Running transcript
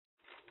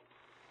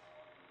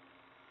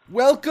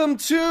Welcome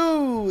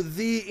to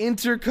the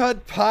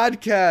Intercut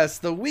Podcast,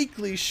 the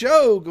weekly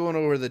show going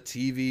over the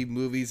TV,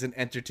 movies, and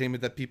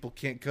entertainment that people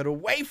can't cut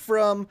away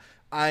from.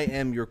 I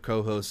am your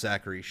co-host,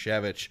 Zachary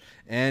Shevich,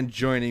 and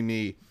joining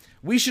me,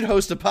 we should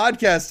host a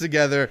podcast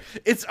together.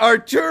 It's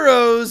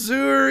Arturo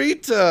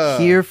Zurita.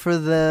 Here for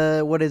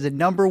the,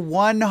 number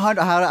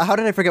 100. How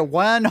did I forget?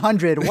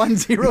 100.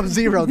 100.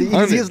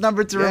 The easiest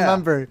number to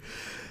remember.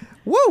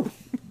 Woo!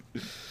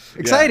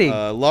 Exciting.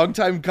 Yeah, long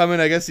time coming,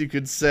 I guess you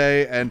could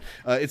say. And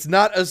it's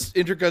not an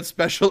Intercut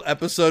special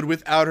episode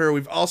without her.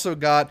 We've also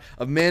got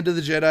Amanda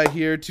the Jedi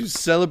here to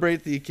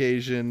celebrate the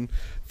occasion.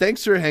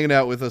 Thanks for hanging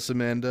out with us,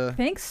 Amanda.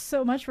 Thanks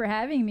so much for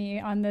having me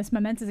on this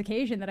momentous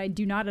occasion that I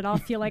do not at all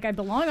feel like I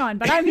belong on,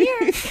 but I'm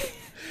here.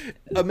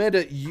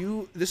 Amanda,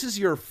 this is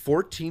your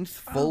 14th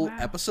full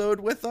episode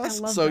with us.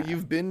 So that.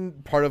 You've been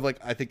part of,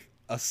 I think,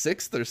 a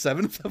 6th or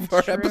 7th of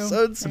our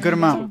episodes. A good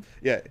amount.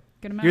 Yeah.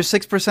 Good amount. You're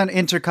 6%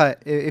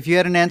 intercut. If you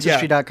had an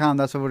Ancestry.com,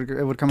 that's what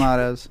it would come out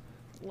as.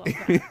 Love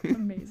that.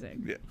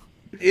 Amazing. Yeah.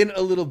 In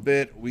a little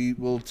bit, we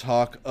will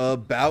talk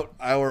about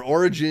our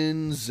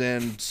origins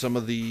and some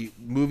of the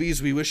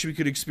movies we wish we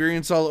could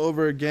experience all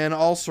over again,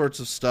 all sorts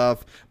of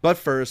stuff. But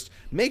first,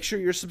 make sure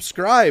you're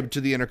subscribed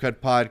to the Intercut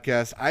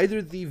Podcast,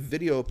 either the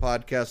video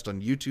podcast on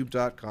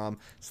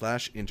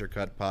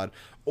youtube.com/intercutpod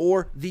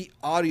or the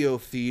audio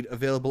feed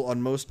available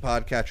on most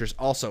podcatchers.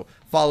 Also,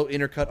 follow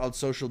Intercut on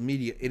social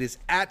media. It is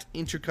at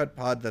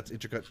IntercutPod. That's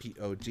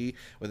IntercutPod.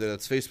 Whether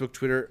that's Facebook,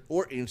 Twitter,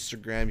 or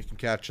Instagram, you can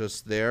catch us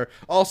there.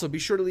 Also, be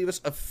sure to leave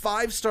us a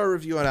 5-star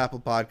review on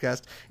Apple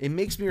Podcast. It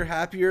makes me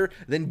happier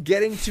than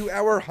getting to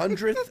our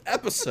 100th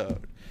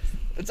episode.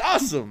 It's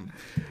awesome.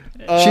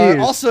 Cheers.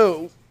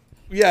 Also,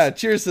 yeah,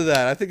 cheers to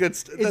that. I think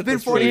it's been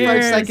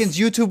 45 seconds.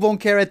 YouTube won't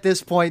care at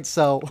this point,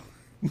 so.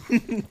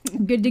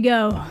 Good to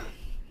go.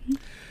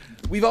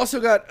 We've also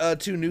got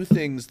 2 new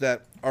things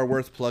that are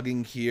worth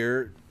plugging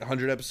here.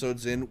 100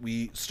 episodes in,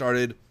 we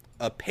started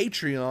a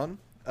Patreon.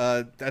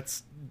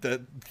 That's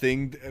the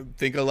thing I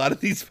think a lot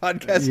of these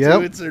podcasts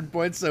do at certain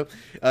points. So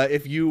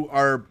if you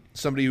are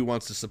somebody who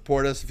wants to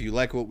support us, if you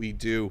like what we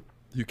do,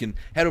 you can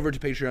head over to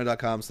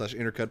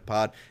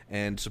patreon.com/intercutpod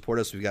and support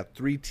us. We've got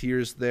 3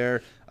 tiers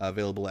there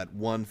available at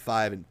 $1,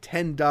 $5, and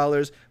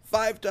 $10.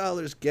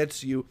 $5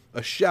 gets you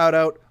a shout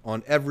out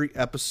on every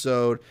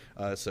episode.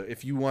 So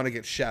if you want to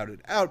get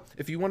shouted out,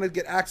 if you want to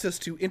get access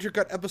to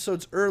Intercut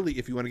episodes early,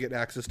 if you want to get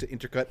access to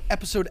Intercut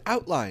episode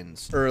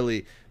outlines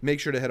early,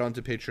 make sure to head on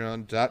to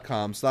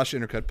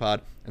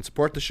patreon.com/intercutpod and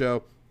support the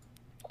show.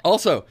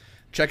 Also,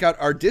 check out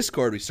our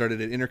Discord. We started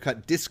an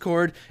Intercut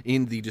Discord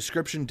in the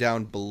description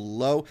down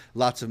below.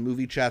 Lots of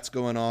movie chats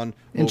going on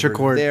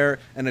over there.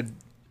 And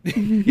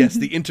yes,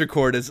 the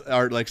Intercord, as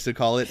Art likes to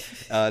call it.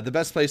 The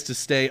best place to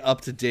stay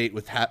up to date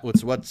with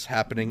what's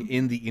happening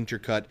in the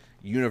Intercut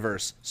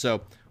universe.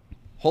 So,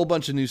 whole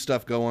bunch of new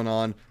stuff going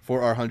on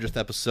for our 100th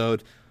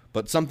episode.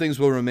 But some things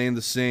will remain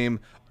the same.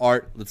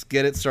 Art, let's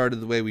get it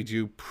started the way we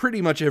do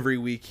pretty much every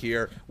week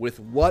here with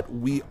what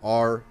we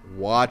are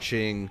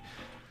watching.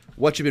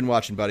 What you been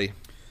watching, buddy?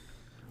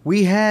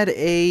 We had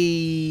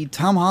a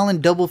Tom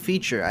Holland double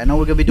feature. I know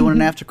we're going to be doing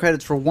an after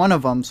credits for one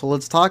of them, so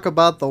let's talk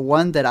about the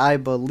one that I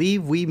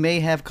believe we may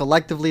have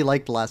collectively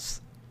liked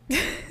less.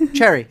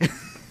 Cherry.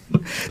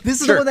 This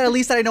is the one that at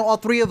least I know all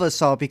 3 of us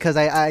saw, because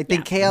I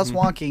think Chaos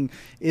Walking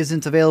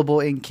isn't available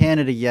in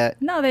Canada yet.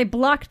 No, they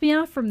blocked me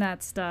off from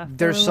that stuff.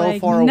 They're so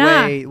far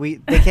away.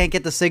 They can't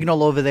get the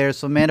signal over there,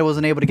 so Amanda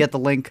wasn't able to get the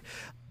link.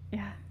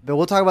 Yeah. But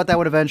we'll talk about that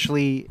one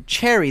eventually.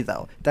 Cherry,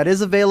 though, that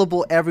is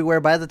available everywhere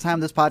by the time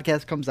this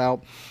podcast comes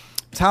out.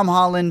 Tom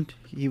Holland,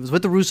 he was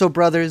with the Russo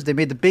brothers. They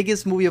made the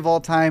biggest movie of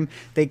all time.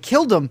 They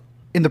killed him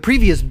in the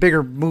previous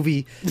bigger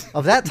movie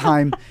of that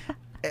time.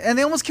 And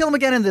they almost kill him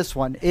again in this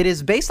one. It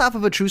is based off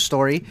of a true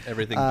story.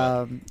 Everything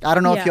but. I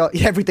don't know if y'all...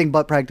 Yeah, everything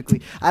but,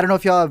 practically. I don't know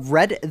if y'all have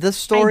read the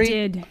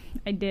story.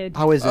 I did.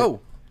 How is it? Oh.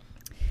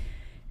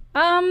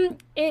 The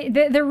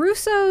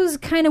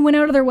Russos kind of went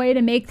out of their way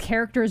to make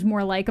characters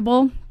more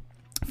likable.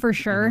 For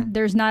sure.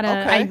 There's not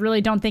I really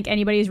don't think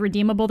anybody's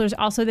redeemable. There's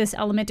also this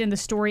element in the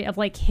story of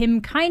him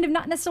kind of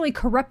not necessarily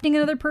corrupting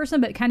another person,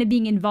 but kind of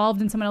being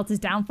involved in someone else's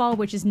downfall,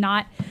 which is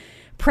not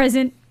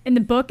present in the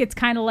book. It's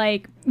kind of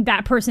like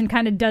that person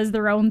kind of does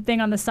their own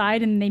thing on the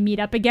side and they meet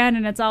up again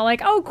and it's all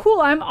like, oh,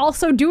 cool, I'm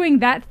also doing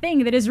that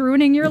thing that is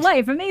ruining your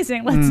life.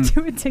 Amazing. Let's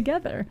do it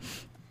together.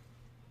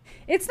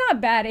 It's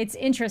not bad. It's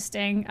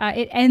interesting.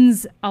 It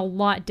ends a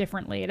lot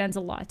differently.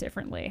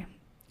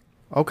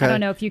 Okay. I don't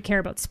know if you care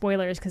about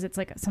spoilers because it's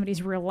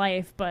somebody's real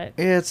life, but...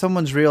 Yeah, it's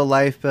someone's real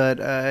life, but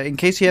in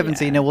case you haven't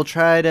seen it, we'll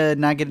try to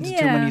not get into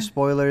too many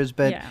spoilers,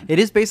 but it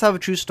is based off a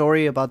true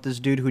story about this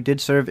dude who did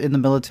serve in the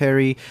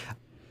military,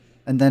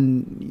 and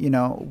then,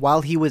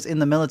 while he was in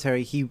the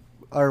military, he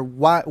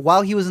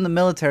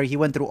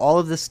went through all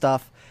of this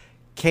stuff,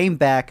 came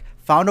back,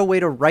 found a way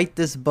to write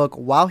this book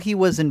while he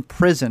was in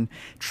prison,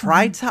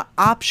 tried to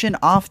option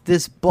off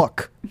this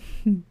book...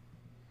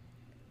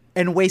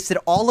 and wasted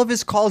all of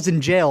his calls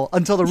in jail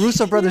until the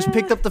Russo brothers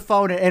picked up the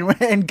phone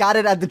and got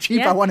it at the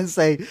cheap, I want to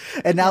say.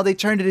 And now they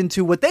turned it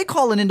into what they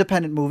call an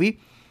independent movie.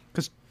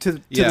 Because to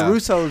the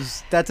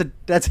Russos, that's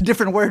a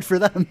different word for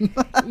them.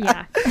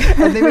 Yeah.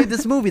 And they made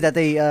this movie that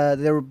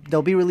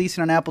they'll be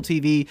releasing on Apple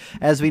TV.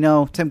 As we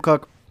know,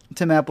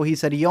 Tim Apple, he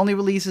said he only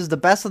releases the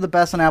best of the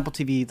best on Apple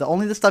TV,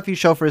 only the stuff he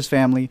show for his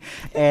family.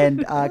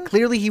 And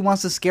clearly he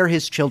wants to scare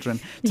his children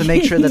to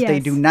make sure that they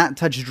do not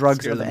touch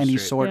drugs of any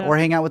sort or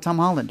hang out with Tom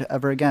Holland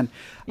ever again.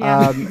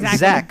 Yeah, exactly.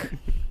 Zach,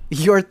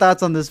 your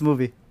thoughts on this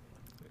movie?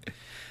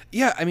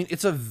 Yeah, I mean,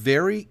 it's a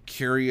very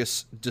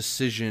curious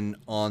decision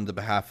on the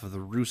behalf of the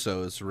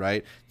Russos,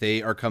 right?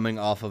 They are coming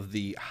off of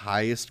the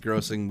highest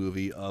grossing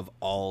movie of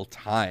all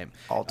time.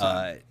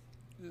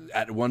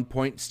 At one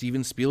point,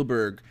 Steven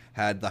Spielberg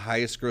had the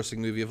highest grossing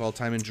movie of all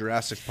time in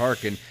Jurassic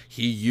Park, and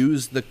he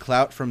used the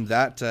clout from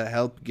that to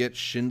help get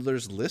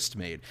Schindler's List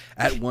made.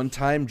 At one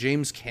time,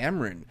 James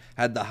Cameron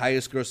had the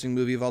highest grossing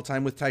movie of all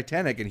time with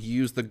Titanic, and he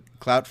used the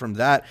clout from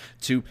that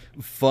to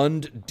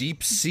fund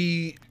deep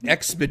sea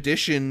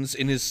expeditions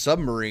in his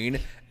submarine,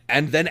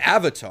 and then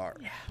Avatar.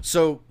 Yeah.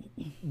 So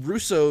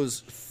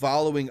Russo's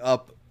following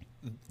up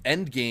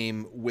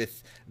Endgame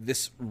with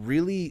this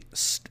really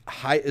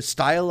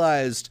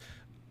stylized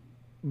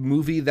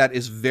movie that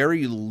is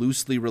very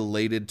loosely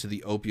related to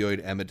the opioid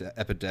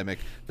epidemic,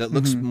 that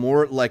looks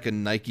more like a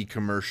Nike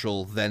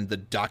commercial than the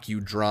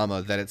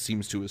docudrama that it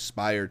seems to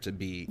aspire to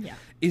be,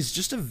 is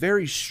just a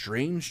very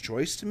strange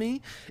choice to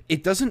me.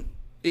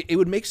 It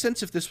would make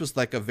sense if this was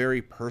like a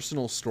very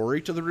personal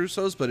story to the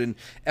Russos, but in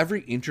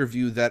every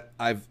interview that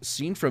I've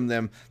seen from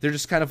them, they're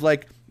just kind of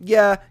like,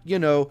 yeah, you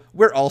know,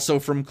 we're also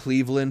from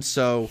Cleveland,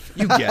 so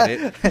you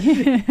get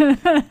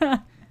it.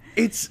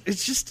 It's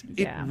just,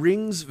 it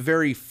rings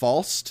very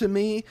false to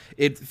me.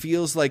 It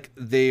feels like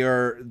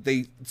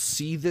they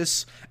see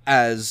this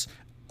as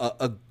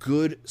a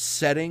good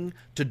setting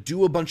to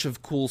do a bunch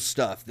of cool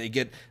stuff. They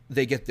get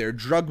their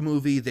drug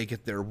movie, they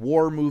get their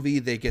war movie,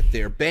 they get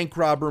their bank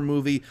robber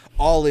movie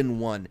all in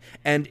one.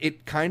 And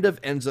it kind of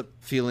ends up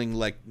feeling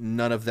like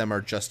none of them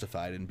are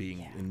justified in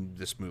being in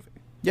this movie.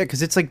 Yeah,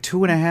 because it's like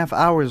 2.5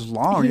 hours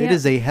long. Yeah. It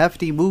is a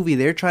hefty movie.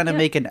 They're trying to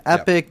make an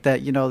epic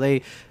that, you know,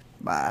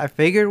 I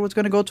figured was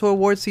going to go to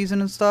award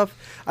season and stuff.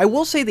 I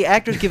will say the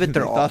actors give it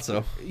their all. Thought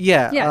so.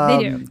 Yeah,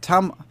 they do.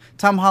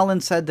 Tom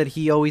Holland said that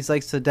he always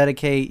likes to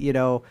dedicate, you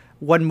know,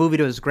 one movie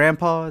to his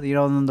grandpa, you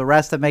know, and then the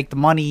rest that make the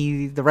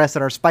money, the rest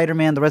that are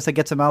Spider-Man, the rest that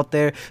gets him out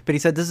there. But he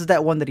said this is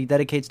that one that he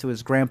dedicates to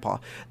his grandpa.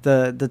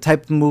 The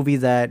type of movie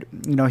that,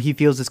 you know, he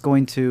feels is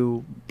going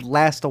to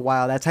last a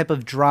while. That type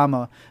of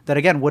drama that,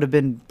 again, would have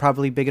been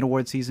probably big in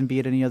award season, be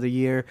it any other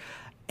year.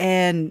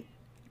 And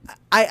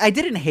I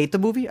didn't hate the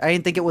movie. I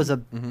didn't think it was a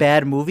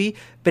bad movie,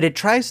 but it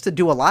tries to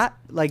do a lot,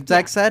 like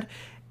Zach said.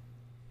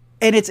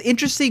 And it's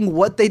interesting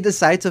what they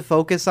decide to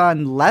focus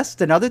on less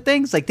than other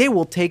things. Like, they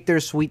will take their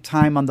sweet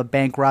time on the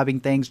bank robbing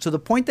things to the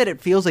point that it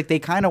feels like they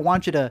kind of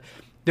want you to...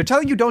 They're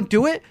telling you don't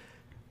do it,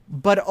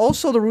 but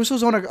also the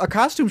Russos own a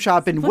costume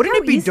shop. And wouldn't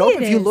it be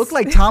dope if you look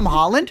like Tom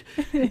Holland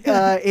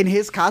in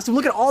his costume?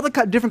 Look at all the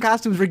different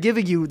costumes we're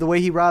giving you, the way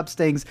he robs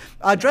things.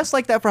 Dress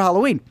like that for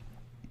Halloween.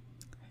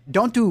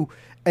 Don't do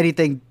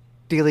anything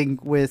dealing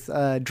with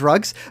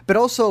drugs, but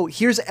also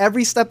here's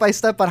every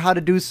step-by-step on how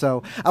to do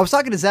so. I was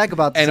talking to Zach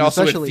about this. And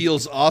also it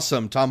feels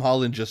awesome. Tom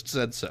Holland just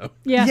said so.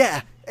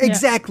 Yeah,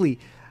 exactly.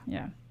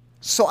 Yeah.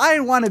 So I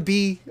didn't want to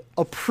be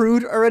a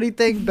prude or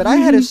anything, but I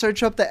had to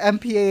search up the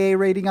MPAA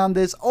rating on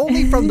this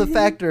only from the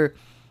factor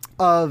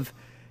of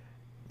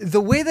the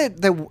way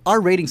that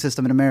our rating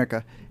system in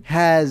America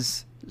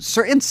has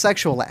certain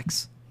sexual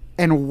acts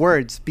and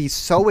words be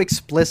so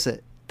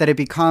explicit that it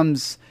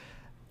becomes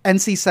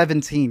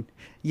NC-17,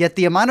 yet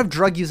the amount of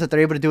drug use that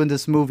they're able to do in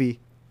this movie,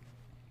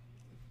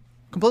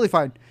 completely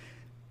fine.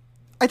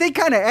 I think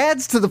kind of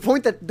adds to the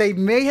point that they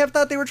may have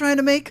thought they were trying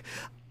to make.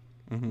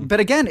 But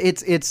again,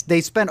 it's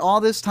they spent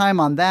all this time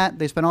on that.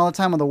 They spent all the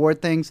time on the war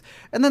things.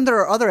 And then there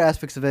are other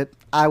aspects of it,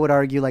 I would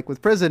argue, like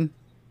with prison,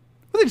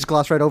 well, they just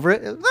gloss right over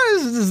it.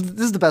 This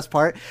is the best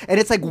part. And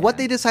it's like what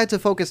they decide to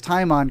focus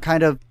time on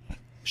kind of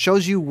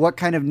shows you what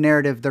kind of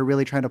narrative they're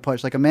really trying to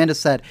push. Like Amanda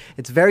said,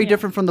 it's very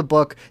different from the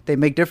book. They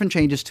make different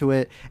changes to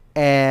it.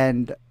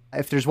 And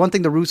if there's one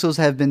thing the Russos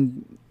have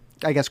been,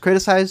 I guess,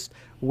 criticized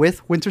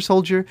with Winter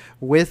Soldier,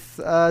 with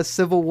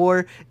Civil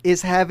War,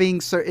 is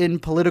having certain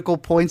political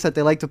points that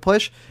they like to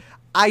push.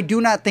 I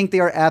do not think they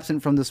are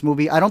absent from this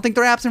movie. I don't think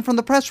they're absent from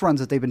the press runs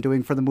that they've been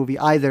doing for the movie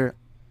either.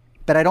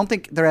 But I don't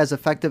think they're as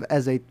effective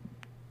as they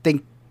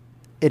think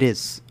it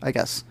is, I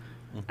guess.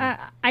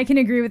 I can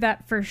agree with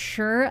that for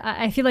sure.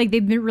 I feel like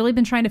they've really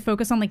been trying to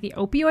focus on like the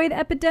opioid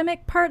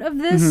epidemic part of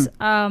this.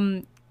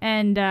 And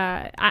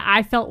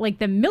I felt like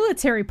the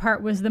military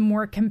part was the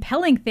more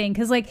compelling thing.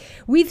 Because like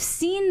we've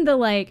seen the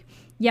like,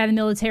 yeah, the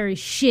military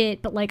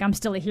shit, but like I'm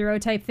still a hero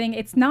type thing.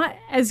 It's not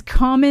as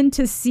common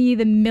to see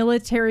the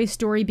military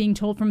story being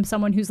told from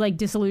someone who's like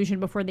disillusioned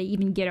before they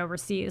even get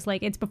overseas.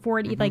 Like it's before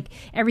it like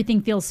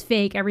everything feels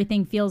fake.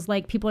 Everything feels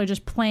like people are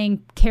just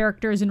playing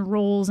characters and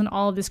roles and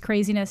all of this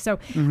craziness. So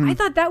I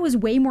thought that was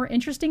way more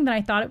interesting than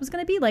I thought it was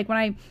going to be. Like when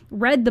I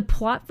read the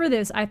plot for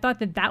this, I thought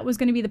that was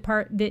going to be the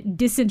part that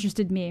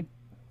disinterested me.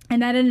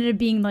 And that ended up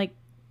being like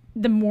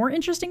the more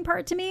interesting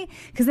part to me,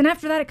 because then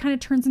after that it kind of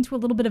turns into a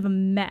little bit of a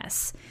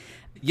mess.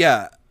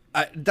 Yeah,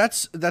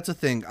 that's a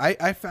thing.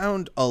 I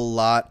found a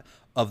lot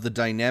of the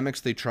dynamics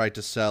they tried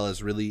to sell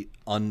as really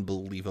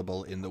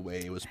unbelievable in the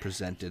way it was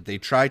presented. They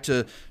tried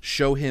to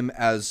show him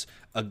as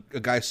a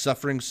guy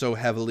suffering so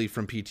heavily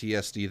from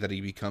PTSD that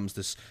he becomes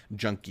this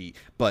junkie,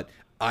 but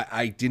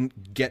I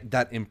didn't get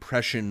that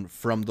impression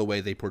from the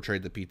way they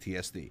portrayed the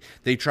PTSD.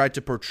 They tried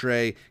to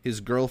portray his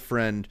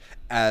girlfriend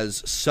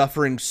as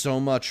suffering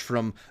so much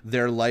from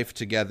their life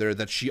together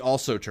that she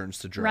also turns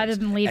to drugs. Rather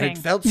than leaving. And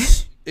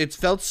it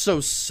felt so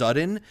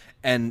sudden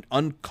and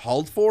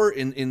uncalled for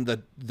in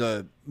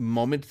the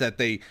moment that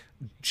they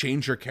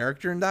change her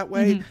character in that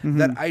way,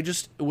 that I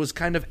just was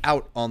kind of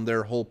out on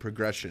their whole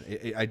progression.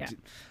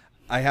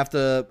 I have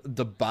to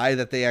buy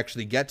that they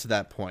actually get to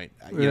that point,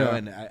 you know,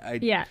 and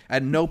I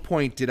at no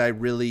point did I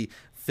really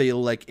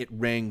feel like it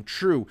rang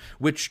true,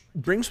 which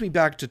brings me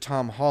back to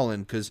Tom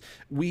Holland, because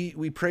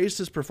we praised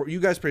his performance.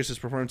 You guys praised his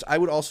performance. I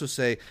would also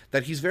say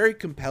that he's very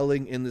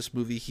compelling in this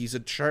movie. He's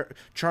a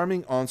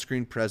charming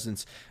on-screen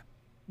presence.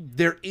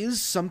 There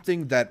is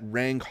something that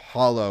rang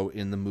hollow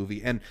in the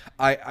movie, and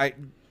I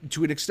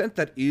to an extent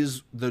that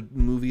is the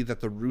movie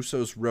that the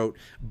Russos wrote,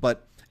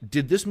 but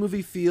did this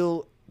movie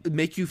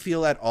make you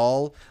feel at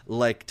all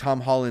like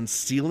Tom Holland's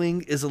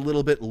ceiling is a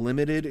little bit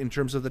limited in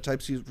terms of the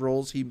types of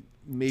roles he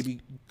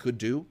maybe could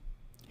do?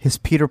 His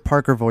Peter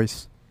Parker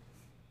voice.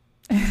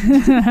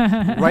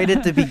 Right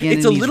at the beginning,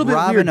 it's a little bit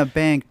robbing weird. A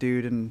bank,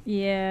 dude, and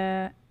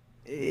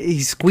he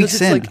squeaks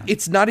in. Like,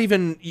 it's not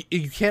even,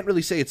 you can't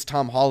really say it's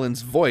Tom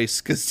Holland's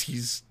voice because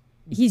he's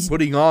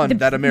putting on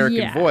that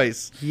American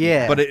voice.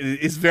 Yeah. But it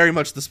is very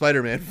much the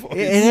Spider-Man voice.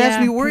 It has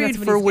me worried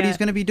for what he's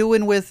going to be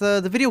doing with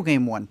the video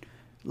game one.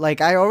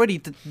 Like, I already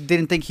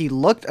didn't think he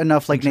looked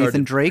enough like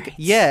Nathan Drake. Right.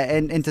 Yeah,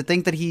 and to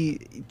think that he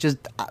just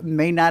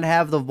may not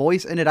have the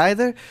voice in it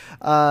either.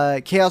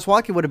 Chaos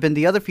Walking would have been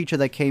the other feature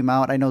that came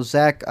out. I know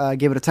Zach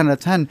gave it a 10 out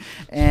of 10.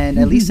 And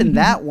at least in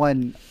that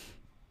one,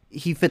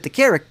 he fit the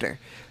character.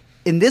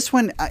 In this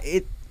one,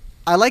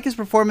 I like his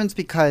performance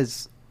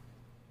because...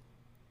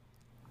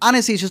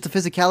 honestly, it's just the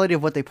physicality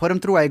of what they put him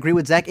through. I agree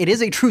with Zach. It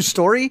is a true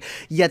story,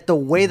 yet the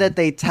way that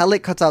they tell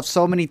it cuts out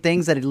so many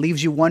things that it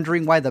leaves you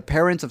wondering why the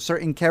parents of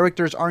certain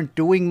characters aren't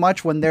doing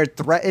much when they're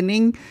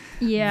threatening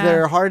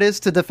their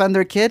hardest to defend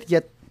their kid,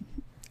 yet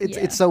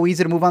it's so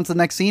easy to move on to the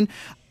next scene.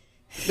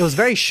 It was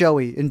very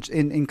showy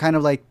in kind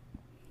of like,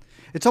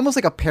 it's almost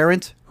like a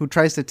parent who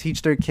tries to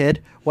teach their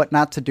kid what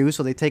not to do,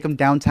 so they take them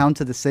downtown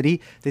to the city,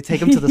 they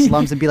take them to the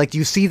slums and be like, do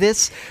you see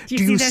this?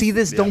 Do you see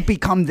this? Don't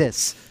become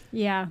this.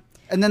 Yeah.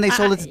 And then they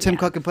sold it to Tim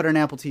Cook and put it on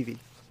Apple TV.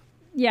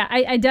 Yeah,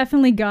 I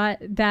definitely got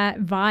that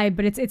vibe,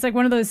 but it's like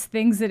one of those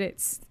things that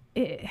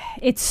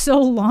it's so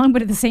long,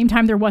 but at the same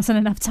time there wasn't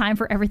enough time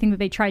for everything that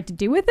they tried to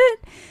do with it.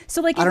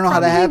 So like, I don't know how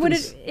that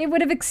happens. It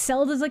would have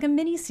excelled as like a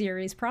mini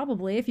series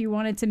probably if you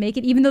wanted to make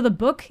it, even though the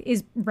book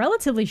is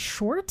relatively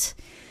short.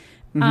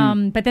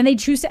 But then they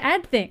choose to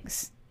add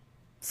things,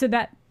 so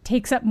that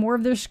takes up more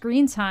of their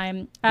screen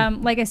time.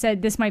 Like I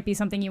said, this might be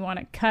something you want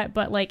to cut,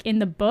 but like in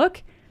the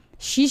book,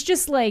 she's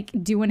just like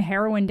doing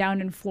heroin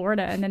down in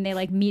Florida, and then they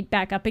like meet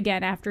back up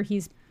again after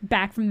he's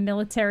back from the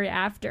military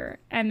after.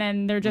 And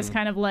then they're just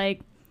kind of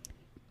like,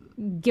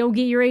 go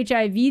get your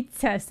HIV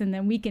test and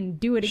then we can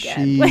do it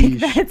again. Sheesh. Like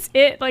that's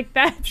it. Like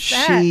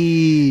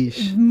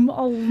that's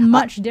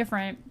much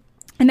different.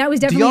 And that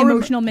was definitely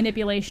emotional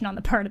manipulation on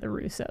the part of the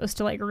Russos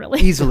to like really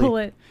easily pull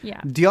it.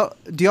 Yeah. Do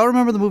y'all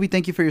remember the movie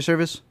Thank You for Your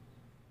Service?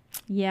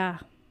 Yeah.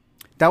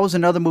 That was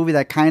another movie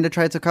that kind of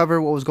tried to cover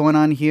what was going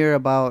on here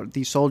about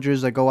these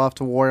soldiers that go off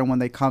to war, and when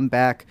they come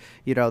back,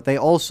 you know, they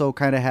also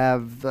kind of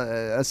have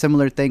a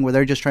similar thing where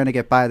they're just trying to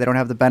get by. They don't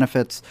have the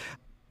benefits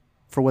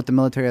for what the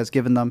military has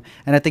given them.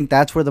 And I think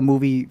that's where the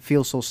movie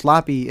feels so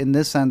sloppy in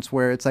this sense,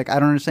 where it's like, I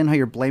don't understand how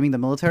you're blaming the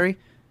military.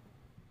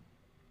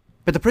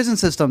 But the prison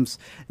systems,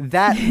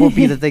 that will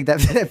be the thing that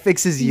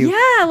fixes you.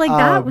 Yeah, like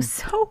that was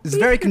so weird. It's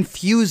very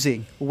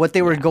confusing what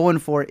they were going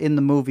for in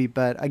the movie.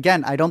 But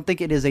again, I don't think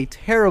it is a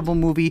terrible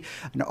movie,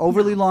 an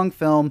overly long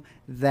film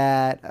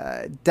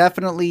that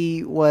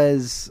definitely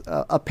was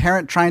a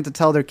parent trying to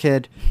tell their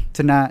kid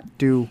to not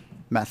do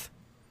meth.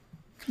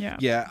 Yeah.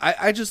 Yeah,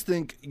 I just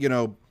think, you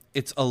know,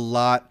 it's a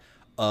lot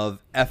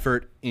of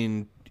effort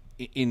in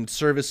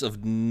service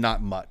of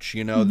not much.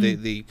 You know,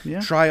 they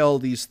try all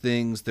these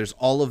things. There's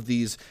all of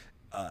these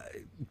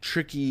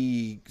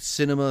tricky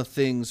cinema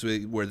things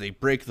where they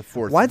break the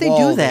fourth Why they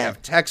wall. do that? They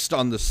have text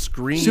on the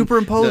screen.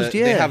 Superimposed,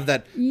 They have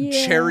that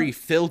cherry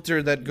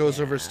filter that goes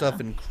over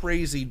stuff and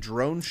crazy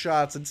drone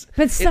shots.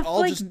 It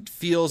all just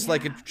feels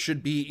like it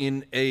should be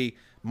in a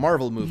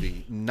Marvel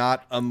movie,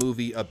 not a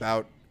movie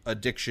about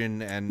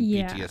addiction and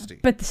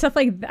PTSD. But the stuff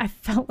like, I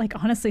felt like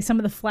honestly some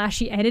of the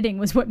flashy editing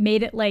was what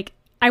made it like,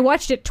 I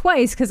watched it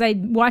twice because I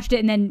watched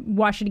it and then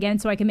watched it again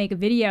so I could make a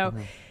video.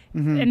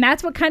 And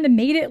that's what kind of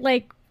made it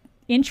like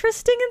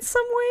interesting in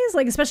some ways,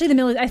 like especially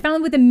I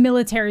found with the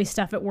military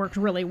stuff it worked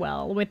really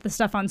well with the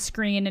stuff on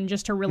screen, and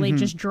just to really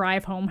just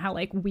drive home how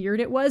like weird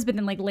it was, but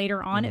then like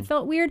later on it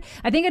felt weird.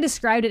 I think I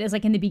described it as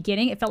like in the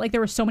beginning it felt like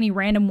there were so many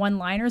random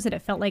one-liners that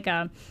it felt like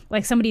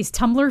somebody's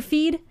Tumblr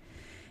feed,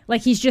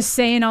 like he's just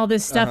saying all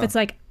this stuff. It's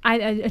like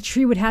a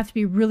tree would have to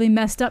be really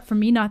messed up for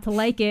me not to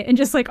like it, and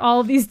just like all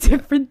of these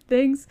different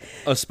things,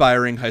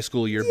 aspiring high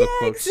school yearbook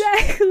quotes,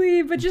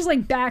 exactly, but just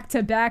like back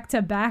to back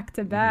to back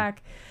to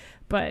back.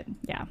 But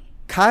yeah,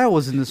 Kyle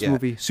was in this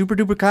movie. Super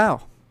duper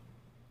Kyle.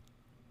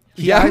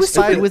 He I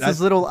spied with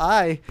his little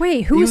eye.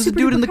 Wait, who he was was the Super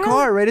dude Duper in the Kyle?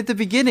 car right at the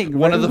beginning.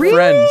 One of the really?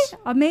 friends.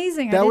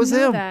 Amazing. That was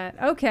him. That.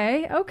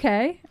 Okay.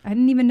 I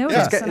didn't even know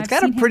Yeah. this. It's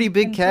got a pretty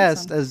big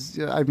cast. As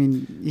I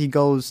mean, he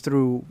goes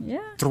through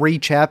 3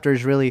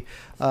 chapters really.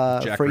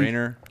 Jack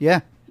Rayner. Yeah.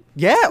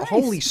 Nice.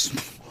 Holy.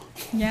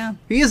 Yeah.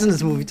 He is in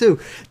this movie too.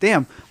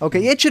 Damn.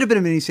 Okay, it should have been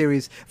a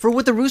miniseries. For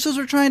what the Russos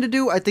were trying to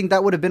do, I think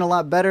that would have been a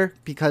lot better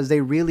because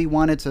they really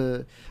wanted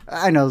to.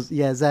 I know,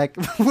 Zach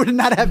would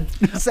not have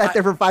sat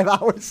there for 5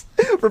 hours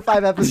for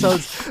 5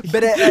 episodes.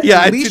 But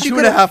at least two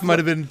and a half might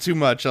have been too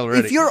much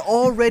already. If you're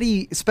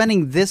already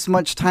spending this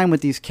much time with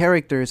these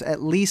characters,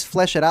 at least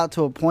flesh it out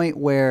to a point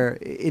where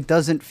it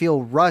doesn't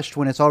feel rushed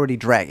when it's already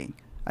dragging,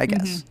 I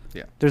guess.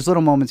 Yeah. There's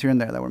little moments here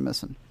and there that we're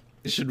missing.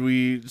 Should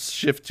we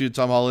shift to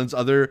Tom Holland's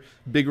other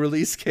big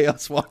release,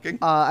 Chaos Walking?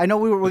 I know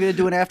we're going to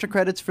do an after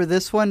credits for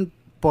this one,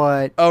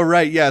 but Oh,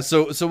 right, yeah.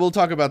 So we'll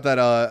talk about that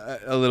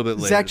a little bit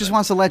later. Zach just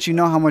wants to let you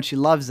know how much he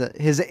loves it.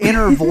 His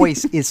inner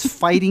voice is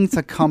fighting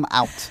to come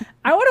out.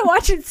 I want to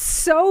watch it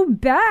so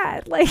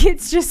bad. Like,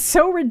 it's just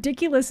so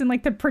ridiculous. And,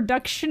 like, the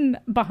production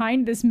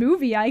behind this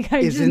movie, I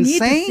It's just need to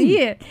insane. see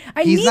it.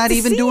 He's not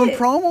even doing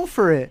promo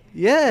for it.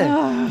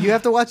 Yeah. You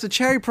have to watch the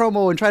Cherry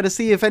promo and try to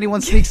see if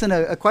anyone sneaks in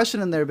a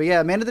question in there. But yeah,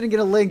 Amanda didn't get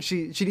a link.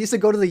 She needs to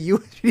go to the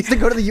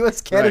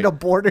US Canada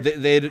border.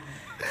 They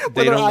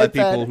don't let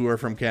people who are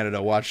from Canada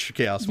watch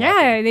Chaos Walking.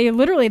 Yeah,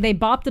 they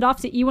bopped it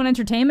off to E1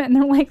 Entertainment, and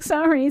they're like,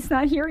 sorry, it's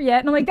not here yet.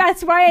 And I'm like,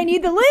 that's why I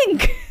need the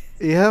link.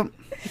 Yep.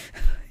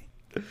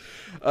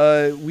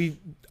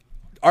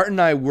 Art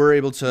and I were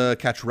able to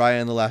catch Raya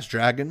and the Last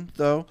Dragon,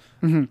 though.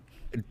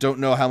 Don't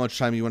know how much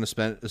time you want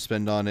to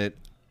spend on it,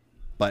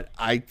 but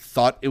I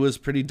thought it was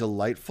pretty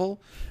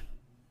delightful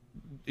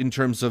in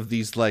terms of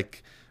these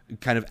like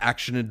kind of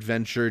action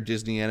adventure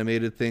Disney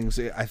animated things.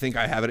 I think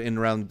I have it in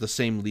around the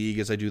same league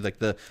as I do like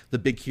the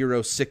Big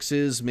Hero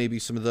 6s, maybe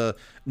some of the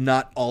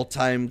not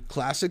all-time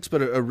classics,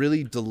 but a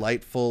really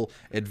delightful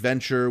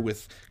adventure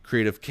with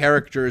creative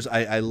characters.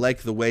 I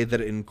like the way that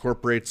it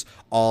incorporates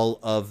all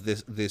of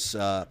this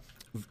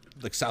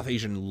like South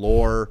Asian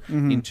lore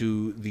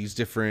into these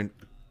different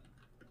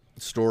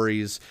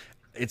stories.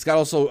 It's got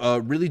also a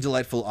really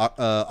delightful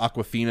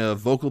Awkwafina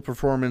vocal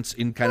performance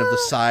in kind of the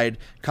side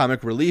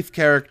comic relief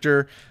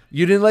character.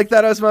 You didn't like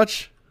that as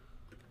much?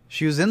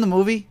 She was in the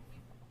movie.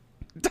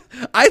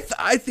 I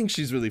think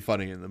she's really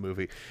funny in the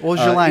movie. What was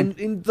your line?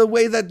 In the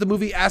way that the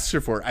movie asks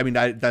her for. I mean,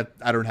 I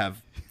don't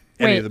have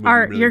any of the Wait, movie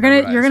Art, really you're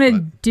memorized,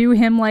 gonna but- do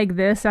him like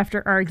this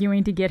after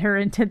arguing to get her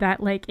into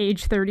that like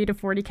age 30 to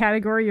 40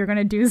 category? You're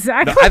gonna do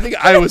Zach? No, I think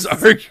I was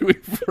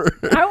arguing for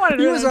her. I wanted.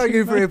 He was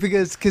arguing for it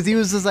because he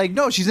was just like,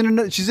 no, she's in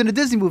a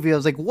Disney movie. I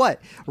was like,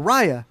 what?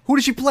 Raya? Who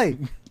does she play?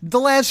 The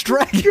Last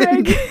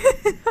Dragon.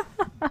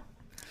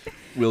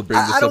 We'll bring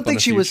this I up don't on think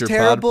a she was future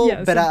pod. terrible,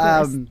 Yes, but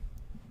of course.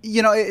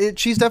 you know,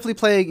 she's definitely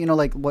playing, you know,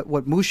 like what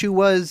Mushu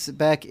was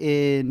back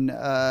in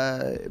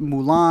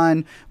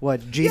Mulan,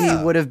 what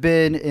Genie would have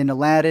been in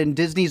Aladdin.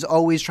 Disney's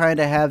always trying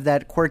to have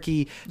that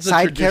quirky It's a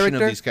side tradition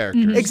character. of these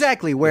characters.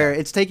 Exactly, where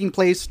it's taking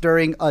place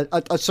during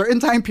a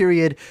certain time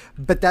period,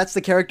 but that's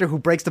the character who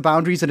breaks the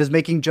boundaries and is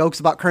making jokes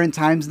about current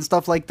times and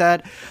stuff like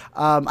that.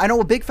 I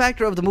know a big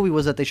factor of the movie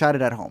was that they shot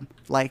it at home.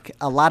 Like,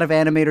 a lot of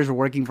animators were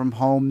working from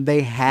home.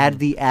 They had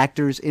the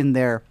actors in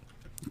their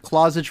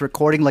closets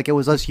recording like it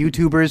was us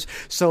YouTubers.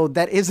 So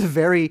that is a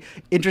very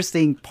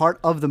interesting part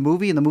of the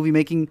movie and the movie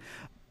making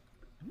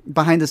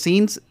behind the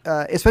scenes,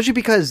 especially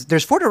because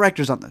there's 4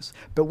 directors on this,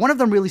 but one of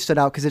them really stood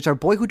out because it's our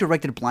boy who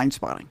directed Blind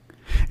Spotting.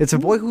 It's a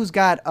boy who's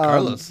got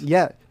Carlos.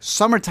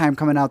 Summertime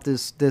coming out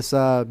this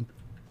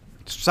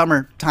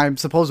summertime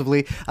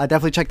supposedly.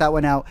 Definitely check that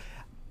one out.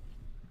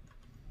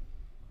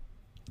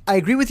 I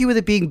agree with you with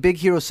it being Big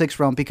Hero 6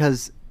 realm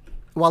because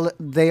while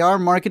they are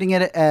marketing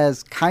it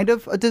as kind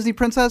of a Disney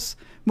princess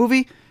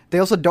movie, they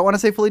also don't want to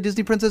say fully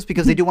Disney princess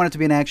because they do want it to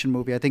be an action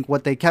movie. I think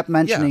what they kept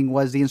mentioning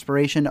was the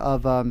inspiration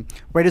of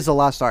Raiders of the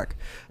Lost Ark.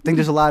 I think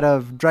there's a lot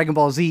of Dragon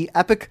Ball Z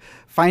epic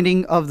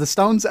finding of the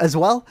stones as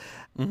well.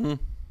 But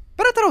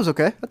I thought it was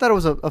okay. I thought it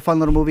was a fun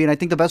little movie, and I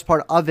think the best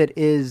part of it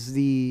is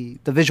the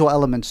visual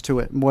elements to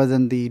it more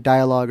than the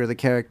dialogue or the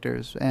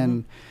characters.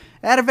 And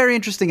it had a very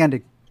interesting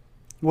ending,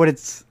 what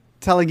it's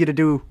telling you to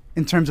do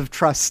in terms of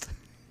trust.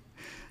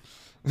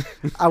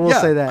 I will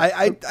say that.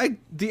 I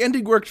the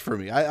ending worked for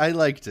me. I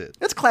liked it.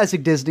 It's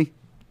classic Disney.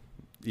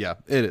 Yeah,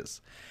 it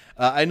is.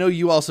 I know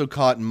you also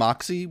caught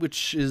Moxie,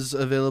 which is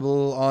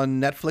available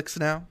on Netflix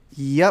now.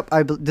 Yep,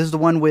 this is the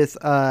one with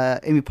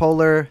Amy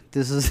Poehler.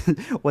 This is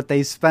what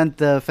they spent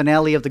the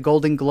finale of the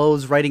Golden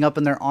Globes writing up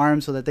in their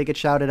arms so that they could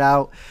shout it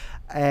out.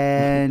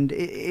 And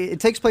it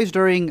takes place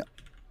during,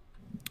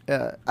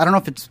 I don't know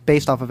if it's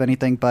based off of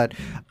anything, but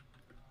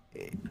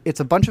it's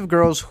a bunch of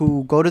girls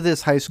who go to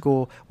this high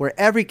school where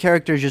every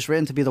character is just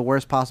written to be the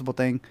worst possible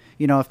thing.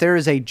 You know, if there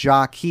is a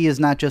jock, he is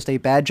not just a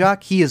bad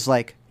jock. He is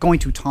like going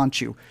to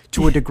taunt you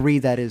to a degree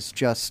that is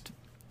just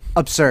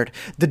absurd.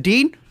 The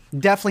dean,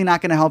 definitely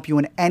not going to help you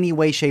in any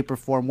way, shape, or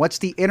form. What's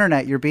the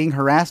internet? You're being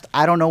harassed?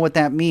 I don't know what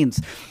that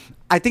means.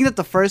 I think that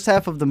the first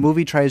half of the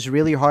movie tries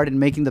really hard in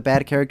making the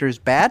bad characters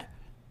bad.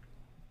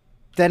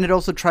 Then it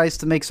also tries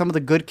to make some of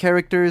the good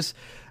characters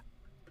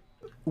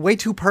way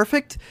too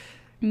perfect.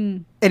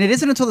 And it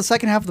isn't until the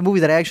second half of the movie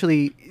that I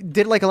actually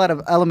did like a lot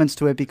of elements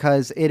to it,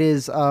 because it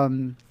is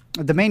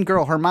the main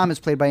girl, her mom is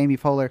played by Amy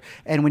Poehler,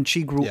 and when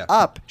she grew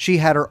up, she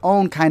had her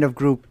own kind of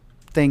group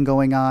thing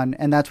going on,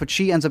 and that's what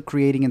she ends up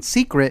creating in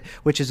secret,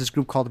 which is this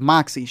group called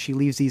Moxie. She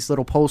leaves these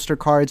little poster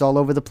cards all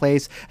over the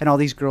place, and all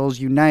these girls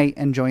unite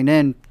and join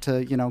in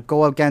to, you know,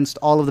 go against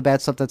all of the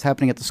bad stuff that's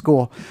happening at the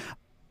school.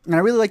 And I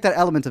really like that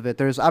element of it.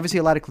 There's obviously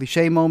a lot of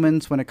cliche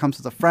moments when it comes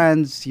to the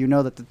friends. You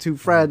know that the two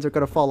friends are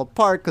going to fall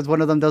apart because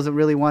one of them doesn't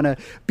really want to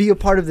be a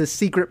part of this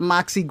secret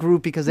Moxie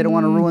group because they don't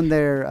want to ruin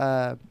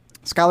their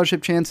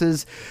scholarship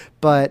chances.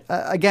 But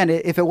again,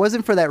 if it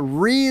wasn't for that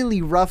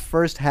really rough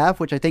first half,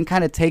 which I think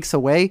kind of takes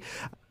away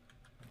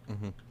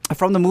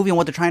from the movie and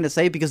what they're trying to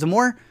say, because the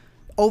more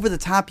over the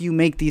top you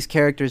make these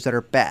characters that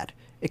are bad,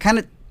 it kind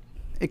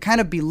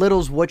of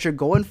belittles what you're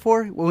going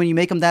for when you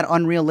make them that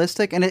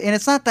unrealistic. And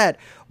it's not that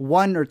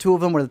one or two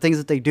of them or the things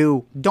that they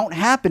do don't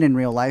happen in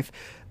real life,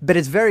 but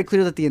it's very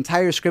clear that the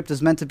entire script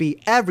is meant to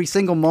be every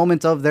single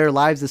moment of their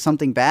lives is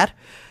something bad.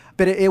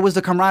 But it was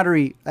the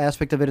camaraderie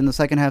aspect of it in the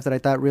second half that I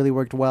thought really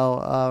worked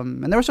well.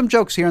 And there were some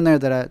jokes here and there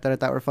that I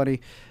thought were funny.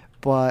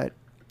 But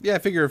yeah, I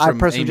figure I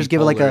personally Amy just give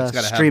it like Poehler,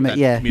 a stream it.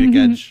 Yeah.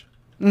 Comedic edge.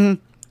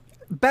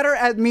 Better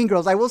at Mean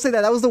Girls. I will say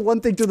that was the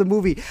one thing to the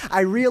movie.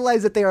 I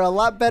realized that they are a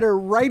lot better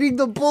writing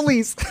the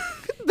bullies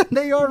than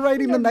they are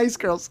writing the nice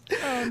girls.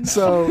 Oh, no.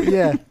 So,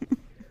 yeah,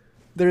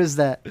 there is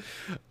that.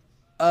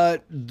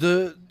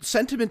 The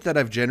sentiment that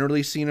I've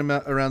generally seen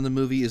around the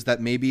movie is that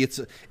maybe it's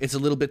a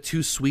little bit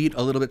too sweet,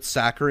 a little bit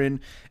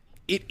saccharine.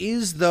 It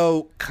is,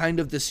 though, kind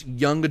of this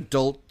young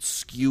adult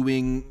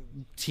skewing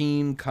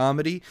teen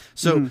comedy.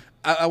 So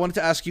I wanted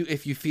to ask you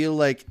if you feel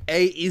like,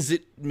 A, is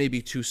it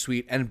maybe too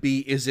sweet? And B,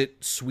 is it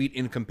sweet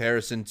in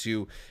comparison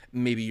to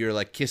maybe your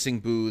like Kissing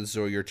Booths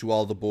or your To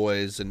All the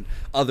Boys and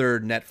other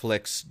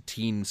Netflix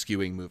teen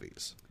skewing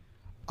movies?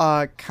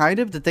 Kind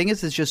of. The thing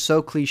is, it's just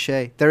so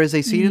cliche. There is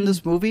a scene in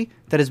this movie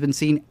that has been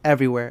seen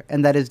everywhere,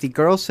 and that is the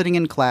girl sitting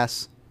in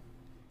class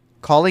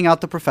calling out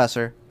the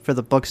professor for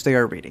the books they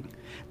are reading.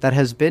 That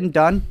has been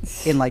done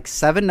in like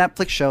 7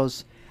 Netflix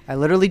shows. I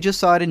literally just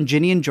saw it in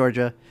Ginny in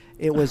Georgia.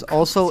 It was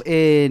also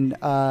in,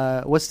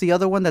 what's the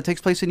other one that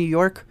takes place in New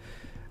York?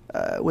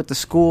 With the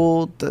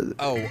school.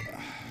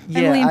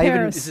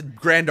 Yeah, is it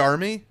Grand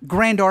Army?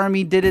 Grand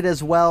Army did it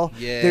as well.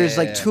 Yeah. There's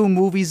like 2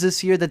 movies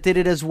this year that did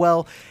it as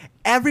well.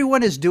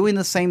 Everyone is doing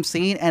the same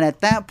scene, and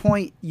at that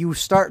point, you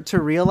start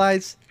to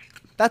realize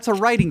that's a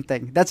writing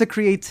thing. That's a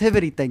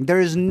creativity thing. There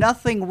is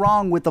nothing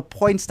wrong with the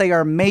points they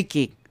are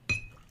making.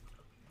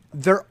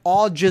 They're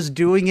all just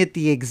doing it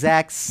the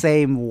exact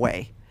same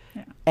way.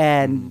 Yeah.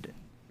 And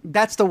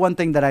that's the one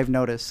thing that I've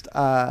noticed.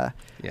 A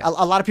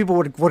lot of people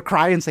would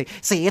cry and say,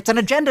 see, it's an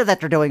agenda that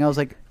they're doing. I was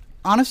like,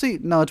 honestly,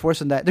 no, it's worse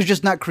than that. They're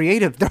just not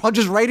creative. They're all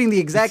just writing the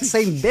exact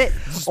same bit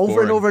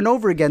over and over and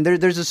over again.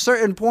 There's a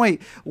certain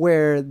point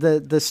where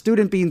the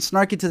student being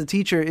snarky to the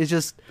teacher is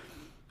just,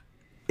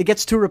 it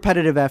gets too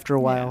repetitive after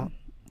a while.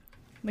 Yeah.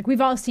 Like,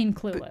 we've all seen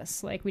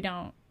Clueless. Like, we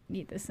don't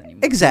need this anymore.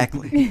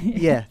 Exactly.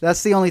 Yeah,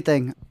 that's the only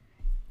thing.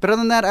 But other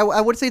than that,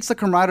 I would say it's the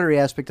camaraderie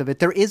aspect of it.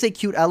 There is a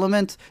cute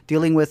element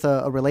dealing with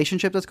a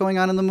relationship that's going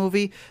on in the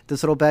movie,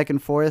 this little back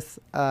and forth.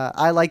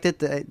 I liked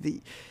it.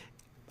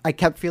 I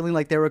kept feeling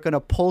like they were going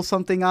to pull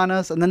something on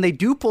us, and then they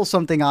do pull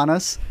something on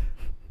us,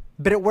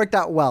 but it worked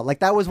out well. Like,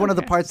 that was one of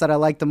the parts that I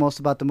liked the most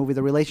about the movie,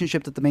 the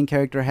relationship that the main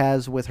character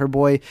has with her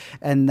boy,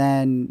 and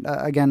then,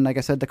 again, like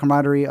I said, the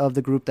camaraderie of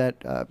the group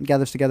that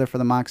gathers together for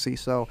the Moxie.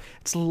 So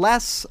it's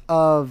less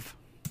of...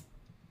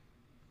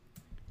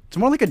 It's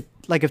more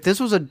like if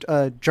this was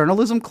a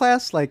journalism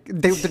class, like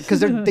because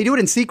they do it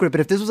in secret, but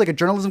if this was like a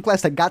journalism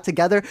class that got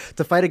together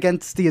to fight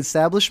against the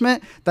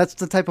establishment, that's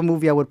the type of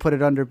movie I would put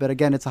it under. But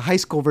again, it's a high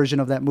school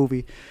version of that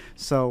movie.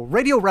 So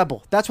Radio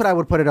Rebel, that's what I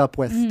would put it up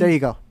with. There you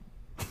go.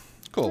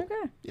 Cool.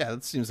 Okay. Yeah,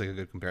 that seems like a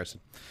good comparison.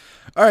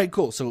 All right,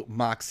 cool. So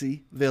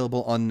Moxie,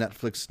 available on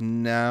Netflix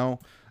now.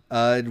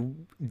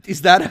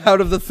 Is that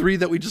out of the 3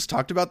 that we just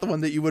talked about, the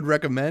one that you would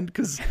recommend?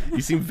 Because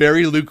you seem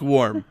very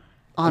lukewarm.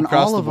 On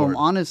all of them,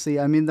 honestly.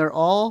 I mean, they're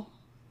all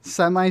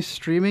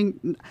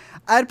semi-streaming.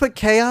 I'd put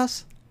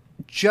Chaos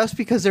just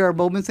because there are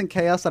moments in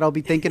Chaos that I'll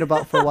be thinking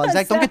about for a while.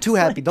 Zach, don't get too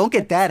happy. Don't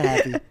get that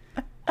happy.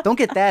 Don't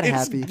get that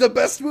happy. It's the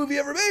best movie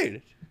ever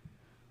made.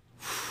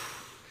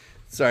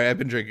 Sorry, I've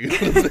been drinking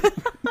a little bit.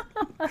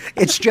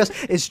 It's just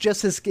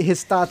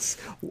his thoughts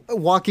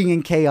walking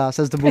in chaos,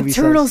 as the movie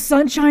Eternal says.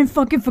 sunshine,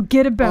 fucking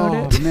forget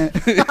about it. Man.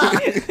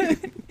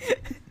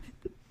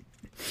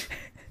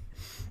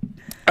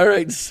 All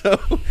right, so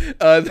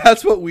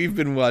that's what we've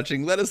been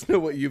watching. Let us know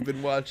what you've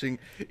been watching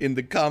in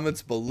the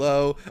comments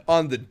below,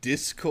 on the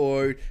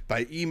Discord,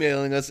 by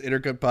emailing us,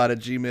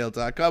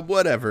 intercutpod@gmail.com,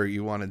 whatever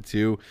you wanted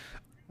to.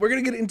 We're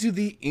going to get into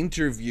the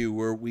interview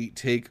where we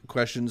take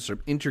questions from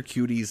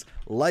intercuties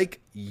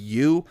like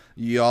you.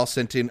 You all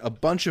sent in a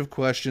bunch of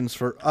questions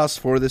for us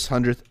for this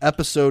 100th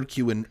episode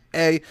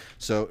Q&A,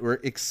 so we're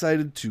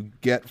excited to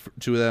get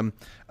to them.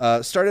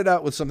 Started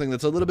out with something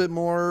that's a little bit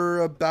more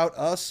about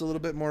us, a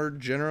little bit more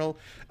general.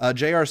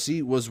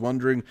 JRC was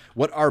wondering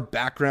what our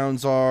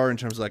backgrounds are in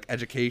terms of like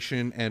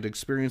education and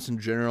experience in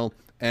general,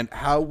 and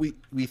how we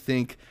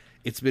think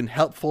it's been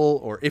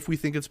helpful, or if we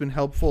think it's been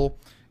helpful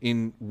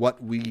in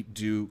what we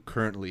do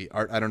currently.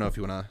 Art, I don't know if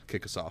you want to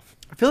kick us off.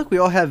 I feel like we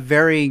all have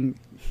varying,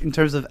 in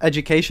terms of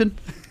education,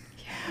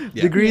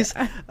 degrees.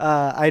 Yeah.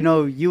 I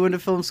know you went to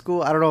film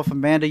school. I don't know if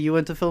Amanda, you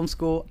went to film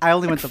school. I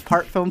only went to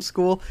part film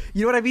school.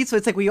 You know what I mean? So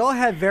it's like we all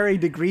have varying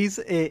degrees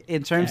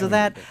in terms of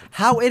that.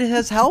 How it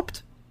has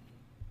helped,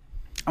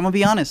 I'm going to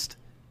be honest.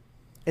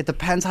 It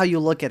depends how you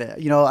look at it.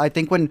 You know, I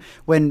think when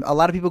a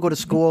lot of people go to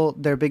school,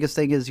 their biggest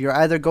thing is you're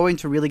either going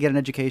to really get an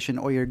education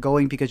or you're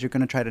going because you're going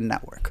to try to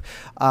network.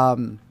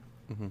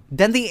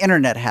 Then the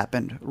internet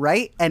happened,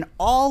 right? And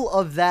all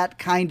of that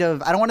kind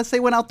of, I don't want to say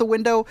went out the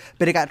window,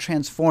 but it got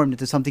transformed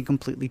into something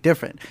completely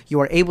different. You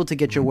are able to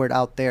get your word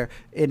out there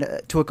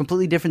to a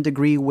completely different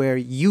degree, where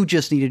you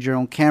just needed your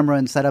own camera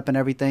and setup and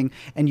everything,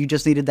 and you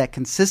just needed that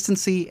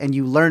consistency, and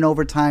you learn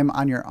over time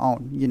on your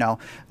own, you know.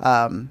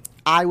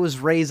 I was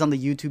raised on the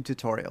YouTube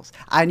tutorials.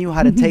 I knew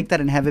how to take that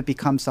and have it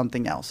become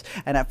something else.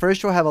 And at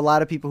first you'll have a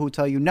lot of people who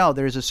tell you, no,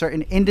 there's a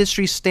certain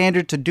industry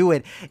standard to do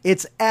it.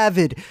 It's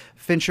Avid.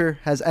 Fincher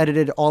has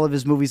edited all of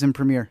his movies in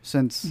Premiere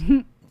since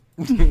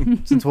what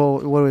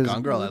was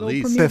Gone Girl, at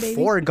least.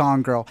 Before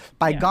Gone Girl.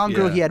 By Gone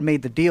Girl, he had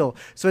made the deal.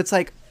 So it's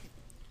like,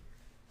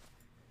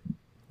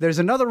 there's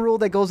another rule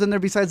that goes in there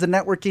besides the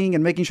networking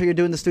and making sure you're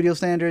doing the studio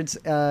standards,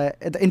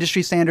 the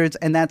industry standards,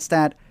 and that's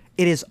that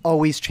it is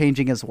always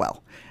changing as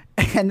well.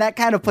 And that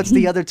kind of puts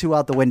the other two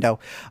out the window.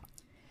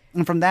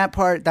 And from that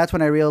part, that's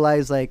when I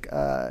realized, like,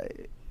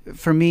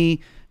 for me,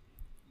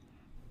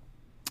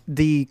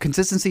 the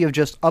consistency of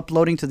just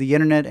uploading to the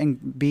internet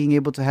and being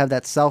able to have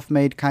that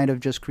self-made kind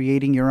of just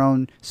creating your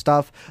own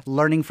stuff,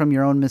 learning from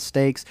your own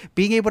mistakes,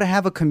 being able to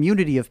have a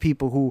community of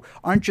people who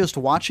aren't just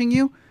watching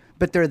you,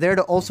 but they're there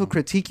to also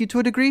critique you to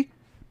a degree.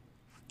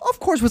 Of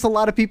course, with a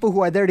lot of people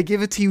who are there to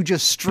give it to you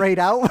just straight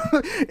out,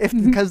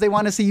 because they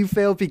want to see you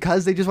fail,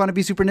 because they just want to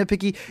be super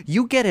nitpicky.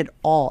 You get it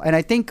all. And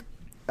I think,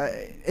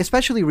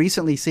 especially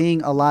recently,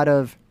 seeing a lot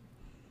of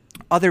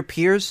other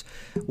peers,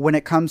 when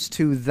it comes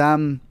to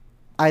them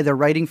either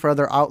writing for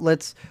other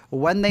outlets,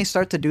 when they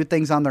start to do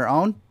things on their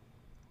own,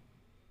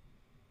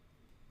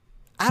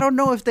 I don't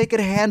know if they could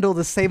handle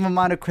the same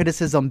amount of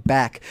criticism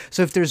back.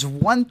 So if there's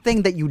one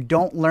thing that you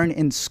don't learn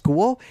in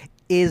school,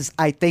 is,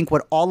 I think,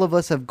 what all of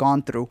us have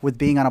gone through with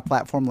being on a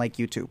platform like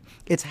YouTube.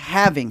 It's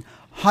having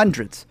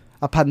hundreds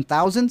upon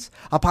thousands,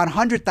 upon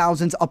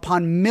 100,000s,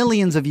 upon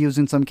millions of views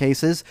in some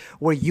cases,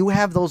 where you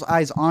have those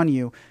eyes on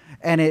you,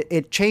 and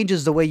it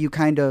changes the way you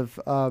kind of,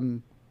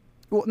 well,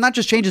 not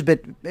just changes,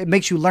 but it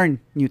makes you learn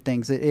new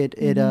things.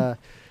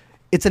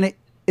 It's an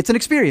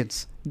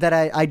experience that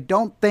I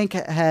don't think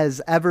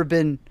has ever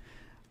been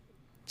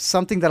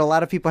something that a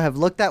lot of people have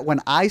looked at when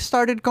I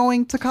started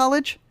going to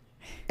college.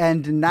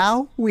 And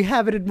now we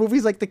have it in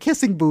movies like The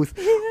Kissing Booth,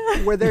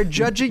 where they're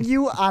judging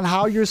you on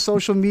how your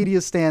social media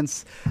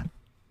stance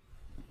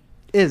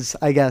is,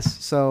 I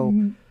guess. So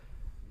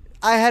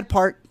I had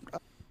part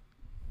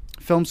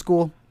film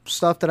school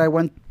stuff that I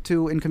went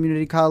to in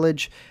community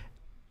college,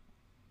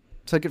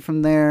 took it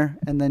from there,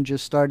 and then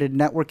just started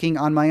networking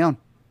on my own.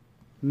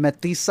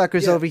 Met these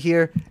suckers over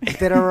here,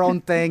 did our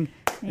own thing,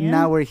 and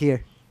now we're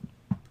here.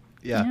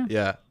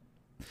 Yeah.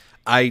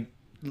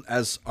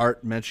 As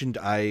Art mentioned,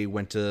 I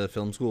went to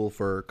film school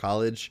for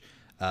college.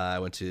 I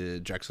went to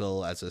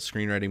Drexel as a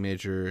screenwriting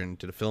major and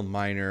did a film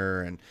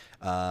minor. And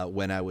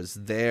when I was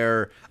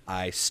there,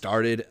 I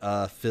started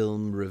a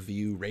film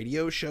review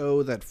radio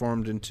show that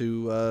formed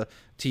into a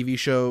TV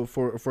show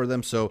for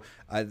them. So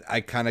I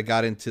kind of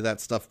got into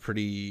that stuff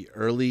pretty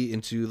early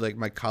into like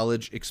my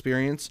college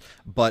experience.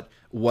 But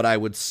what I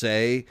would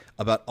say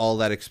about all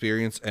that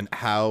experience and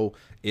how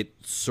it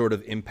sort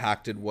of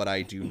impacted what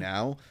I do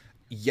now,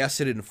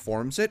 yes, it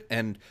informs it,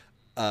 and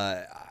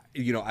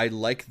I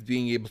like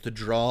being able to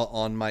draw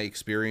on my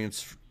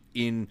experience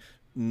in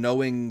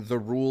knowing the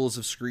rules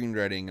of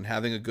screenwriting and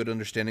having a good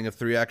understanding of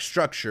 3-act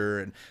structure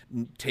and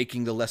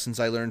taking the lessons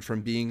I learned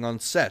from being on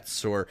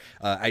sets. Or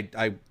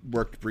I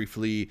worked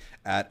briefly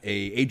at a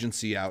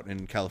agency out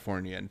in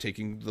California and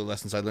taking the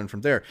lessons I learned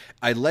from there.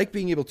 I like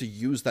being able to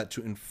use that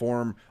to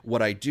inform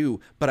what I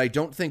do, but I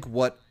don't think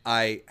what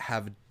I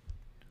have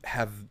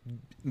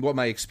what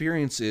my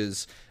experience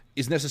is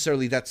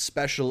necessarily that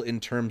special in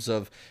terms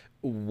of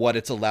what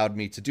it's allowed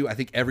me to do. I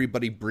think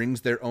everybody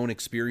brings their own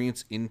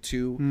experience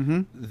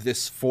into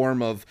this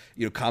form of,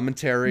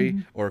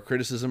 commentary or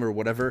criticism or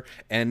whatever,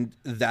 and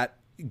that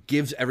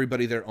gives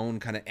everybody their own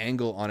kind of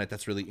angle on it.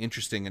 That's really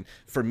interesting. And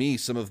for me,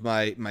 some of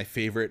my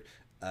favorite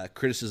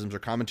criticisms or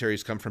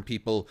commentaries come from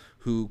people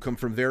who come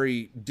from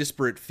very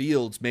disparate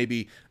fields,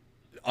 maybe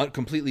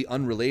completely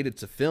unrelated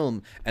to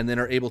film, and then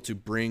are able to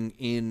bring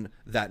in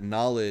that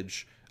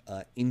knowledge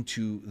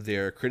into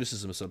their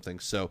criticism of something.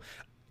 So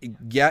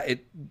yeah,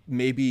 it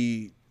may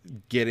be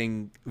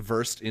getting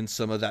versed in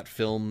some of that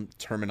film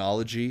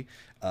terminology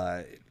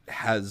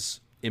has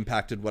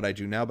impacted what I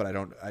do now, but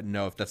I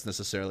know if that's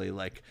necessarily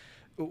like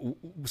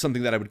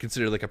something that I would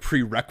consider like a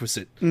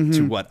prerequisite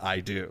to what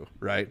I do,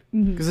 right?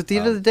 Because at the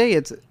end of the day,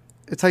 it's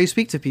how you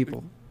speak to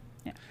people.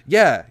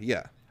 Yeah.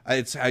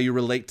 It's how you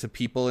relate to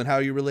people and how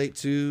you relate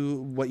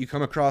to what you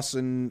come across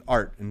in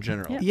art in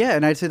general. Yeah,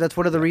 and I'd say that's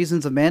one of the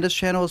reasons Amanda's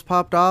channel has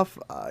popped off.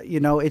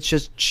 It's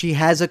just she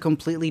has a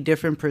completely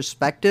different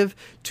perspective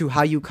to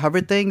how you cover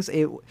things.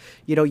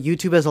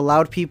 YouTube has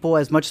allowed people,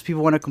 as much as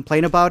people want to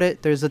complain about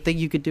it, there's a thing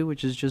you could do,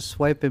 which is just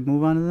swipe and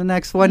move on to the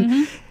next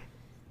one.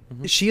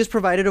 She has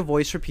provided a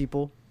voice for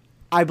people.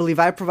 I believe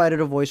I provided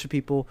a voice for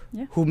people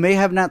who may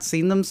have not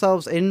seen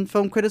themselves in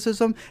film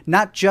criticism,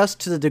 not just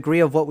to the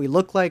degree of what we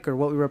look like or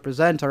what we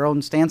represent, our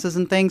own stances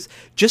and things,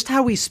 just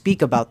how we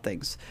speak about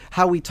things,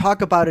 how we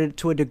talk about it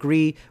to a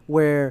degree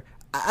where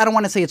I don't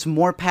want to say it's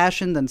more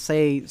passion than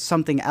say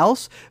something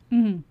else,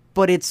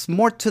 but it's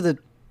more to the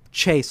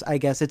chase, I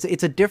guess.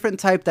 It's a different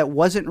type that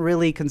wasn't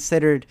really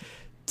considered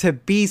to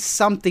be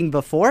something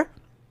before.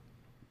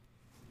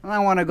 I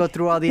don't want to go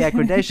through all the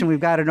accreditation we've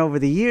gotten over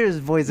the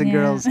years, boys and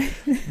girls.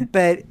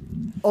 But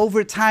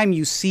over time,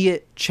 you see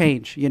it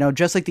change,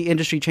 just like the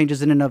industry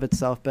changes in and of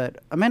itself.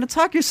 But Amanda,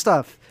 talk your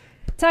stuff.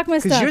 Talk my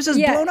stuff. Because yours is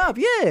blown up,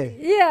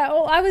 Yeah.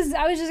 Well, I was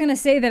just gonna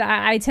say that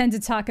I tend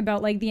to talk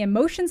about like the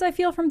emotions I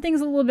feel from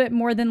things a little bit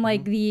more than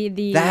like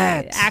the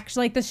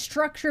actual like the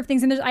structure of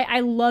things. And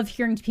I love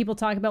hearing people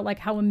talk about like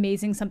how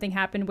amazing something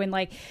happened when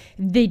like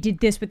they did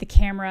this with the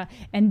camera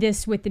and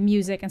this with the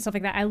music and stuff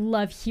like that. I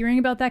love hearing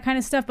about that kind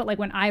of stuff. But like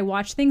when I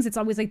watch things, it's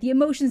always like the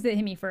emotions that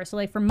hit me first. So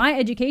like from my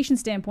education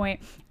standpoint,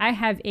 I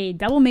have a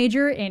double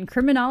major in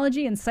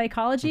criminology and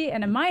psychology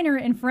and a minor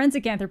in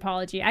forensic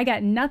anthropology. I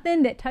got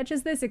nothing that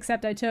touches this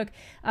except I took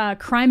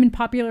crime and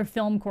popular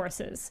film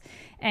courses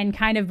and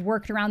kind of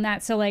worked around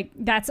that. So like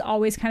that's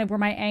always kind of where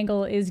my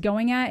angle is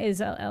going at, is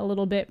a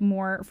little bit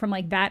more from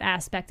like that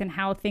aspect and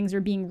how things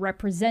are being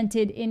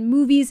represented in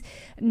movies,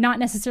 not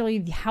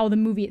necessarily how the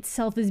movie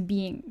itself is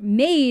being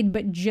made,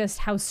 but just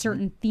how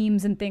certain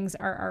themes and things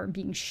are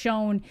being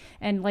shown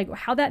and like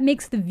how that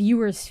makes the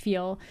viewers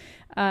feel.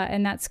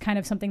 And that's kind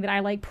of something that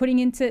I like putting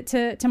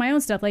into my own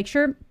stuff. Like,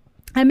 sure,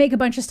 I make a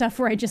bunch of stuff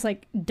where I just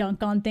like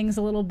dunk on things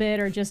a little bit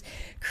or just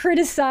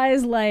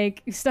criticize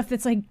like stuff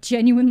that's like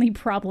genuinely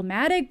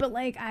problematic. But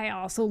like I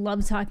also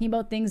love talking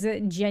about things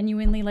that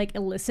genuinely like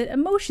elicit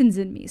emotions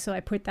in me. So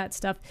I put that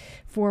stuff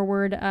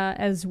forward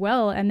as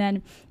well. And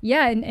then,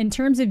 yeah, in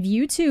terms of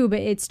YouTube,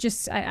 it's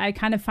just I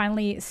kind of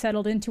finally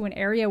settled into an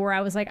area where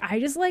I was like, I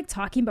just like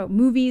talking about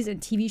movies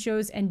and TV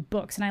shows and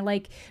books. And I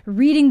like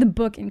reading the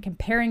book and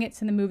comparing it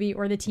to the movie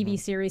or the TV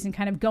series and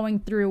kind of going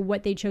through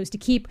what they chose to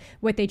keep,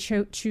 what they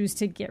choose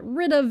to get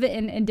rid of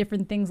and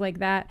different things like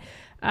that,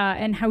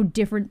 and how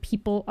different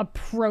people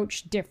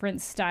approach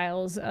different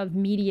styles of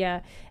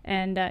media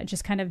and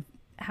just kind of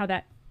how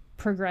that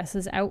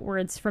progresses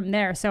outwards from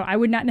there. So I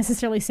would not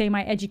necessarily say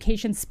my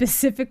education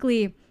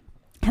specifically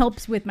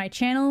helps with my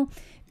channel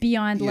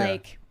beyond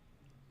like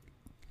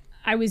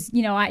I was,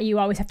 you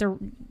always have to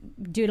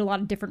do a lot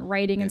of different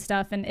writing and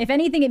stuff. And if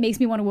anything, it makes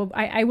me want to,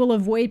 I will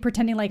avoid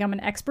pretending like I'm an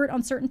expert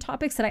on certain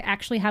topics that I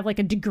actually have like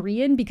a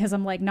degree in, because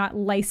I'm like not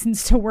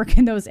licensed to work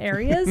in those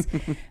areas.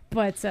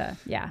 But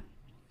yeah.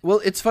 Well,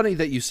 it's funny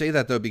that you say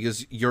that, though,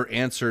 because your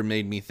answer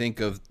made me think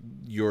of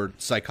your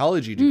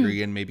psychology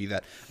degree and maybe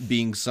that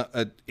being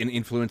an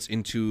influence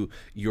into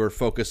your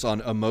focus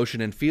on emotion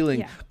and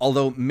feeling,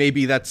 although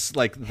maybe that's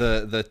like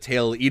the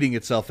tail eating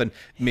itself, and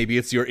maybe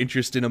it's your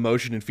interest in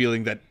emotion and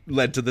feeling that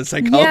led to the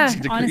psychology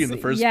degree honestly, in the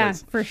first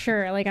place. Yeah, for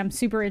sure. Like I'm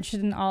super interested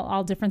in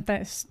all different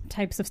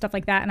types of stuff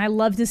like that, and I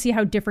love to see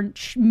how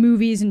different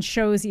movies and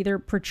shows either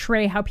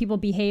portray how people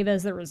behave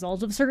as the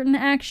result of certain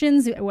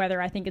actions, whether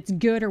I think it's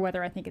good or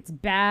whether I think it's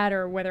bad,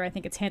 or whether I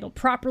think it's handled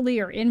properly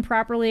or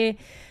improperly.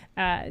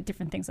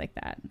 Different things like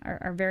that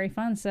are very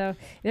fun. So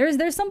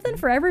there's something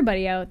for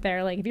everybody out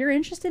there. Like if you're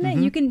interested in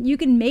it, you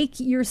can make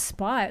your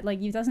spot.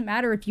 Like it doesn't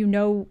matter if you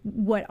know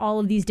what all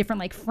of these different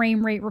like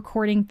frame rate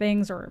recording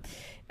things or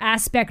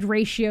aspect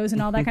ratios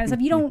and all that kind of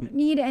stuff. You don't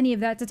need any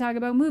of that to talk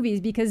about movies,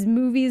 because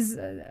movies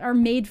are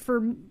made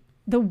for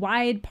the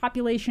wide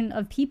population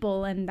of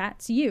people, and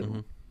that's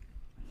you.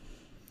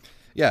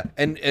 Yeah,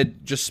 and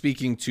just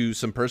speaking to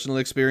some personal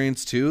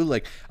experience too,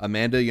 like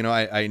Amanda,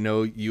 I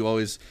know you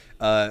always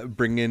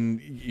bring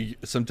in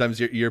sometimes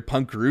your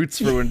punk roots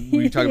for when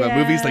we talk about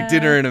movies like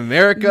Dinner in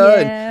America,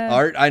 and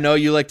Art, I know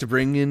you like to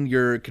bring in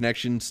your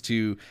connections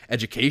to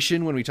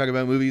education when we talk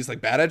about movies,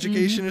 like bad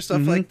education or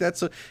stuff like that.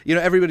 So,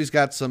 everybody's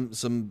got some.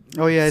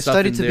 Oh yeah, I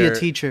studied to be a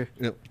teacher,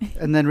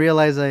 and then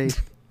realized I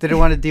didn't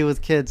want to deal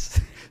with kids.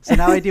 So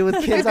now I deal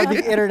with kids on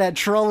the internet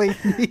trolling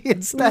me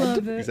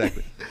instead.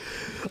 Exactly.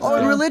 Oh,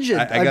 and religion.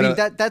 I mean,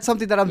 that's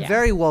something that I'm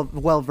very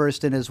well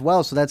versed in as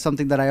well. So that's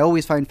something that I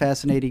always find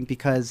fascinating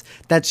because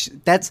that's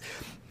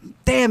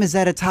damn, is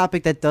that a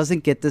topic that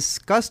doesn't get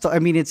discussed? I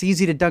mean, it's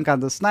easy to dunk on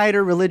the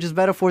Snyder, religious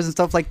metaphors and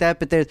stuff like that,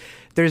 but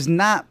there's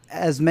not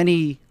as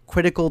many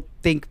critical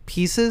think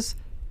pieces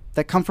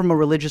that come from a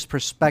religious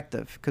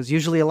perspective, because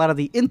usually a lot of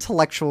the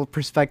intellectual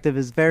perspective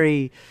is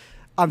very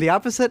on the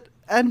opposite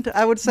end,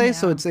 I would say. Yeah.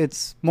 So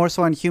it's more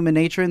so on human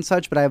nature and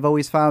such, but I've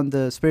always found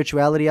the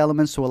spirituality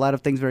elements to a lot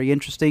of things very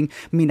interesting.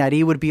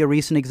 Minari would be a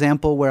recent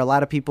example where a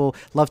lot of people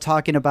love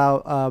talking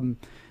about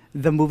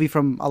the movie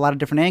from a lot of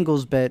different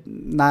angles, but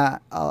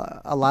not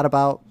a lot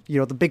about,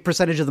 the big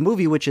percentage of the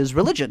movie, which is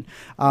religion.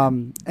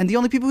 And the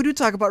only people who do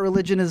talk about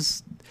religion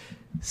is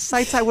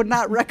sites I would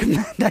not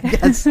recommend, I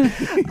guess,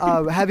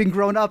 having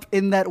grown up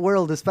in that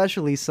world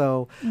especially.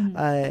 So,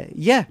 I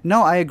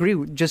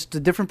agree. Just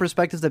the different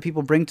perspectives that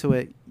people bring to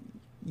it.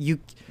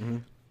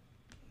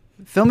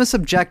 Film is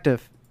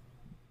subjective,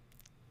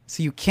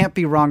 so you can't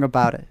be wrong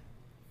about it.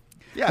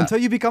 Yeah. Until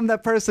you become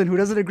that person who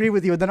doesn't agree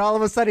with you, and then all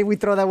of a sudden we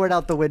throw that word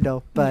out the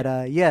window. But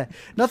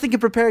nothing can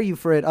prepare you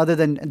for it other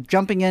than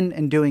jumping in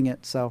and doing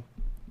it. So,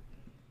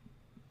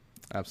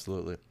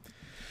 absolutely.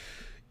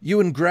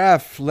 Ewan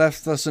Graff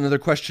left us another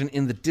question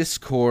in the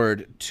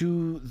Discord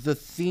to the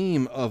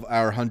theme of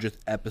our 100th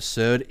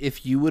episode.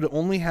 If you would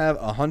only have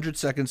 100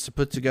 seconds to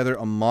put together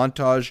a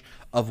montage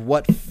of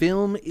what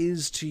film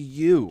is to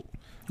you,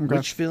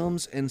 which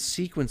films and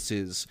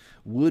sequences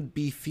would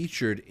be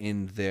featured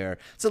in there?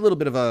 It's a little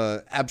bit of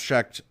a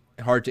abstract,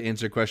 hard to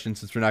answer question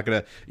since we're not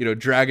going to,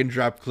 drag and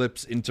drop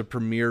clips into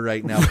Premiere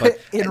right now. But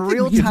in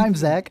real time,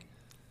 Zach.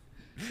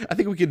 I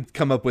think we could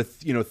come up with,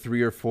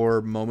 3 or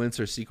 4 moments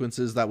or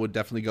sequences that would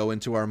definitely go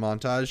into our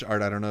montage.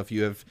 Art, I don't know if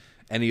you have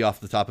any off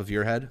the top of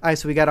your head. All right,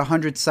 so we got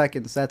 100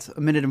 seconds. That's a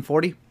minute and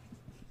 40.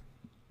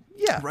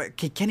 Yeah. Right.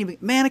 I can't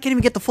even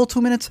get the full 2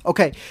 minutes.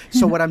 Okay.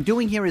 So what I'm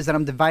doing here is that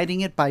I'm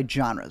dividing it by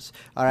genres.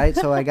 All right.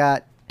 So I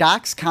got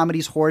docs,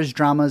 comedies, horrors,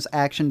 dramas,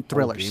 action,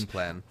 thrillers. Game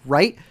plan.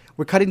 Right.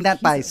 We're cutting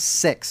that by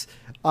 6.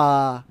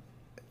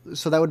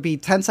 So that would be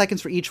 10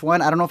 seconds for each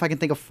one. I don't know if I can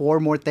think of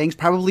 4 more things,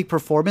 probably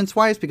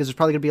performance-wise, because there's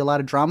probably going to be a lot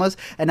of dramas.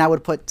 And I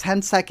would put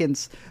 10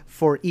 seconds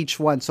for each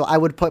one. So I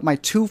would put my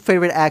 2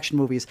 favorite action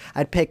movies.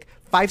 I'd pick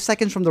 5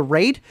 seconds from The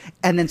Raid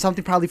and then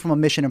something probably from a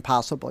Mission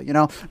Impossible.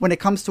 When it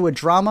comes to a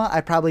drama,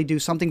 I'd probably do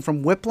something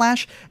from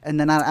Whiplash and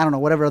then, I don't know,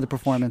 whatever other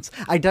performance.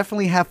 I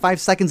definitely have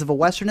 5 seconds of a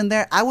Western in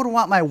there. I would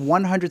want my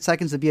 100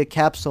 seconds to be a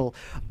capsule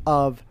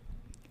of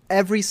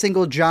every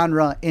single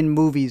genre in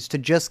movies to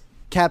just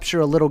capture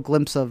a little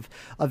glimpse of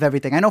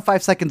everything. I know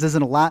 5 seconds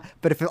isn't a lot,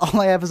 but if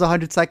all I have is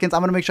 100 seconds, I'm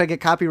going to make sure I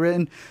get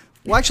copywritten.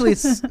 Well, actually,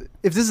 if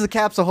this is a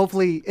capsule,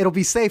 hopefully it'll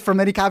be safe from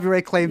any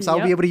copyright claims, so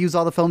I'll be able to use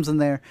all the films in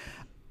there.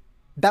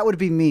 That would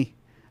be me,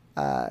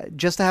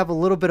 just to have a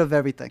little bit of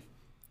everything.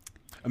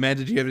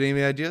 Amanda, do you have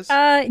any ideas?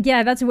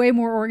 Yeah, that's way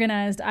more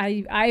organized.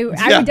 I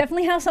would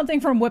definitely have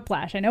something from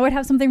Whiplash. I know I'd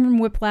have something from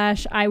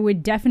Whiplash. I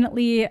would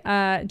definitely,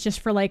 just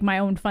for like my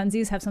own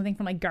funsies, have something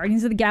from like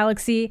Guardians of the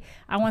Galaxy.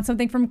 I want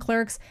something from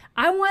Clerks.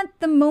 I want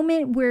the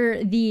moment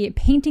where the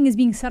painting is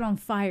being set on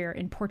fire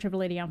in Portrait of a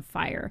Lady on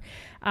Fire.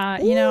 I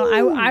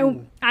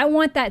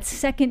want that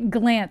second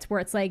glance where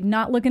it's like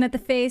not looking at the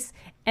face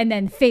and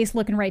then face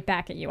looking right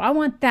back at you. I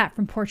want that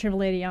from Portrait of a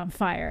Lady on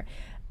Fire.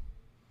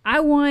 I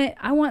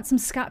want some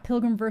Scott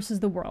Pilgrim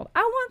versus the World.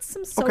 I want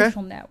some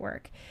Social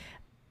Network.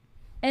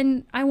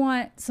 And I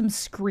want some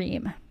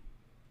Scream.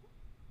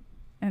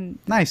 And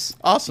nice.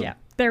 Awesome. Yeah.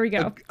 There we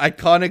go.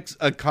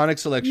 Iconic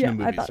selection of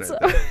movies. I thought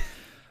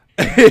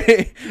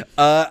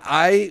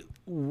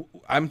so.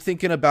 I'm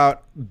thinking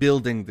about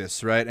building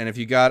this, right? And if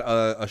you got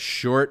a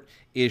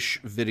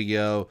short-ish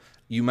video,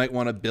 you might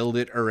want to build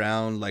it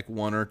around like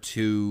 1 or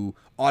 2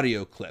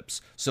 audio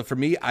clips. So for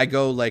me, I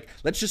go like,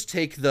 let's just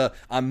take the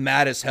I'm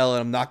mad as hell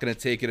and I'm not going to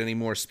take it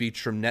anymore speech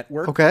from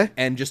Network.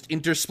 And just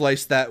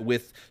intersplice that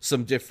with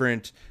some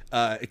different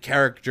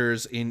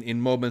characters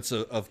in moments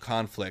of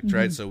conflict,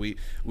 right? So we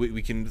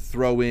can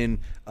throw in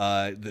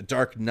the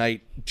Dark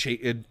Knight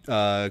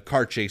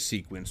car chase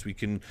sequence. We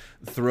can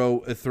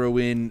throw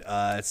in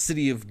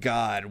City of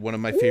God, one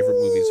of my favorite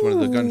movies, one of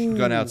the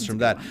gun outs from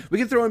that. We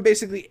can throw in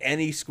basically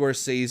any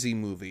Scorsese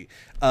movie.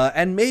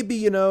 And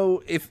maybe,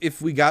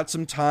 if we got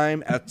some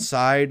time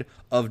outside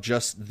of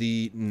just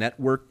the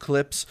Network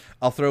clips,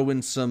 I'll throw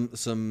in some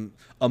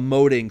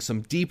emoting,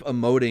 some deep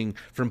emoting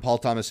from Paul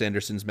Thomas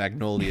Anderson's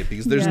Magnolia,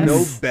 because there's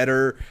no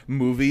better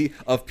movie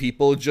of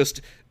people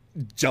just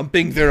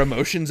jumping their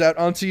emotions out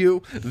onto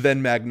you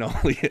than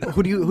Magnolia.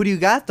 Who do you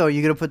got though?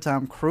 You gonna put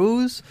Tom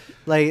Cruise?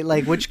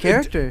 Like which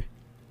character?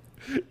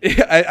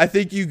 I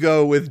think you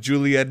go with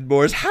Julianne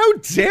Moore's How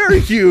Dare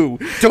You?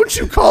 Don't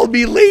you call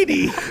me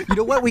lady? You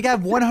know what? We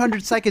got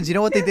 100 seconds. You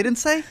know what they didn't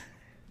say?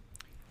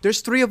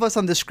 There's 3 of us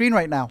on the screen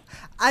right now.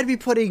 I'd be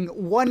putting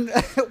one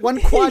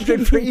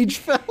quadrant for each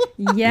film.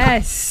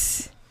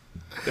 Yes.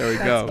 There we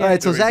go. All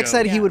right, so There we Zach go.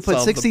 said he would put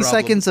Solve the 60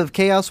 problem. seconds of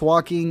Chaos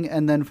Walking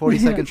and then 40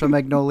 seconds from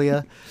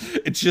Magnolia.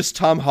 It's just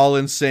Tom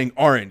Holland saying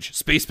orange,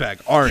 space bag,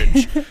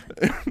 orange.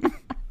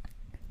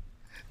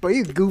 But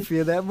he's goofy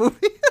in that movie.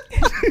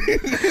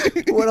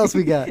 What else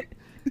we got?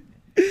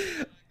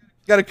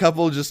 Got a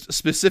couple just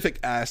specific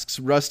asks.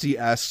 Rusty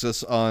asks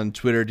us on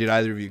Twitter, did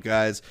either of you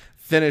guys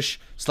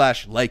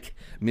finish/like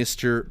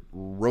Mr.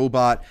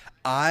 Robot?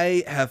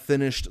 I have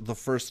finished the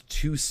first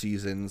 2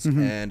 seasons,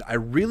 and I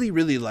really,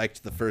 really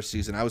liked the first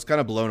season. I was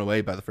kind of blown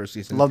away by the first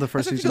season. Love the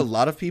first I think season. a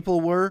lot of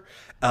people were.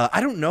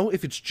 I don't know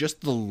if it's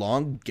just the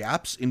long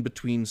gaps in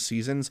between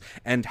seasons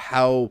and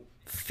how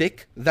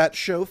thick that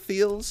show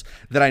feels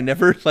that I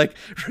never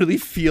really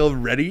feel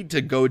ready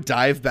to go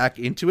dive back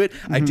into it.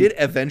 I did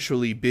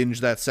eventually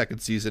binge that second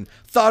season.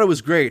 Thought it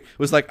was great.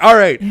 Was like, all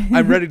right,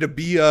 I'm ready to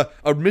be a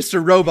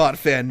Mr. Robot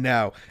fan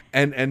now,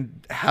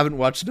 and haven't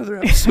watched another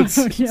episode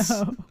since.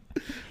 No.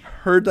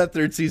 Heard that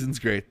third season's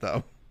great,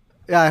 though.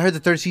 Yeah, I heard the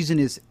third season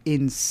is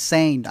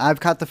insane.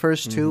 I've caught the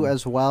first two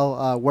as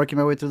well, working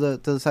my way through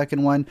the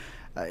second one.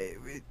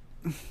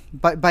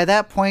 By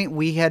that point,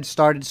 we had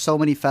started so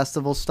many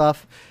festival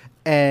stuff.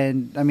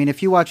 And, I mean,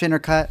 if you watch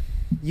Intercut,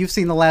 you've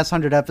seen the last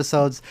 100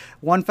 episodes.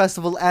 One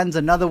festival ends,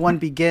 another one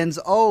begins.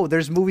 Oh,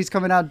 there's movies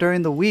coming out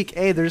during the week.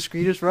 Hey, there's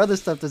screeners for other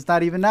stuff that's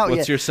not even out yet.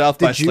 What's your South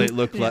by slate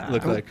look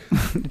like?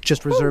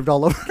 Just reserved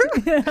all over.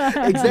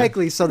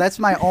 Exactly. So that's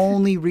my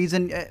only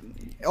reason.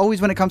 Always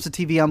when it comes to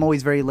TV, I'm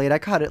always very late. I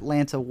caught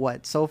Atlanta,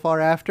 so far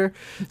after?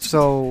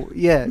 So,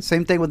 yeah,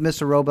 same thing with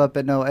Mr. Robot.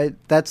 But no,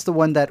 that's the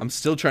one that... I'm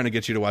still trying to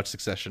get you to watch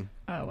Succession.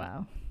 Oh,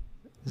 wow.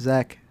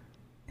 Zach,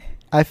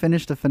 I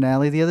finished the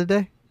finale the other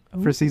day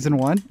for season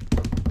 1.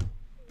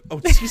 Oh,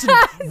 season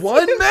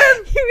 1, man?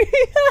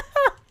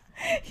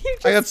 You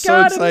just I got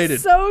so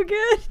excited. So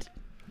good.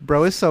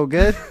 Bro, it's so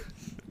good.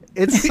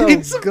 It's so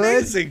It's good.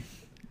 amazing.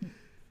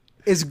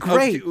 It's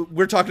great. Okay,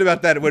 we're talking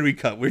about that when we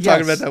cut. We're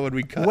talking about that when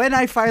we cut. When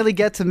I finally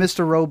get to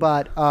Mr.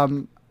 Robot,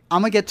 I'm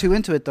going to get too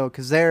into it, though,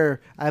 because I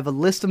have a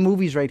list of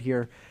movies right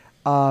here,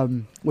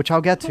 which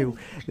I'll get to.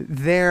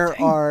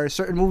 There are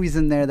certain movies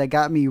in there that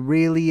got me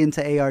really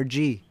into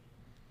ARG.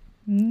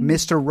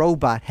 Mr.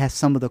 Robot has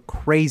some of the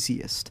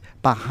craziest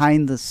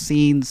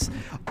behind-the-scenes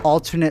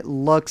alternate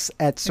looks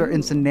at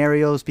certain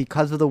scenarios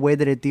because of the way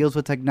that it deals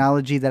with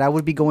technology that I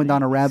would be going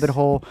down a rabbit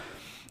hole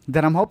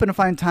that I'm hoping to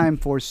find time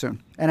for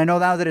soon. And I know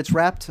now that it's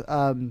wrapped,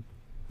 I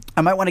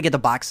might want to get the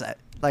box set.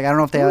 Like, I don't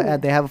know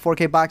if they have a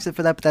 4K box set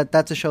for that, but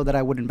that's a show that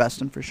I would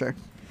invest in for sure.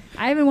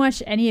 I haven't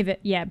watched any of it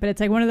yet, but it's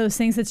like one of those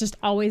things that's just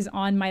always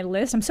on my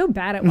list. I'm so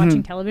bad at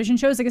watching television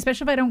shows, like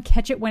especially if I don't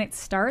catch it when it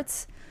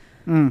starts.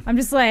 I'm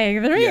just like,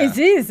 3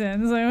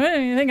 seasons. Like, what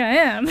do you think I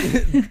am?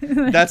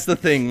 That's the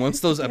thing. Once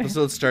those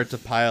episodes start to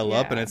pile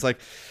up, and it's like,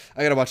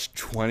 I gotta watch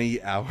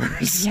 20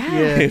 hours.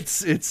 Yeah.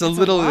 It's a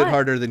little bit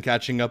harder than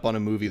catching up on a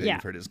movie that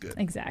you've heard is good.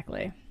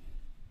 Exactly.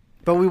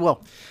 But we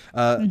will.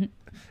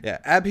 Yeah,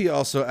 Abhi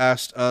also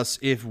asked us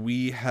if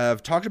we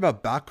have talked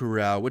about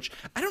Bacurau, which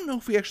I don't know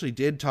if we actually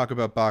did talk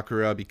about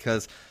Bacurau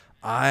because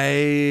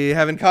I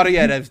haven't caught it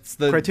yet. It's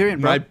Criterion,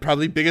 bro. my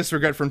probably biggest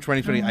regret from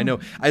 2020. I know.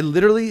 I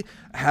literally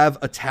have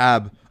a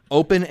tab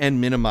open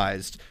and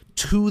minimized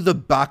to the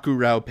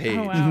Bacurau page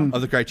of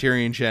the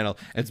Criterion channel.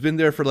 It's been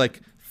there for like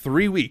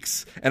 3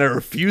 weeks, and I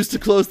refuse to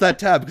close that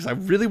tab because I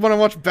really want to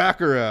watch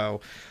Bacurau.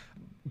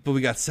 But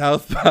we got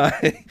South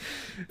by.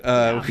 We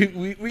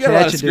got a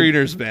lot of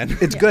screeners, man.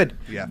 It's good.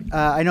 Yeah.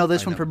 I know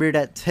this one premiered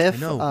at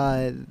TIFF.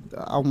 I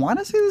want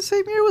to say the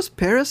same year was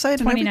Parasite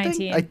and everything.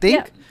 2019. I think.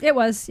 Yep, it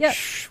was. Yep.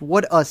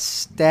 What a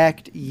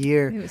stacked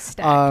year. It was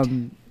stacked.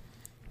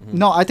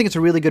 No, I think it's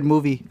a really good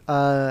movie,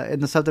 and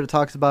the stuff that it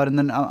talks about. And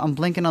then I'm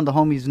blanking on the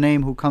homie's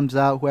name who comes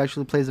out, who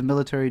actually plays a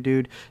military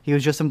dude. He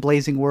was just in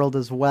Blazing World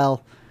as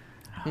well.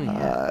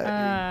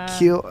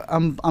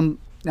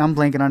 I'm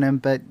blanking on him,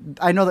 but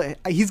I know that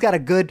he's got a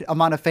good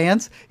amount of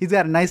fans. He's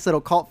got a nice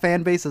little cult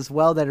fan base as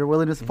well that are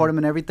willing to support him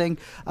and everything.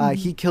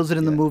 He kills it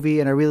in the movie,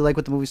 and I really like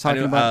what the movie's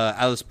talking about.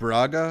 Alice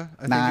Braga,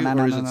 I think,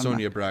 or is it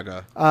Sonia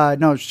Braga?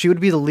 No, she would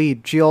be the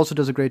lead. She also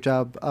does a great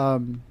job.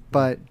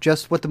 But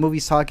just what the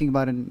movie's talking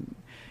about, and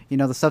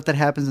the stuff that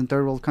happens in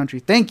third world country.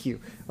 Thank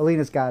you,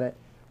 Alina's got it.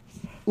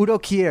 Udo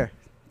Kier,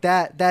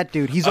 that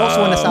dude. He's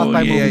also in a South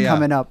by movie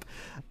coming up.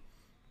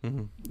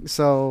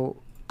 So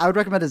I would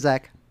recommend it,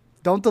 Zach.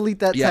 Don't delete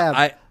that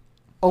tab.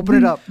 Open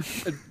it up.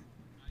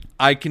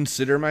 I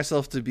consider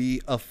myself to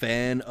be a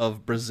fan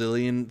of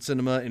Brazilian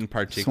cinema in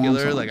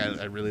particular. Swan. Like,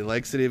 I really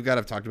like City of God.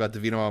 I've talked about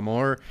Divino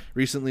Amor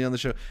recently on the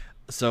show.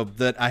 So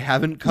that I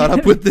haven't caught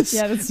up with this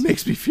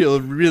makes me feel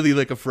really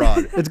like a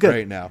fraud It's good.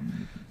 right now.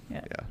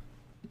 Yeah.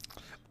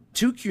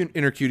 Two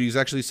inner cuties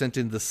actually sent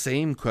in the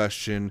same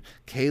question.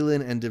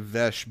 Kaylin and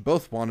Devesh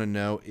both want to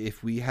know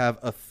if we have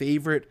a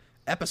favorite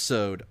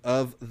episode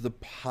of the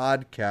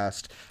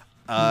podcast.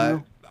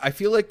 I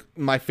feel like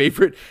my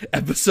favorite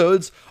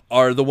episodes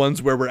are the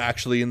ones where we're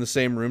actually in the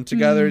same room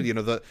together.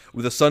 The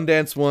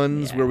Sundance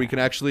ones where we can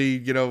actually,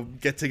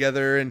 get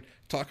together and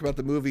talk about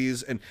the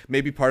movies, and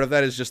maybe part of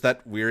that is just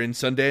that we're in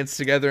Sundance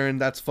together, and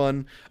that's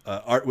fun.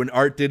 When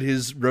Art did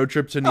his road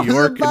trip to New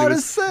York, and it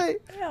was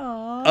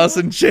us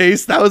and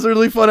Chase, that was a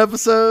really fun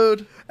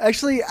episode.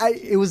 Actually,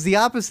 it was the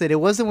opposite. It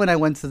wasn't when I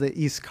went to the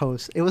East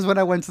Coast. It was when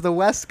I went to the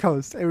West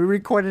Coast, and we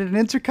recorded an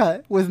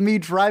intercut with me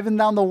driving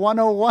down the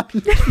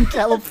 101 in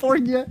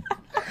California.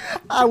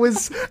 I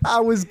was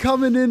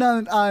coming in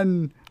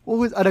on what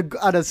was on a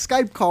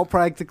Skype call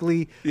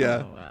practically.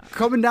 Yeah,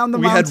 coming down the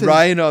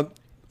mountain.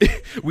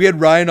 We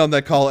had Ryan on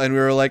that call, and we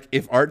were like,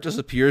 if Art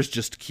disappears,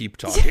 just keep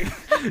talking.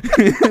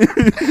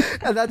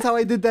 And that's how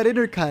I did that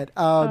intercut.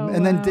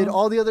 And then did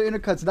all the other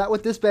intercuts, not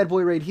with this bad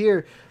boy right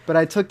here, but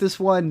I took this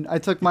one. I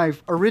took my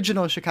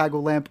original Chicago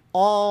lamp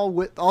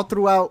all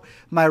throughout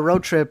my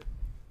road trip,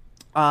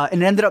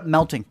 and it ended up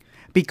melting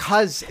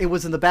because it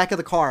was in the back of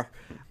the car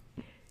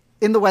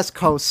in the West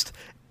Coast.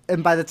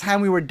 And by the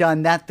time we were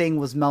done, that thing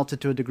was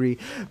melted to a degree.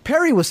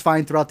 Perry was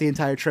fine throughout the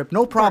entire trip,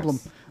 no problem.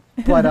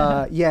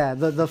 But yeah,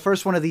 the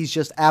first one of these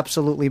just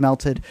absolutely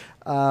melted.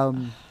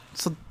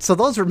 So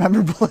those were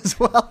memorable as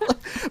well.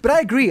 But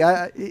I agree.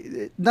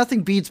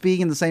 Nothing beats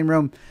being in the same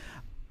room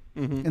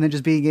and then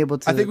just being able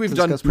to. I think we've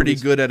done pretty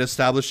good at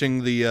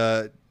establishing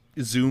the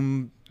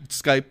Zoom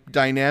Skype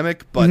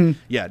dynamic, but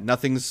yeah,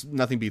 nothing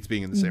beats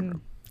being in the same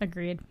room.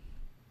 Agreed.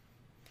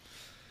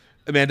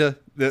 Amanda,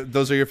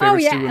 those are your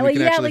favorites too? Like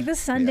the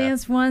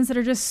Sundance ones that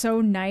are just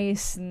so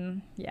nice,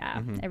 and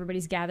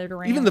everybody's gathered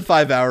around. Even the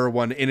 5-hour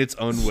one in its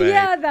own way,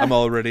 I'm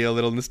already a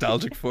little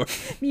nostalgic for.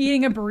 Me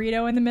eating a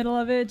burrito in the middle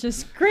of it,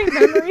 just great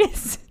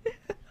memories.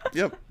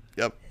 Yep.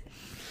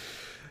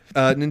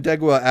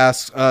 Nindegwa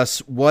asks us,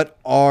 what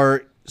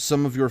are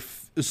some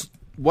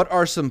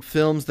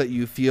films that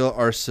you feel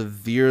are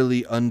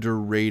severely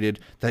underrated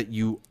that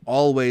you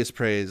always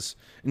praise?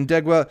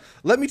 Ndegwa,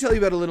 let me tell you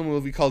about a little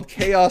movie called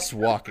Chaos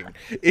Walking.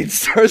 It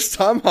stars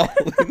Tom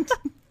Holland.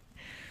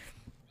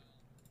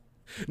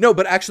 No,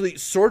 but actually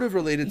sort of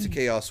related to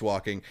Chaos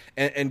Walking,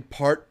 and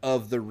part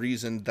of the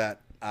reason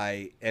that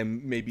I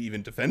am maybe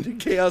even defending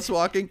Chaos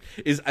Walking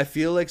is I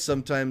feel like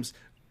sometimes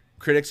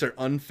critics are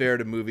unfair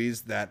to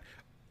movies that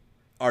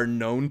are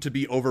known to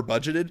be over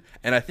budgeted,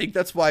 and I think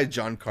that's why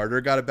John Carter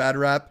got a bad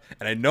rap,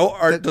 and I know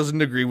Art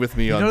doesn't agree with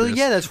me on this.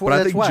 Yeah, that's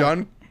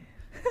why.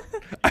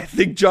 I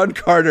think John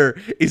Carter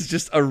is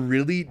just a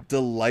really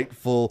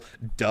delightful,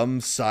 dumb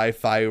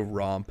sci-fi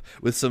romp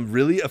with some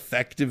really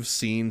effective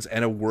scenes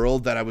and a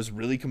world that I was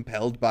really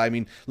compelled by. I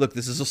mean, look,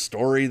 this is a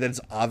story that's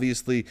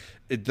obviously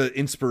the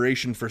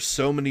inspiration for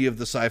so many of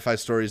the sci-fi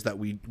stories that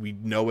we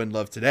know and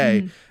love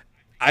today.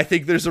 I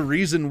think there's a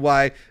reason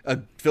why a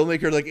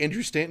filmmaker like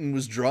Andrew Stanton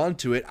was drawn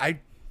to it. I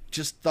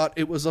just thought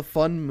it was a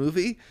fun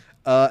movie,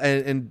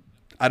 and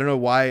I don't know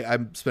why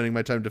I'm spending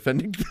my time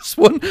defending this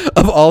one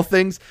of all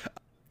things.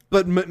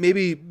 But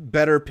maybe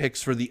better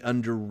picks for the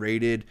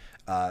underrated.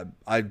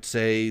 I'd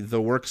say the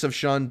works of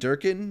Sean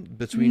Durkin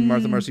between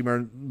Martha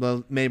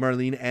May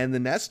Marlene and The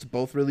Nest,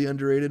 both really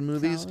underrated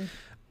movies. Solid.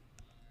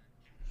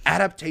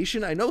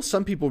 Adaptation. I know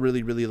some people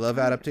really, really love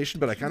Adaptation,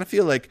 but I kind of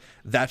feel like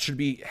that should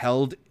be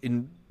held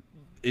in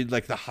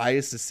like the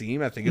highest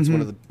esteem. I think it's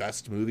one of the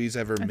best movies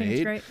ever made. Think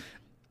it's great.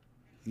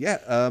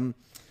 Yeah.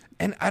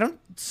 And I don't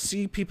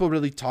see people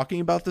really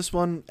talking about this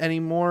one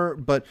anymore,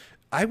 but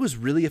I was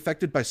really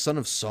affected by Son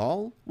of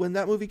Saul when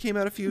that movie came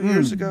out a few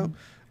years ago.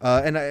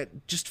 And I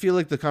just feel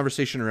like the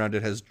conversation around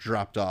it has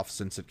dropped off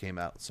since it came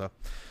out. So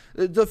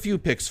the few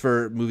picks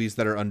for movies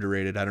that are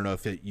underrated. I don't know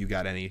if you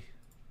got any.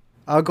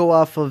 I'll go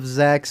off of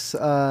Zach's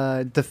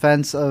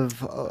defense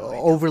of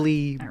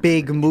overly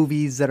big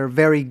movies that are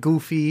very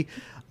goofy.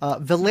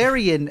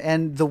 Valerian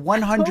and the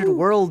 100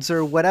 Worlds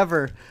or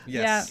whatever.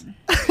 Yes.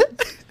 Yeah.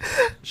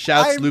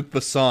 Shouts Luc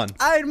Besson.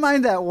 I didn't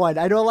mind that one.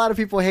 I know a lot of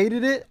people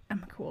hated it.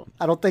 I'm cool.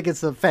 I don't think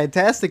it's a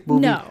fantastic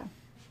movie. No.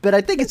 But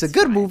I think it's a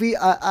good movie.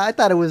 I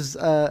thought it was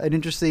an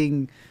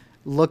interesting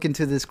look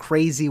into this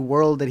crazy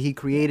world that he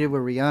created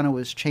where Rihanna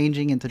was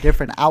changing into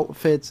different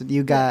outfits. And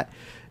you got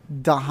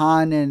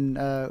Dahan and,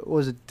 what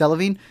was it,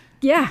 Delevingne?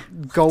 Yeah.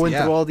 Going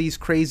through all these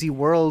crazy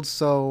worlds.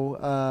 So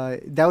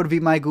that would be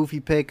my goofy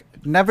pick.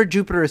 Never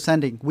Jupiter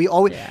Ascending. We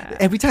always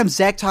every time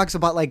Zach talks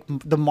about like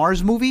the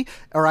Mars movie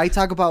or I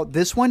talk about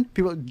this one,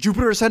 people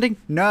Jupiter Ascending?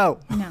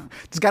 No.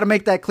 Just got to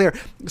make that clear.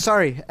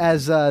 Sorry,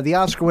 as the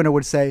Oscar winner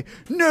would say,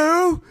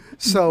 no.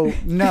 So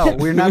no,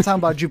 we're not talking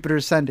about Jupiter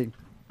Ascending.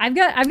 I've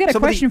got a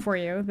question for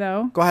you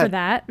though. Go ahead. For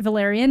that,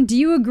 Valerian, do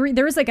you agree?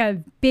 There was like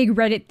a big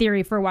Reddit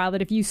theory for a while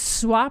that if you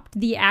swapped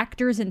the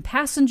actors in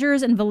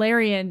Passengers and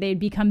Valerian, they'd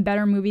become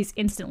better movies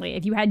instantly.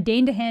 If you had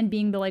Dane DeHaan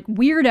being the like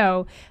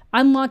weirdo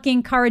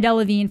unlocking Cara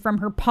Delevingne from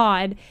her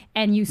pod,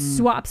 and you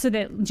swap so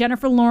that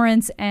Jennifer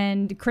Lawrence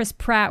and Chris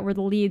Pratt were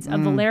the leads of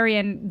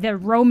Valerian, the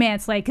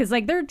romance, like because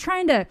like they're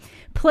trying to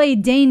play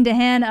Dane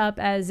DeHaan up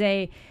as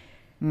a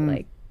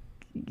like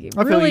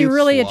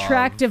really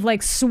attractive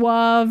like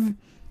suave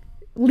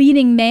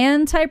leading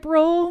man type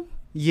role.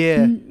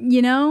 Yeah.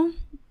 You know?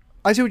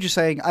 I see what you're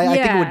saying. I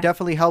think it would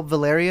definitely help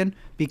Valerian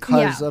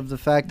because of the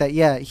fact that,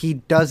 he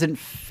doesn't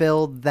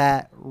fill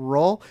that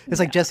role. It's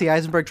like Jesse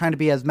Eisenberg trying to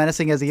be as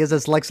menacing as he is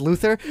as Lex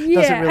Luthor.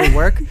 Doesn't really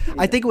work.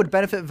 I think it would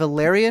benefit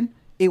Valerian.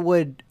 It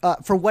would,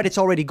 for what it's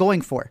already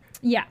going for.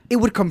 Yeah. It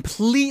would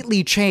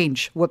completely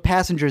change what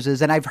Passengers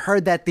is. And I've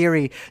heard that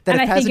theory that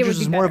if Passengers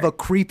is more of a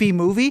creepy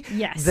movie,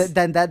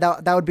 then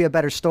that would be a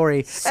better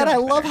story. And I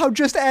love how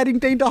just adding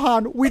Dane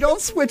DeHaan, we don't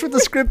switch what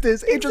the script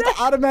is. It just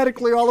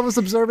automatically, all of us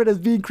observe it as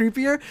being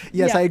creepier.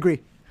 Yes, I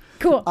agree.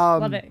 Cool.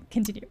 Love it.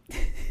 Continue.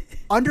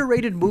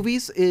 Underrated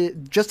movies,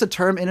 just a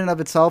term in and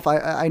of itself.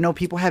 I know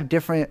people have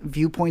different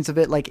viewpoints of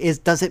it. Like,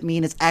 does it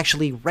mean it's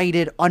actually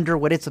rated under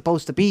what it's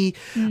supposed to be?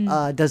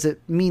 Does it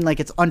mean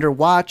like it's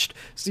underwatched?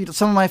 So,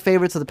 some of my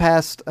favorites of the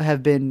past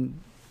have been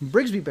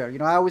Brigsby Bear.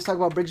 I always talk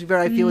about Brigsby Bear.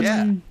 I feel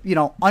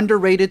it's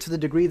underrated to the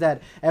degree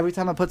that every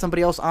time I put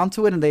somebody else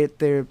onto it and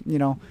they're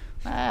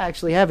I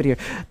actually have it here,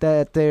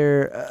 that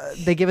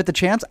they give it the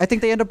chance, I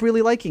think they end up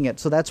really liking it.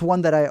 So that's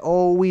one that I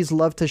always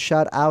love to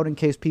shout out in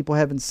case people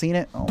haven't seen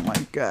it. Oh my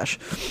gosh.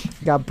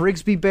 Got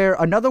Brigsby Bear.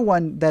 Another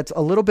one that's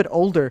a little bit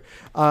older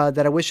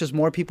that I wish just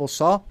more people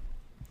saw,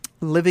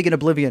 Living in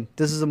Oblivion.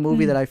 This is a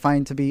movie that I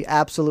find to be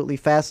absolutely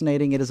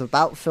fascinating. It is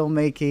about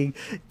filmmaking,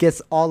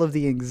 gets all of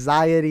the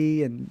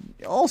anxiety and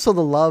also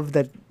the love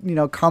that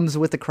comes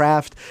with the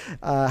craft,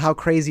 how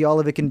crazy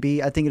all of it can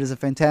be. I think it is a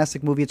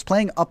fantastic movie. It's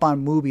playing up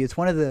on Mubi. It's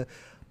one of the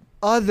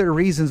other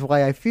reasons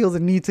why I feel the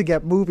need to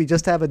get Mubi,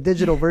 just to have a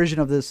digital version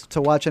of this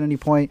to watch at any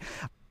point.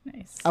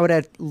 Nice. I would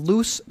add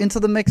Loose into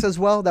the mix as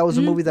well. That was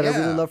a movie that I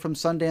really loved from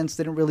Sundance.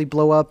 Didn't really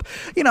blow up.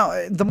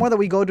 The more that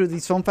we go to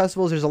these film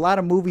festivals, there's a lot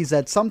of movies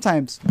that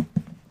sometimes,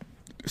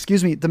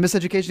 The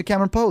Miseducation of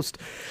Cameron Post,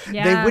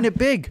 they win it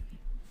big.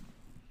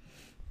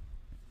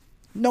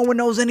 No one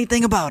knows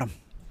anything about them.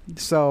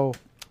 So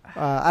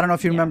I don't know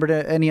if you remember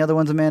any other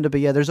ones, Amanda, but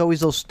there's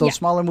always those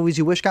smaller movies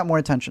you wish got more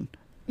attention.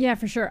 Yeah,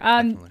 for sure.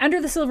 Under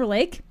the Silver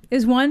Lake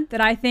is one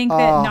that I think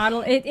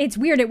that it's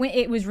weird.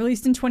 It was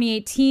released in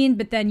 2018,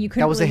 but then you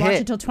couldn't really watch it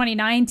until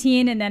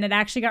 2019, and then it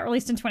actually got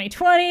released in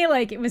 2020.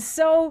 Like, it was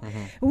so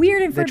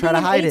weird. And they try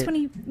to hide it.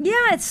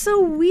 It's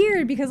so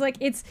weird because like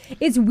it's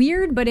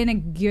weird, but in a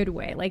good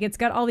way. Like, it's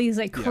got all these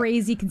like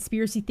crazy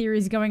conspiracy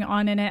theories going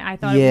on in it. I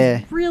thought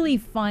it was really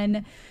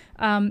fun.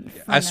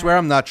 I swear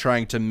I'm not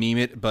trying to meme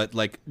it, but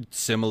like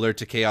similar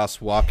to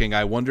Chaos Walking,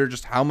 I wonder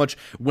just how much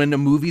when a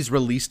movie's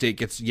release date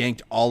gets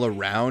yanked all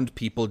around,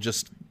 people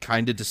just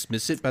kind of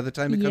dismiss it by the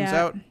time it comes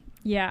out.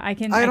 Yeah, I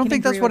don't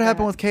think that's what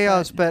happened with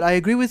Chaos, but I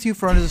agree with you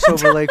for Under the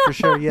Silver Lake for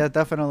sure. Yeah,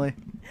 definitely.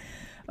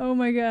 Oh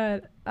my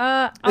god.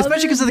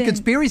 Especially because of the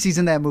conspiracies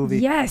in that movie.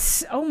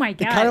 Yes. Oh my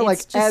god. It kind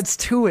of adds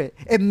to it.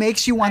 It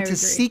makes you want to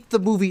seek the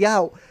movie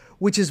out,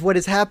 which is what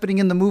is happening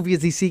in the movie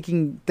as he's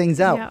seeking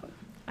things out. Yeah.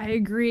 I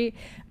agree.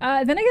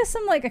 Then I guess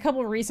a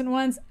couple of recent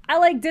ones. I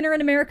like Dinner in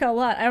America a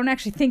lot. I don't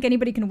actually think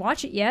anybody can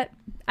watch it yet.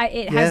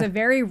 It has a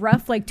very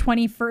rough first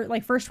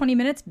 20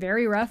 minutes,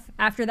 very rough.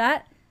 After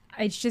that,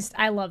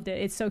 I loved it.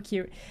 It's so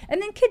cute.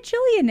 And then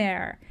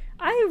Kajillionaire.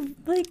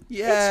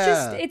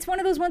 It's one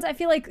of those ones I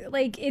feel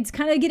like it's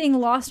kind of getting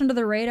lost under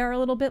the radar a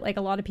little bit. Like,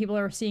 a lot of people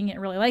are seeing it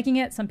and really liking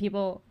it. Some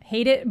people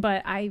hate it,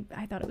 but I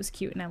thought it was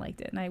cute and I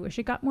liked it, and I wish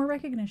it got more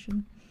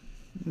recognition.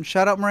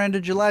 Shout out Miranda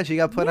July. She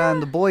got put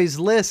on the boys'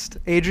 list.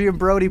 Adrian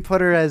Brody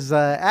put her as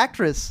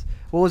actress.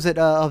 What was it,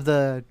 of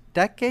the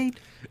decade?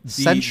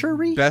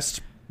 Century?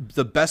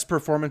 The best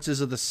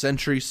performances of the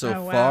century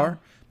so far.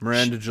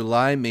 Miranda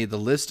July made the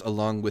list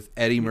along with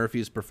Eddie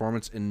Murphy's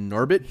performance in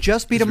Norbit.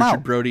 Just beat him out.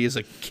 Richard Brody is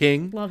a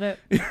king. Love it.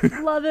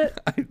 Love it.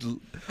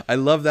 I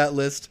love that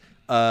list.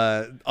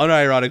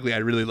 Unironically, I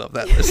really love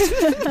that list.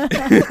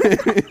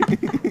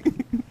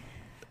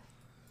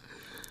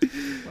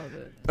 Love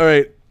it. All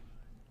right.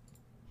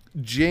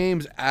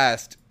 James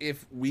asked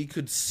if we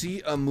could see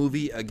a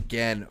movie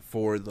again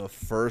for the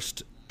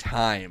first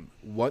time.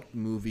 What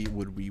movie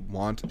would we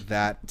want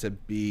that to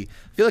be?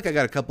 I feel like I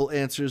got a couple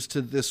answers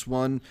to this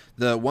one.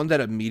 The one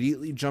that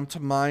immediately jumped to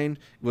mind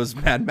was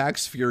Mad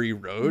Max Fury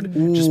Road,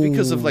 just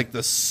because of like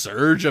the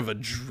surge of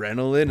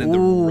adrenaline and the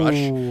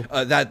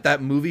rush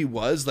that movie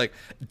was. Like,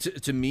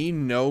 to me,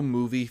 no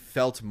movie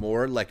felt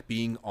more like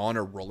being on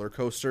a roller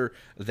coaster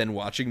than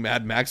watching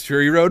Mad Max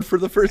Fury Road for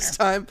the first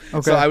time.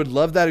 Okay. So I would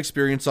love that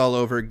experience all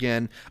over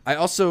again. I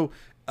also...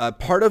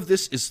 part of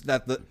this is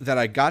that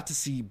I got to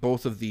see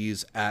both of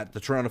these at the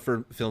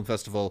Toronto Film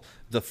Festival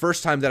the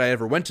first time that I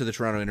ever went to the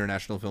Toronto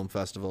International Film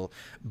Festival,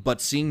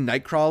 but seeing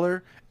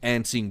Nightcrawler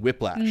and seeing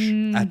Whiplash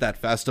at that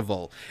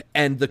festival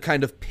and the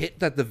kind of pit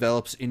that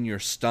develops in your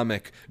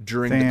stomach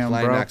during the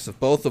climax of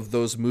both of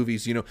those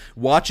movies,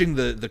 watching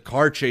the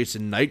car chase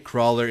in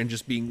Nightcrawler and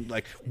just being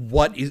like,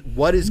 what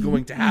is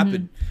going to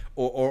happen,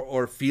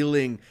 or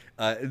feeling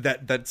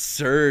that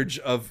surge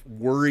of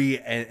worry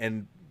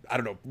and I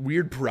don't know,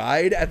 weird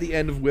pride at the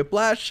end of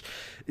Whiplash.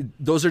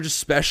 Those are just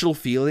special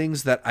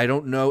feelings that I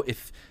don't know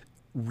if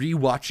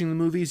rewatching the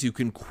movies you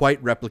can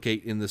quite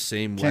replicate in the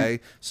same way.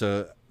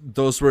 So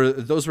those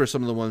were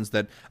some of the ones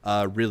that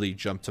really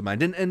jumped to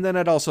mind. And then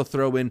I'd also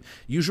throw in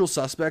Usual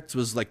Suspects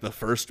was like the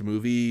first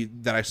movie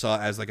that I saw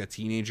as like a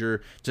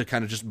teenager to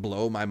kind of just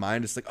blow my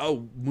mind. It's like,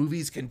 oh,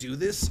 movies can do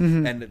this.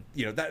 And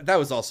that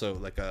was also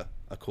like a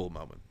cool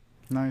moment.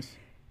 Nice.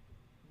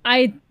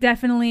 I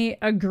definitely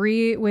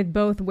agree with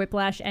both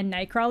Whiplash and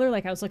Nightcrawler.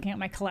 Like, I was looking at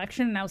my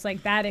collection and I was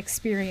like, that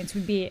experience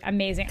would be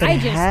amazing. It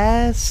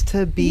has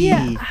to be.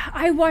 Yeah,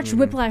 I watched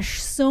Whiplash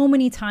so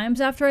many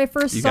times after I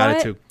first saw got it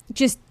it. too.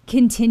 Just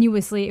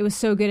continuously. It was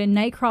so good. And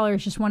Nightcrawler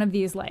is just one of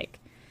these, like,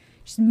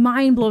 just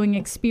mind-blowing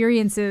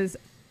experiences.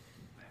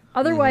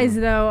 Otherwise,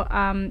 though,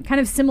 kind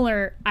of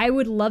similar, I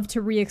would love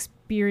to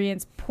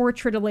re-experience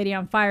Portrait of Lady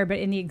on Fire, but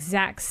in the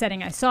exact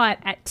setting I saw it,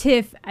 at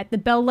TIFF, at the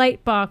Bell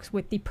Lightbox,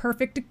 with the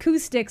perfect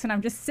acoustics, and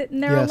I'm just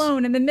sitting there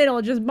alone in the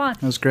middle, just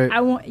That was great.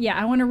 I want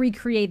to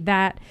recreate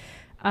that.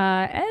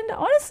 And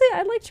honestly,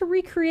 I'd like to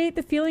recreate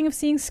the feeling of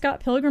seeing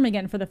Scott Pilgrim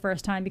again for the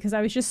first time, because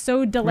I was just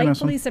so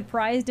delightfully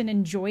surprised and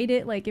enjoyed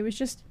it. Like, it was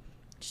just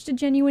a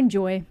genuine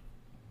joy.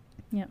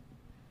 Yeah.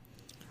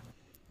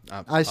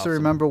 I still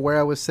remember where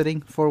I was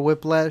sitting for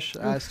Whiplash.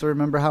 I still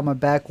remember how my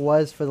back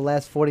was for the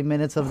last 40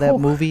 minutes of that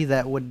movie.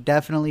 That would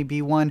definitely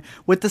be one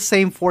with the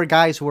same 4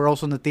 guys who were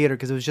also in the theater,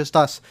 because it was just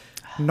us,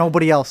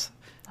 nobody else.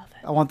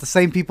 I want the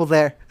same people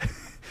there.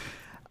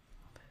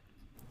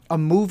 A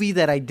movie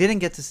that I didn't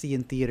get to see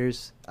in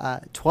theaters,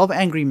 12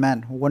 Angry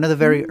Men, one of the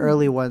very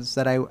early ones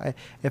that I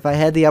if I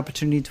had the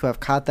opportunity to have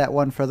caught that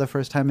one for the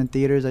first time in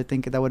theaters, I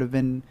think that would have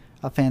been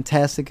a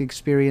fantastic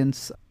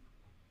experience.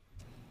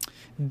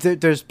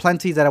 There's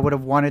plenty that I would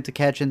have wanted to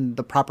catch in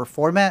the proper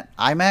format,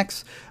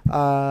 IMAX,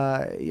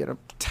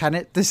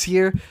 Tenet this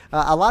year.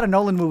 A lot of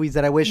Nolan movies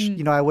that I wish,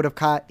 I would have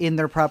caught in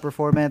their proper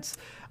formats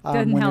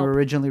when they were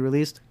originally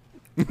released.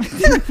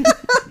 Sorry.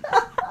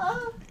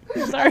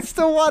 I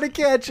still want to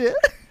catch it.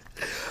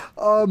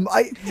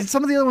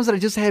 Some of the other ones that I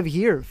just have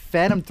here,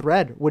 Phantom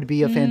Thread would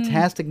be a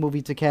fantastic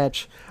movie to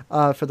catch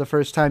for the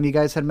first time. You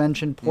guys had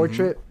mentioned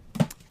Portrait.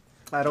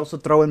 I'd also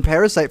throw in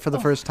Parasite for the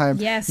first time.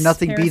 Yes,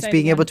 nothing Parasite beats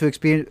being again. able to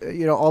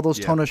experience, all those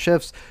tonal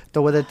shifts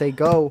the way that they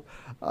go.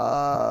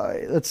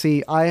 Let's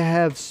see. I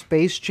have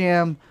Space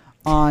Jam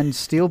on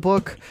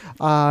Steelbook,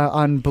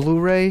 on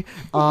Blu-ray,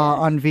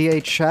 on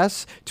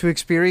VHS to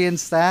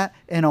experience that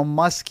in a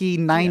musky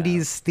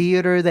 90s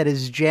theater that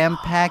is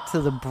jam-packed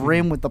to the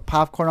brim with the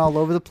popcorn all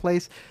over the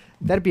place.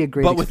 That'd be a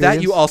great experience. But with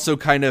that, you also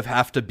kind of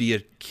have to be a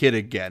kid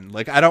again.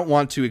 Like, I don't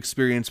want to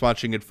experience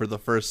watching it for the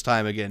first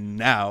time again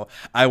now.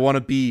 I want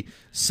to be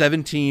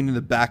 17 in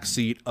the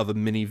backseat of a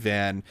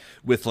minivan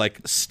with,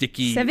 like,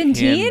 sticky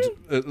 17?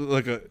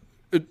 like a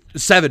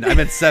 7. I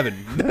meant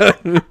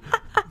 7.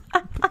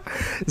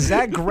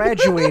 Zach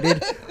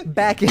graduated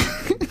back in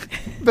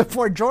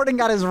before Jordan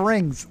got his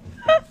rings.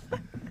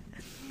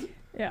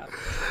 Yeah.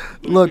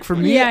 Look, for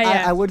me,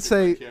 Yeah. I would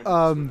say...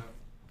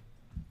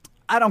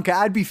 I don't care.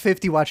 I'd be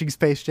 50 watching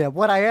Space Jam.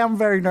 What I am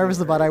very nervous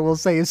about, I will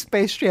say, is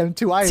Space Jam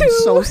 2. I am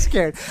so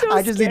scared.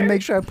 I just need to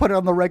make sure I put it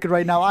on the record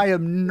right now. I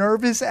am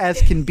nervous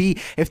as can be.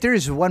 If there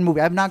is one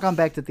movie, I've not gone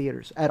back to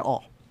theaters at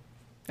all.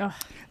 Ugh.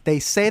 They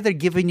say they're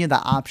giving you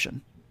the option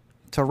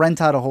to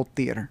rent out a whole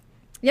theater.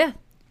 Yeah.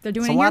 They're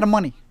doing It's a lot of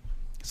money.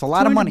 It's a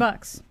lot of money.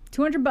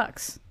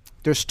 $200.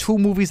 There's 2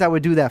 movies I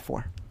would do that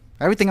for.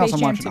 Everything else I'm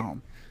Jam watching 2. at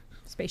home.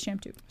 Space Jam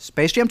 2.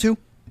 Space Jam 2.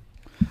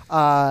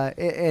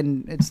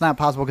 And it's not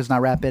possible because it's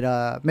not rapid.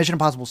 Mission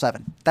Impossible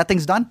 7. That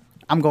thing's done.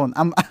 I'm going.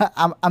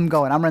 I'm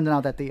going. I'm renting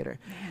out that theater.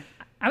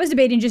 I was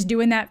debating just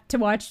doing that to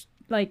watch,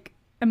 like,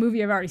 a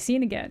movie I've already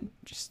seen again.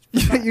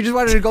 You just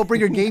wanted to go bring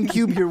your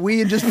GameCube, your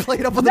Wii, and just play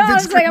it up on the big I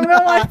was screen. like, I'm going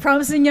to watch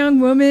Promising Young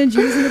Woman,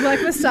 Jesus and the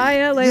Black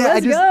Messiah. Like,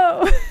 let's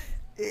go.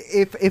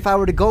 If I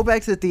were to go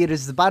back to the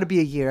theaters, it's about to be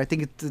a year. I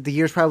think the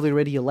year's probably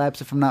already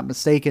elapsed, if I'm not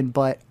mistaken.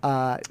 But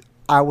I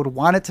would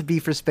want it to be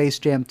for Space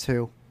Jam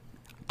 2.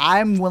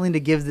 I'm willing to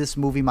give this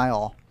movie my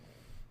all.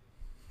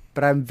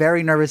 But I'm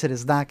very nervous it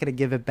is not going to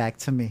give it back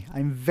to me.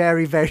 I'm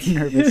very, very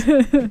nervous.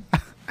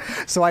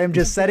 So I am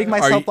just setting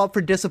myself up for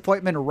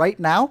disappointment right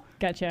now.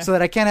 Gotcha. So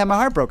that I can't have my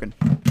heart broken.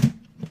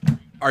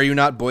 Are you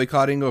not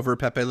boycotting over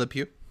Pepe Le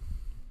Pew?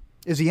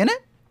 Is he in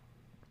it?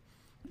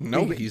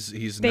 No,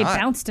 he's They not.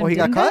 bounced him, Oh, he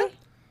got didn't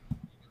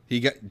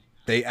cut?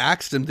 They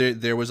axed him.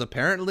 There was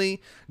apparently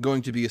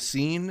going to be a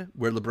scene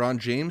where LeBron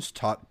James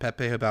taught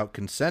Pepe about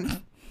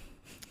consent,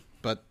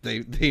 but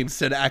they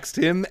instead axed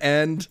him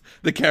and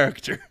the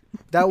character.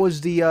 That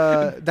was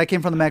that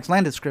came from the Max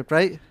Landis script,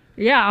 right?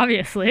 Yeah,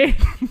 obviously.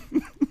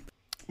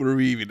 What are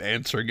we even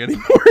answering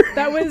anymore?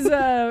 That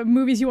was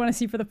movies you want to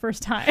see for the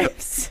first time.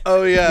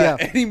 Oh, yeah.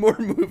 Yeah. Any more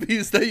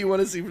movies that you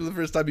want to see for the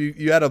first time?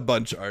 You had a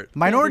bunch, Art.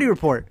 Minority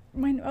Report.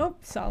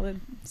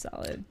 Solid.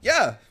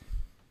 Yeah.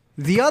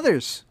 The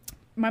Others.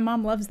 My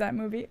mom loves that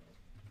movie.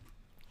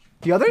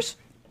 The Others?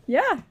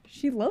 Yeah,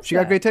 she loves She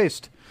that. got great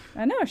taste.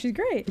 I know, she's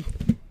great.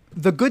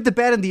 The Good, the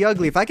Bad, and the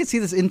Ugly. If I could see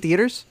this in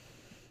theaters,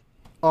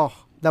 that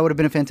would have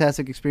been a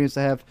fantastic experience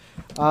to have.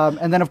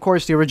 And then, of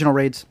course, the original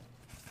Raids.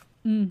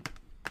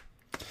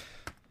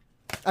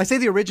 I say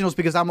the originals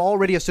because I'm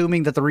already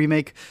assuming that the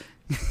remake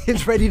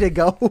is ready to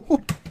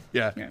go.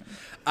 Yeah.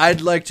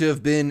 I'd like to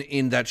have been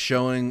in that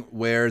showing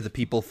where the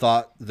people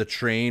thought the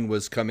train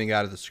was coming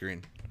out of the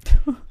screen.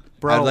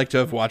 Bro, I'd like to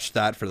have watched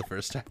that for the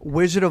first time.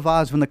 Wizard of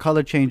Oz when the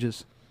color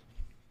changes.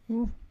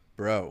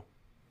 Bro.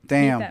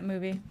 Damn. Hate that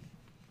movie.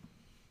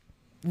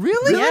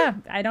 Really? Yeah,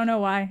 I don't know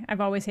why.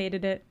 I've always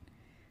hated it.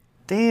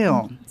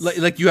 Damn.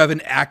 Like you have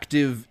an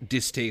active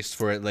distaste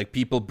for it. Like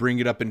people bring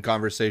it up in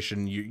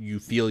conversation. You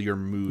feel your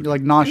mood. You're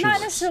like nauseous. Not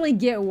necessarily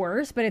get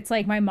worse, but it's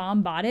like my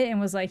mom bought it and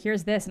was like,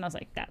 here's this. And I was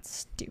like, that's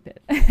stupid.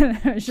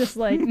 And I was just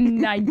like,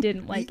 I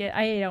didn't like it.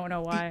 I don't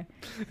know why.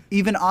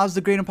 Even Oz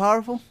the Great and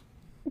Powerful?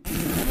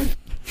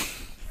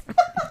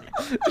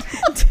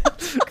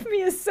 Took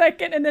me a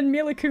second, and then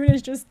Mila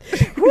Kunis just,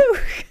 whoo.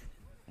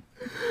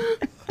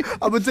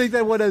 I'm gonna take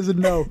that one as a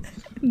no.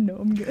 No,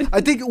 I'm good.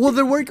 I think. Well,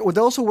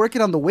 they're also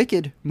working on the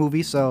Wicked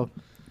movie, so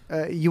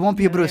you won't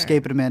be able to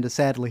escape it, Amanda.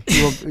 Sadly,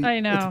 I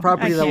know. It's a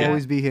property I that will can't.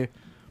 always be here.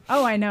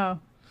 Oh, I know.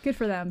 Good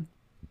for them.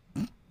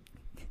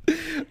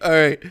 All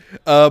right.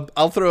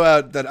 I'll throw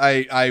out that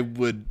I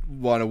would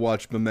want to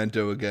watch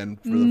Memento again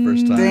for the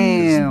first time. 'Cause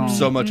Damn.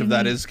 So much of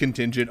that is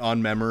contingent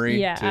on memory.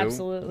 Yeah, too.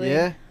 absolutely.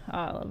 Yeah. Oh,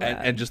 I love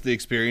that. And just the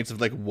experience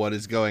of like what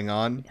is going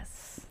on.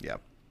 Yes. Yeah.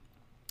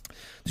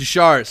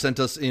 Tushar sent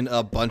us in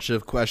a bunch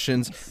of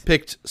questions,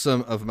 picked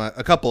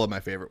a couple of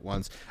my favorite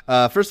ones.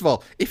 First of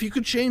all, if you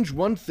could change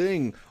one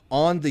thing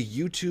on the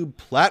YouTube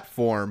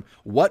platform,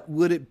 what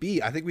would it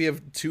be? I think we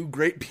have two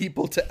great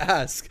people to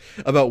ask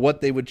about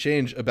what they would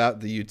change about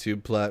the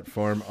YouTube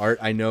platform. Art,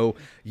 I know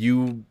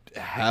you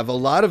have a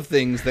lot of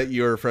things that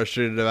you're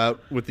frustrated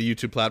about with the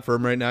YouTube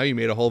platform right now. You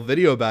made a whole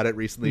video about it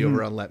recently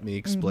over on Let Me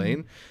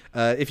Explain.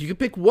 If you could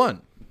pick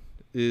one,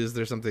 is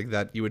there something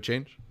that you would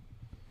change?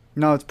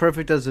 No, it's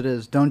perfect as it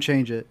is. Don't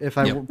change it. If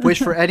I wish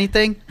for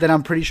anything, then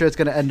I'm pretty sure it's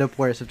going to end up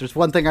worse. If there's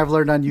one thing I've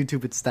learned on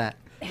YouTube, it's that.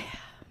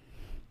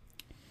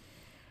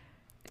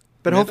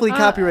 But hopefully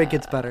copyright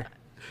gets better.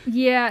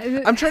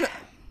 Yeah. I'm trying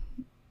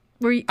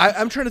to...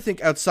 I'm trying to think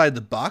outside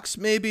the box,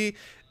 maybe,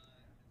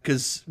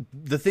 because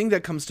the thing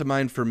that comes to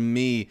mind for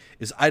me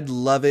is I'd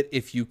love it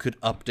if you could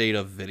update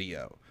a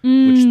video,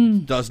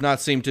 which does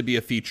not seem to be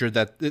a feature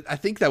that I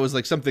think that was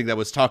like something that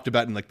was talked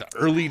about in like the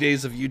early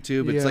days of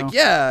YouTube. It's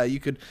like, you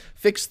could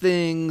fix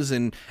things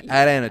and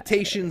add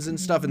annotations and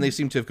stuff, and they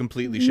seem to have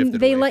completely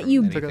shifted. They away let from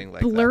you anything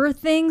like blur that.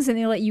 things and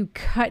they let you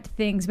cut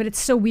things, but it's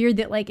so weird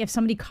that like if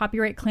somebody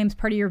copyright claims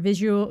part of your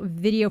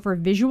video for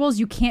visuals,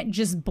 you can't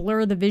just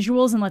blur the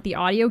visuals and let the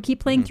audio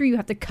keep playing through. You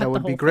have to cut the whole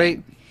That would be thing.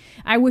 great.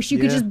 I wish you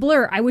could just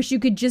blur. I wish you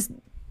could just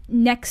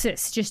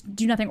Nexus, just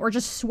do nothing, or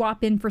just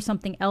swap in for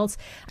something else.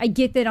 I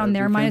get that on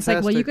their mind. It's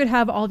like, well, you could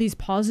have all these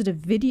positive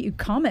video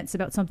comments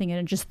about something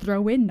and just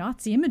throw in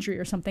Nazi imagery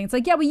or something. It's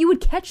like, yeah, well, you would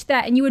catch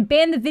that and you would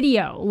ban the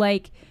video.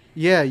 Like,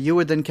 yeah, you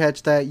would then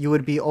catch that. You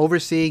would be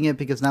overseeing it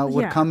because now it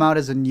would come out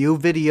as a new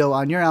video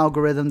on your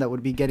algorithm that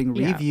would be getting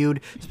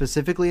reviewed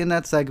specifically in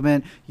that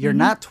segment. You're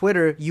not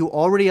Twitter. You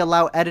already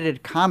allow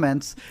edited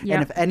comments.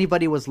 And if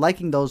anybody was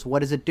liking those, what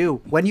does it do?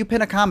 When you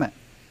pin a comment,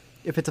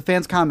 if it's a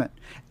fan's comment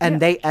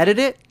and they edit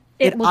it,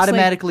 it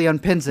automatically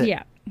unpins it.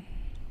 Yeah.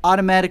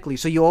 Automatically.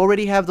 So you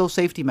already have those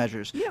safety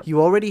measures. Yep.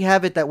 You already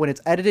have it that when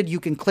it's edited, you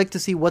can click to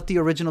see what the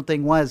original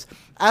thing was.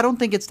 I don't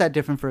think it's that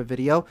different for a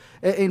video.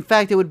 In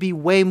fact, it would be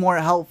way more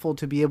helpful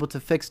to be able to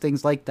fix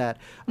things like that.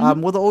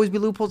 Will there always be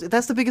loopholes?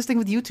 That's the biggest thing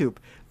with YouTube.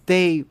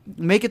 They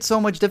make it so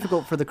much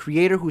difficult for the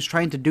creator who's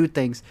trying to do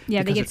things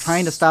because they're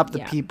trying to stop the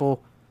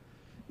people,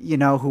 you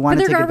know, who want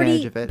to take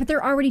advantage of it. But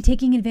they're already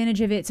taking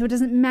advantage of it, so it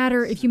doesn't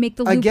matter if you make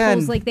the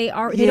loopholes. Like they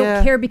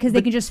don't care because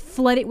they can just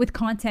flood it with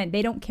content.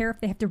 They don't care if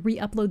they have to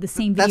re-upload the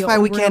same video. That's why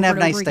we over can't and have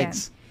over nice again.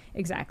 things.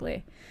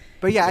 Exactly.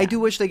 But I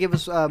do wish they give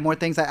us more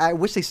things. I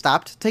wish they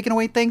stopped taking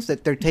away things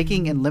that they're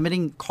taking and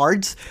limiting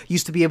cards.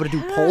 Used to be able to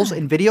do polls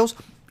in videos.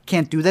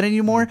 Can't do that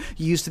anymore.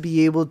 You used to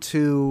be able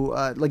to,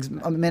 like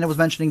Amanda was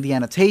mentioning, the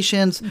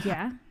annotations.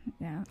 Yeah.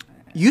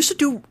 You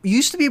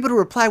used to be able to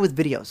reply with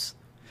videos.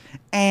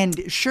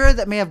 And sure,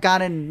 that may have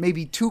gotten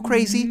maybe too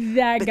crazy.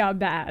 That got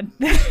bad.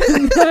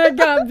 That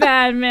got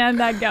bad, man.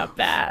 That got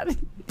bad.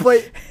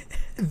 But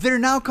they're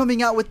now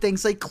coming out with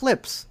things like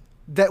clips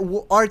that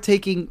are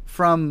taking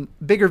from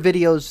bigger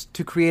videos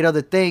to create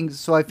other things.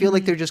 So I feel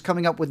like they're just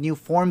coming up with new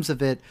forms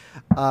of it.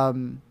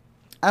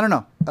 I don't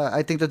know.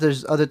 I think that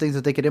there's other things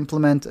that they could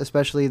implement,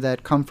 especially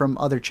that come from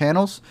other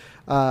channels.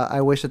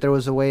 I wish that there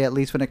was a way, at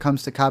least when it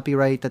comes to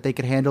copyright, that they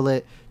could handle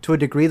it to a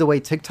degree the way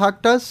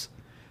TikTok does.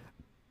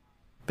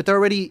 But they're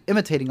already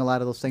imitating a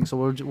lot of those things, so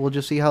we'll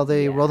just see how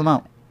they roll them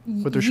out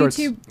with their shorts.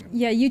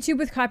 YouTube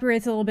with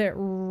copyright's a little bit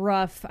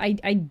rough.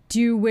 I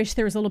do wish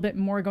there was a little bit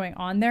more going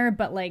on there,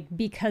 but like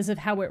because of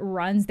how it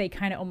runs, they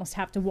kind of almost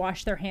have to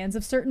wash their hands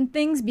of certain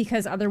things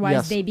because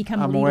otherwise they become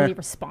legally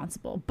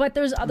responsible. But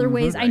there's other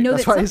ways. I know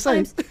That's that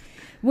sometimes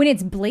when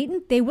it's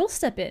blatant, they will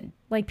step in.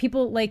 Like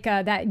people like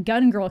that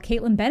gun girl,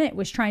 Caitlyn Bennett,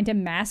 was trying to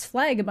mass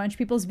flag a bunch of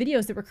people's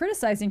videos that were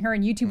criticizing her.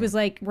 And YouTube was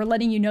like, we're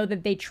letting you know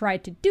that they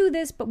tried to do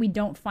this, but we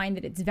don't find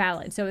that it's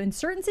valid. So in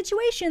certain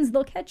situations,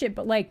 they'll catch it.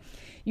 But like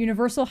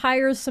Universal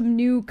hires some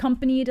new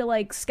company to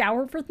like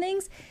scour for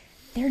things.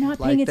 They're not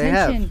paying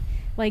attention.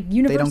 Like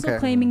Universal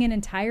claiming an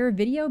entire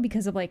video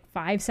because of like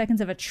 5 seconds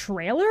of a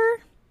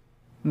trailer.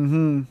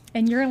 And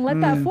you're going to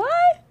let that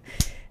fly?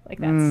 Like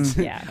that's,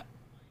 yeah.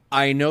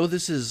 I know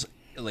this is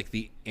like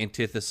the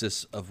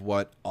antithesis of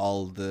what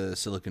all the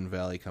Silicon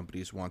Valley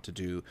companies want to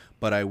do,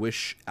 but I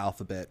wish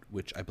Alphabet,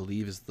 which I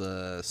believe is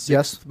the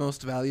sixth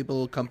most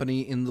valuable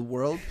company in the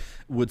world,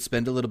 would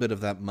spend a little bit of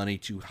that money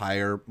to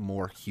hire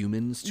more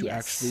humans to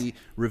actually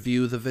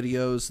review the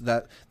videos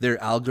that their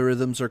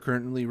algorithms are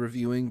currently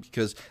reviewing,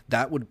 because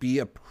that would be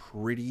a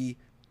pretty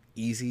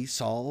easy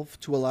solve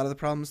to a lot of the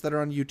problems that are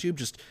on YouTube.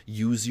 Just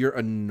use your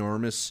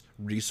enormous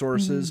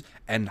resources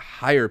and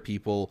hire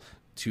people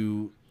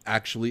to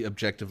actually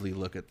objectively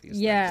look at these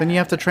things. Then you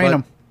have to train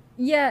them.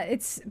 Yeah,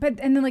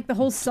 and then like the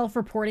whole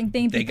self-reporting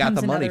thing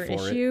becomes another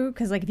issue,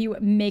 because like if you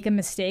make a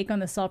mistake on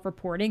the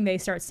self-reporting, they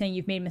start saying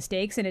you've made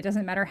mistakes, and it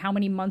doesn't matter how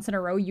many months in a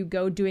row you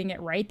go doing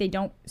it right, they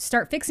don't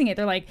start fixing it.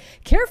 They're like,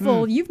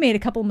 careful, you've made a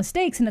couple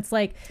mistakes, and it's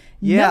like,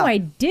 no, I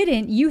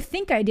didn't. You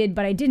think I did,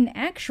 but I didn't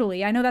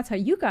actually. I know that's how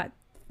you got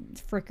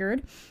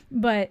frickered,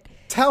 but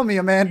tell me,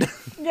 Amanda.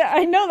 Yeah,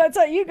 I know that's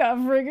how you got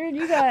frickered.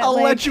 You got.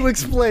 I'll let you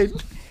explain.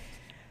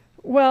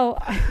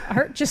 Well,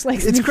 Art just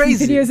likes it's making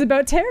crazy. videos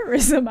about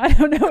terrorism. I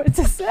don't know what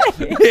to say.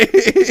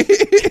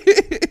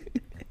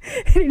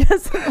 And he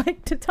doesn't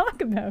like to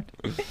talk about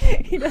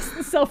it. He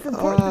doesn't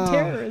self-report the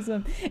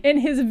terrorism in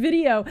his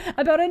video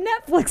about a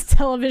Netflix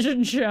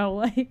television show.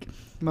 Like,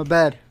 my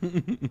bad.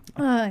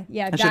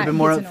 Yeah, I should have been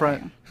more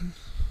upfront.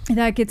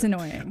 That gets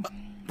annoying.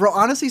 Bro,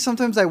 honestly,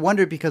 sometimes I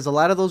wonder, because a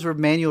lot of those were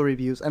manual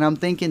reviews, and I'm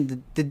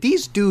thinking, did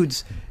these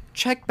dudes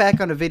check back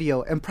on a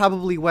video and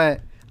probably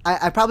went,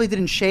 I probably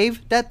didn't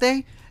shave that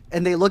day,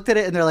 and they looked at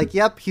it and they're like,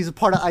 yep, he's a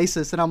part of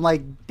ISIS. And I'm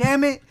like,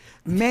 damn it,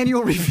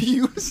 manual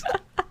reviews.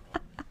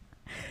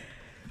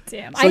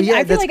 Damn. So,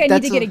 I feel like I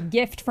need to get a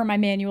gift for my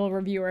manual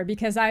reviewer,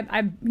 because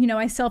I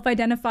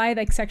self-identify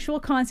like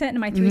sexual content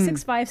in my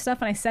 365 stuff,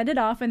 and I send it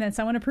off, and then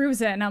someone approves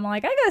it, and I'm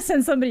like, I gotta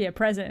send somebody a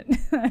present.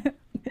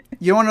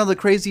 You want to know the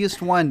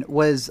craziest one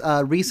was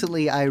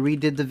recently I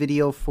redid the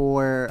video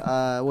for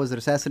was it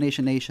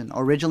Assassination Nation?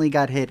 Originally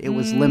got hit. It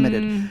was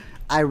limited.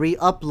 I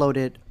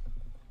re-uploaded.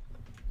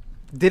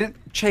 Didn't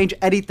change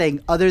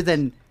anything other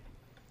than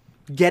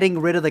getting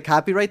rid of the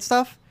copyright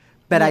stuff,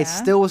 but I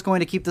still was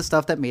going to keep the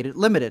stuff that made it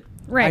limited.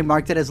 Right. I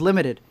marked it as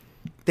limited.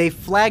 They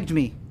flagged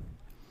me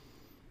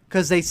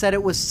because they said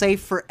it was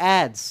safe for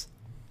ads.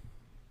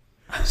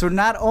 So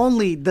not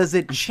only does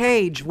it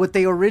change what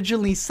they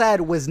originally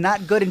said was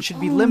not good and should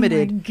be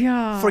limited, my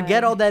God.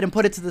 Forget all that and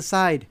put it to the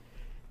side.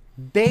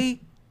 They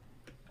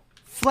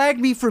flagged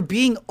me for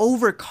being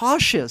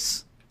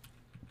overcautious.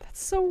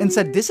 That's so weird. And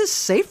said, this is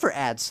safe for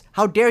ads.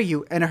 How dare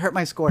you? And it hurt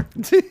my score.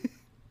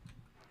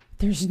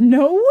 There's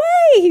no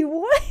way.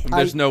 What?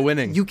 There's no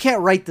winning. You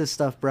can't write this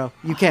stuff, bro.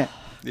 You can't.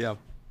 Yeah.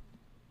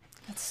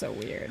 That's so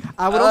weird.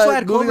 I would also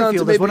add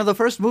Cloverfield as one of the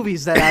first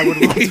movies that I would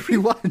like to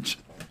rewatch.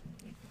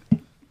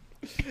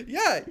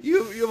 Yeah,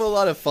 you have a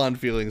lot of fond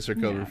feelings for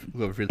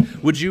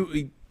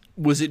Cloverfield.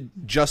 Was it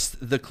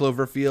just the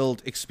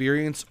Cloverfield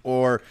experience,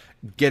 or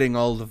getting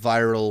all the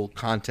viral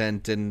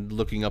content and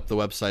looking up the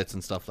websites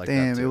and stuff like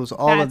that? Damn, it was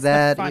all of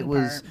that. It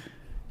was,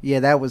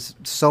 that was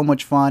so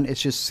much fun.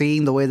 It's just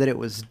seeing the way that it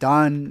was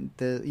done.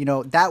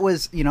 That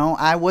was,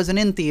 I wasn't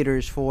in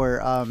theaters for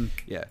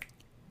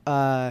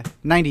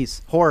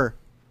 90s horror,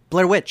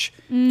 Blair Witch.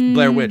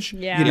 Blair Witch.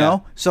 Yeah.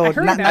 So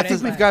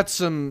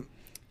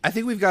I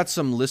think we've got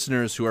some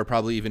listeners who are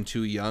probably even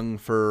too young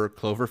for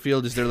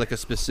Cloverfield. Is there like a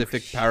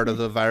specific part of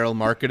the viral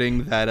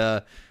marketing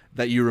that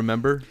you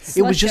remember?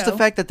 It was just the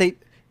fact that they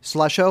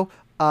Slusho.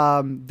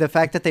 The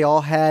fact that they all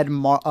had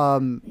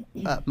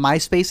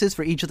MySpaces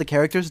for each of the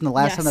characters, and the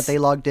last time that they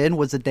logged in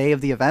was the day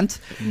of the event.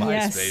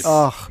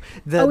 MySpace.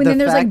 And then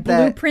there's like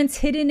blueprints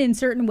hidden in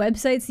certain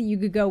websites that you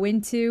could go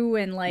into,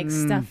 and like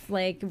stuff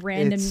like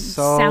random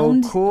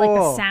sound, cool. like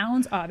the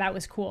sounds. Oh, that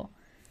was cool.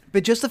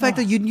 But just the fact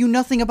that you knew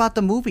nothing about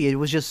the movie, it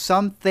was just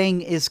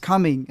something is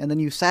coming, and then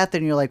you sat there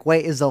and you're like,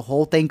 wait, is the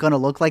whole thing going to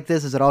look like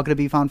this? Is it all going to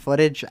be found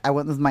footage? I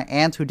went with my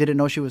aunt who didn't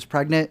know she was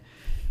pregnant.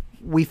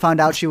 We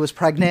found out she was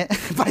pregnant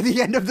by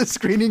the end of the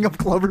screening of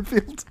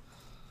Cloverfield.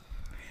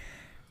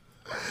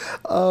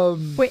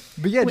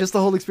 Just the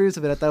whole experience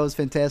of it, I thought was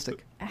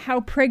fantastic. How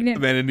pregnant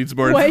Amanda needs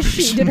more was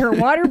she? Did her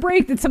water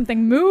break? Did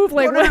something move?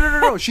 Like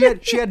no.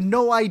 She had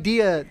no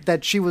idea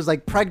that she was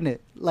like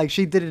pregnant. Like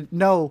she didn't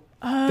know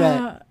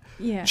that.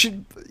 Yeah.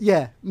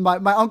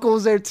 My uncle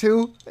was there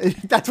too.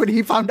 That's when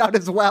he found out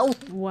as well.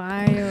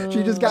 Wild.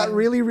 She just got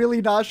really,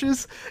 really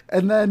nauseous,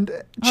 and then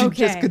she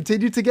just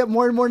continued to get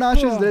more and more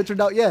nauseous. And then it turned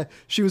out,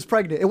 she was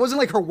pregnant. It wasn't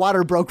like her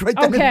water broke right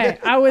then. Okay,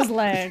 I was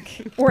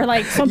like, or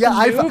like something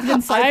moved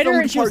inside her,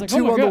 and she was like,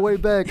 part 2 on the way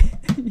back.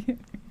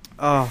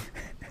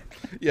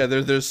 Yeah,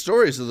 there's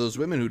stories of those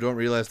women who don't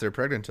realize they're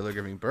pregnant until they're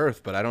giving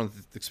birth, but I don't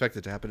expect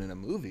it to happen in a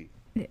movie.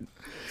 It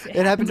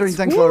happened during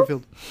Thanks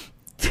Cloverfield.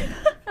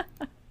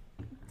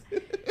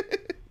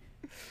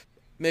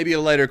 Maybe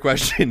a lighter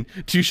question.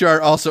 Tushar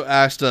also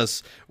asked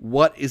us,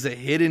 what is a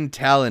hidden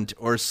talent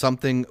or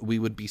something we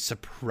would be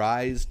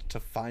surprised to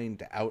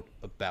find out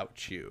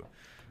about you?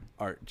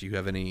 Art, do you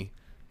have any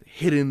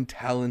hidden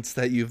talents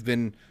that you've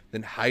been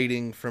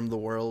hiding from the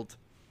world?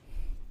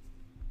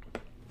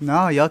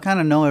 No, y'all kind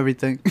of know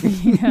everything.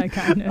 Yeah,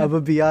 kind of. I'm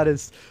gonna be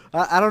honest.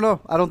 I don't know.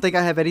 I don't think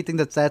I have anything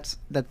that's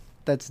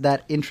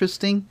that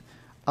interesting.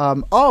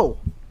 Oh,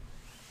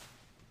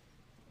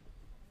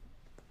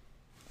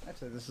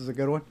 actually, this is a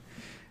good one.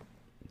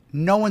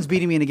 No one's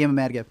beating me in a game of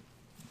Mad Gab.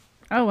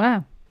 Oh,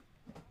 wow.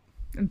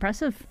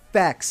 Impressive.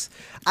 Facts.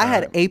 I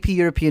had AP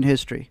European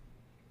history,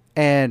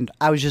 and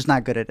I was just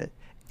not good at it.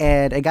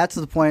 And it got to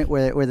the point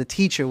where the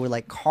teacher would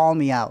like call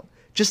me out,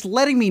 just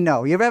letting me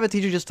know. You ever have a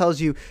teacher just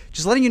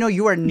letting you know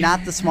you are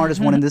not the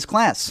smartest one in this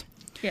class.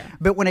 Yeah.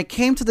 But when it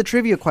came to the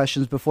trivia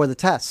questions before the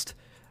test,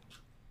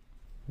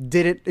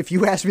 if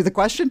you asked me the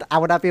question, I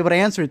would not be able to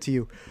answer it to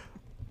you.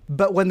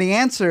 But when the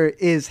answer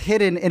is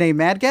hidden in a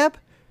Mad Gab,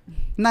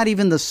 not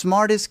even the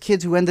smartest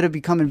kids who ended up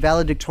becoming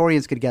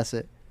valedictorians could guess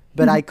it.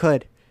 But I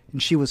could.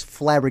 And she was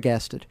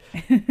flabbergasted.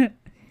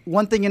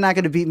 One thing you're not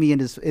going to beat me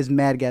in is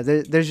Mad Gab.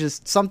 There's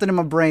just something in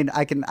my brain.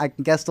 I can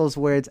guess those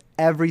words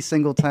every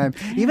single time.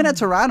 Even at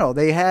Toronto,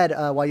 they had,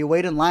 while you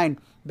wait in line,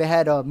 they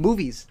had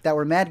movies that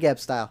were Mad Gab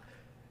style.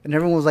 And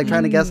everyone was like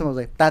trying to guess them. I was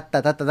like,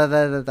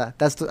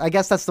 that. I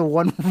guess that's the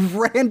one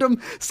random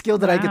skill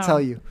that I could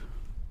tell you.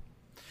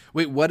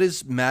 Wait, what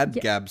is Mad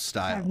Gab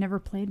style? I've never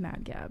played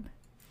Mad Gab.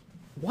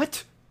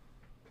 What?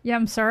 Yeah,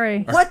 I'm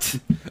sorry. What?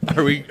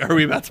 Are we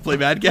about to play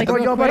Mad Gab? Are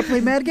y'all about to play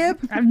Mad Gab?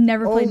 I've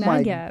never played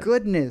Mad Gab. Oh my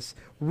goodness.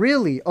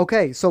 Really?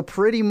 Okay, so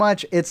pretty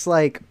much it's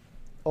like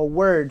a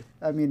word.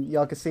 I mean,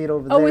 y'all can see it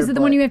over there. Oh, is it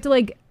the one you have to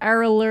like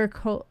arrow lurk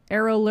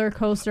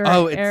holster,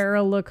 Oh,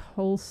 arrow lurk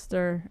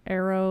holster,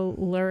 arrow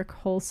lurk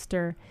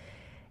holster,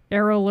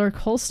 arrow lurk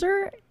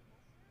holster?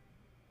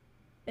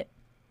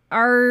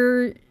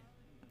 Arrow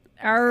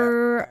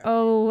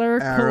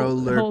lurk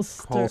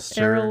holster,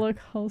 arrow lurk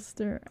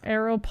holster,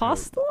 arrow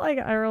postal, like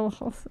arrow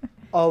holster.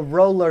 A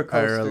roller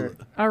coaster.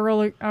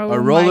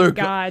 My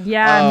God.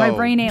 Yeah, my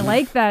brain ain't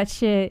like that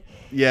shit.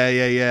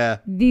 Yeah.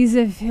 These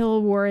if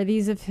hill were,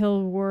 these if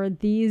hill were,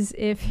 these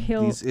if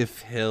hill. These if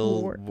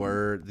hill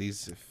were,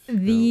 these if.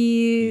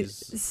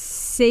 These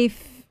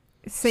safe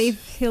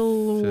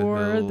hill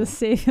were, the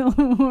safe hill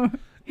were.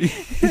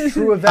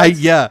 True events.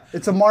 Yeah.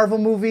 It's a Marvel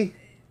movie.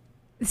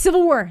 The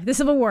Civil War. The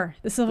Civil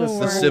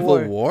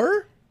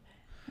War?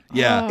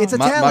 Yeah. It's a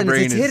talent.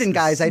 It's hidden,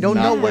 guys. I don't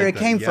know where it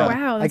came from.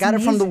 Wow, I got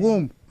it from the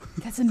womb.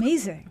 That's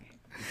amazing.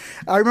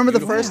 I remember the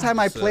first time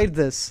I played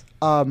this,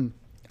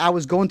 I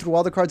was going through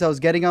all the cards. I was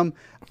getting them.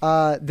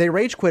 They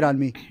rage quit on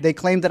me. They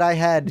claimed that I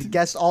had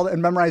guessed all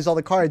and memorized all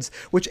the cards,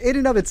 which in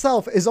and of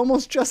itself is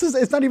almost just as,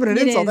 it's not even an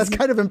insult. That's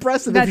kind of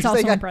impressive. That's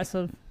also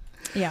impressive.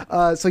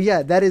 Yeah. So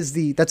yeah, that's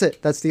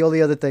it. That's the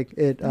only other thing.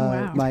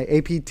 My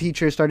AP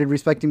teacher started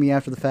respecting me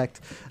after the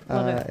fact.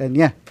 And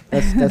yeah,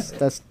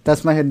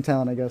 that's my hidden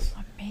talent, I guess.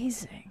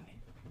 Amazing.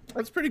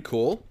 That's pretty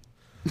cool.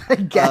 I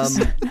guess.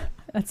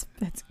 That's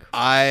cool.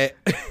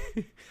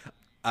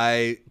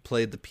 I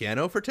played the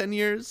piano for 10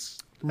 years.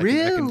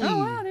 Really? Oh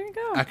wow, there you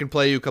go. I can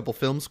play you a couple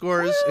film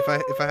scores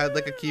if I had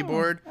like a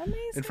keyboard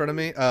in front of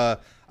me.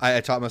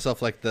 I taught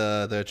myself like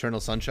the Eternal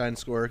Sunshine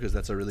score because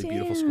that's a really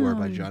beautiful score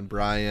by John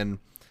Bryan.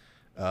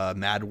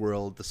 Mad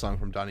World, the song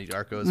from Donnie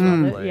Darko as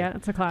well. Yeah,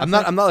 it's a classic.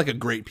 I'm not like a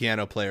great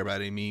piano player by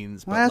any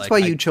means. But well, that's why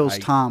you chose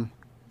Tom.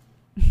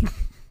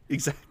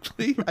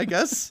 Exactly, I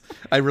guess.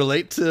 I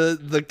relate to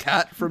the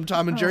cat from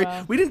Tom and Jerry.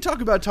 Wow. We didn't talk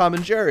about Tom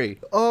and Jerry.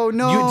 Oh,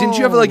 no. Didn't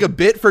you have like a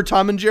bit for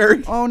Tom and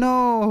Jerry? Oh,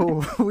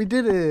 no. We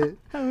did it.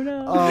 Oh,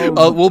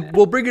 no.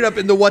 We'll bring it up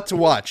in the What to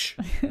Watch.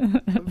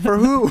 For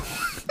who?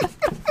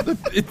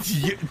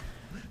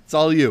 It's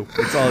all you.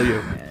 It's all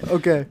you.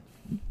 Okay.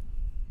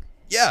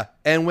 Yeah,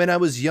 and when I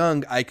was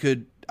young, I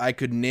could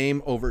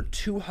name over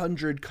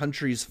 200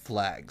 countries'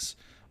 flags,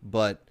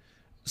 but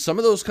some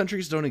of those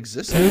countries don't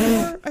exist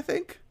anymore, I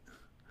think.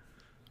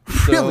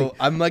 So Really?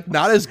 I'm like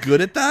not as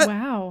good at that.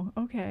 Wow.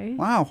 Okay.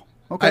 Wow.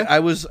 Okay. I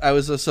was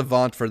a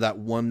savant for that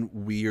one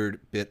weird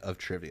bit of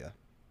trivia.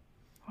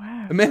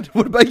 Wow. Amanda,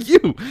 what about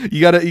you?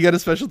 You got a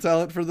special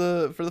talent for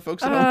the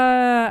folks at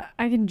home?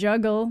 I can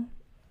juggle.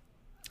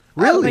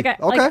 Really?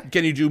 Okay.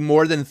 Can you do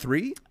more than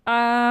 3?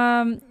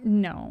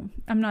 No,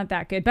 I'm not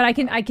that good, but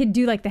I could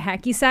do like the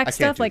hacky sack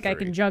stuff. Like 3. I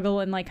can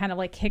juggle and like kind of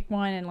like kick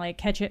one and like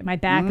catch it in my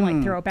back and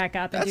like throw it back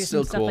up and do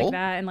some stuff like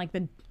that. And like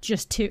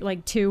just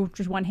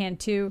one hand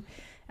two.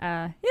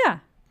 Yeah,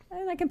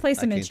 and I can play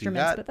some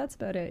instruments, but that's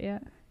about it. Yeah.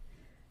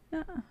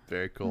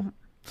 Very cool.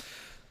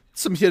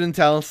 Some hidden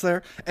talents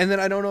there. And then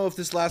I don't know if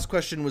this last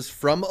question was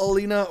from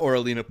Alina or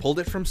Alina pulled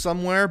it from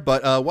somewhere,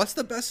 but what's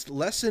the best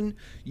lesson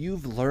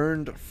you've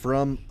learned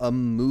from a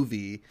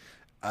movie?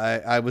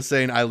 I was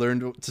saying I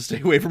learned to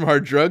stay away from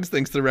hard drugs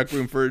thanks to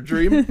Requiem for a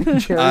Dream.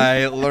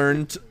 I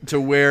learned to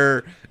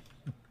wear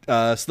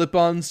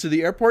slip-ons to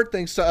the airport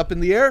thanks to Up in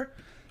the Air.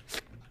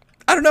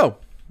 I don't know.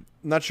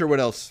 Not sure what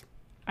else.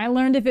 I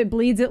learned if it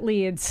bleeds, it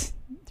leads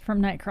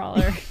from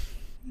Nightcrawler.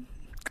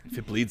 If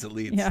it bleeds, it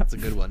leads. Yep. That's a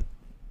good one.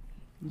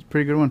 It's a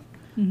pretty good one.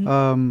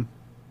 Mm-hmm.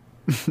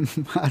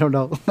 I don't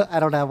know. I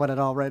don't have one at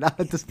all right now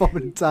at this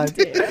moment in time.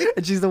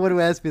 And she's the one who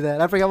asked me that.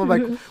 I forgot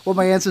what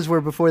my answers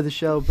were before the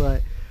show,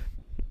 but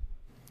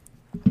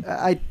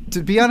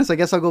to be honest, I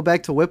guess I'll go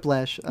back to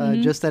Whiplash.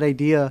 Just that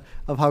idea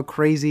of how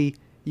crazy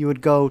you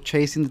would go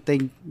chasing the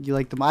thing you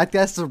like the most. I think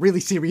that's a really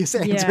serious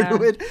answer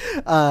to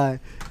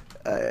it.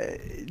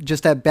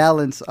 Just that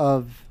balance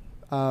of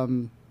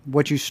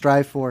what you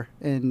strive for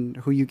and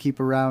who you keep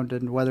around,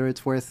 and whether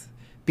it's worth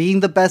being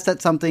the best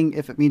at something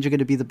if it means you're going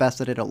to be the best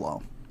at it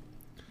alone.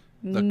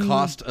 The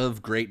cost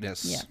of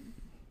greatness. Yeah.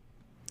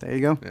 There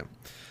you go. Yeah.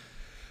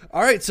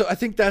 All right, so I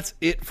think that's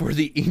it for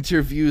the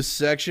interview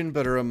section,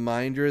 but a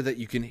reminder that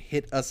you can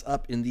hit us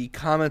up in the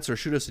comments or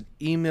shoot us an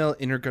email,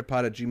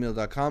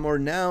 intercutpod@gmail.com, or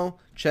now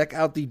check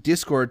out the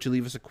Discord to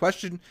leave us a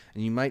question,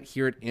 and you might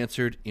hear it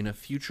answered in a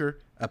future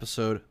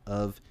episode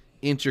of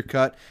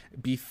Intercut.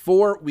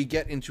 Before we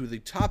get into the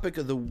topic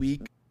of the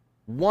week,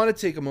 want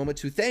to take a moment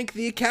to thank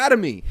the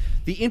Academy,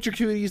 the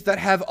Intercuties that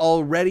have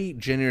already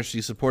generously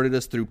supported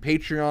us through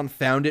Patreon,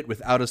 found it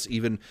without us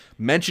even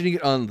mentioning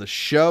it on the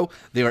show.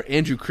 They are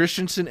Andrew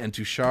Christensen and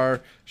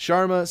Tushar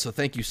Sharma, so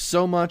thank you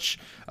so much.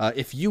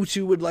 If you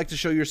too would like to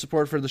show your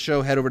support for the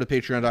show, head over to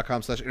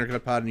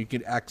patreon.com/intercutpod and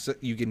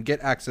you can get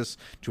access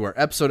to our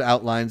episode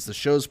outlines, the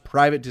show's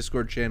private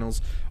Discord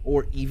channels,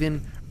 or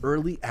even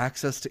early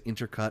access to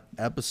Intercut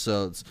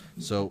episodes.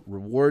 So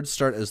rewards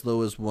start as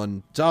low as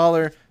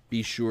 $1.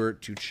 Be sure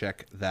to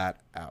check that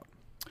out.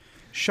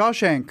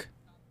 Shawshank.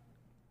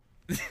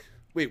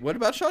 Wait, what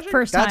about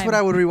Shawshank? That's what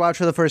I would rewatch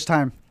for the first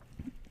time.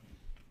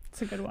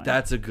 It's a good one.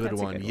 That's a good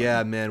one.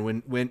 Yeah, man.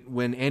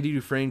 When Andy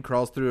Dufresne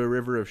crawls through a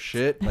river of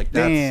shit, like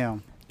that's,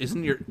 damn.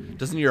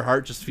 Doesn't your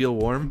heart just feel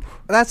warm?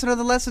 That's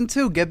another lesson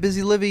too. Get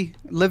busy living,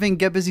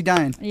 get busy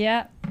dying.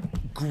 Yeah.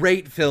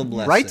 Great film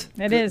lesson. Right?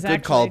 It is, Good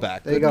actually.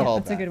 callback. There you go.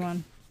 That's a good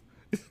one.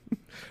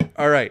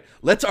 All right,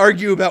 let's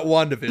argue about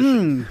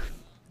WandaVision.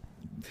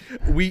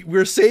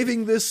 We're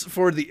saving this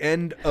for the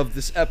end of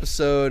this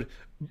episode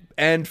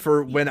and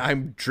for when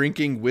I'm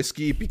drinking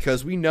whiskey,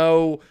 because we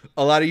know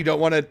a lot of you don't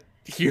want to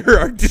hear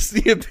our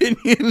Disney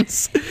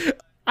opinions.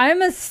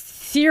 I'm a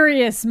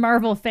serious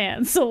Marvel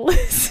fan, so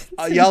listen.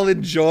 Y'all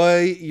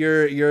enjoy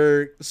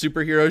your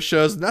superhero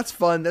shows, and that's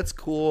fun. That's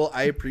cool.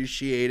 I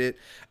appreciate it.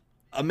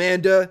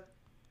 Amanda,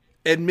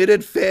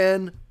 admitted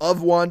fan of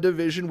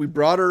WandaVision. We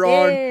brought her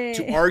on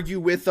to argue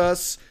with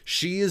us.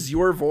 She is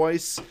your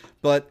voice,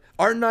 but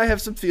Art and I have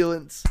some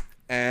feelings,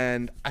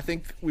 and I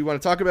think we want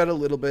to talk about it a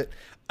little bit.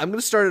 I'm going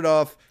to start it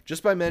off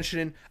just by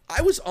mentioning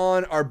I was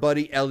on our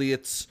buddy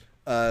Elliot's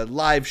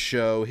live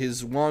show,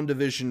 his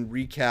WandaVision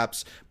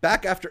recaps,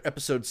 back after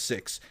episode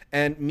 6,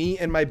 and me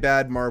and my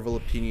bad Marvel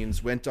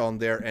opinions went on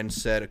there and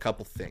said a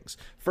couple things.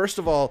 First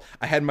of all,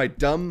 I had my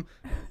dumb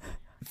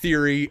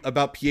theory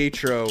about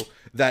Pietro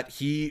that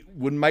he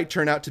might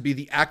turn out to be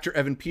the actor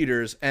Evan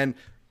Peters, and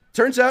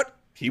turns out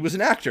he was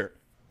an actor.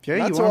 Yeah,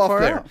 Not you so went off far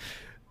there. out.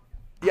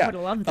 Yeah. I would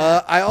have loved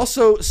that. I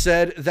also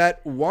said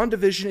that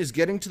WandaVision is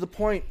getting to the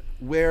point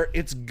where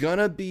it's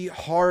gonna be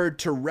hard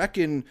to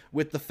reckon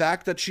with the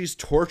fact that she's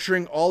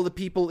torturing all the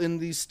people in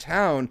this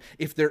town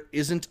if there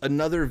isn't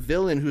another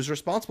villain who's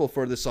responsible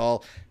for this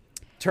all.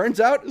 Turns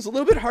out it's a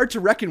little bit hard to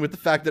reckon with the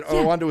fact that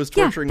Wanda was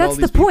torturing all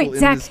these people in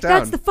this town.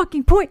 That's the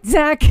fucking point,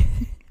 Zach.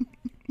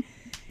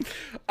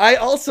 I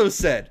also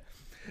said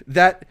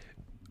that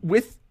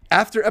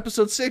after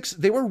episode 6,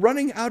 they were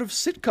running out of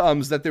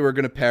sitcoms that they were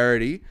going to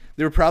parody.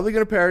 They were probably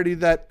going to parody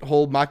that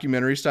whole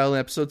mockumentary style in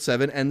episode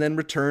 7 and then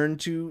return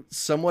to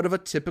somewhat of a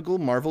typical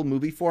Marvel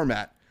movie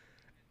format.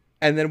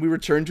 And then we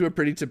returned to a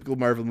pretty typical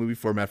Marvel movie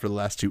format for the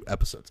last 2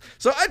 episodes.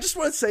 So I just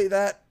want to say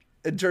that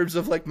in terms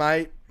of like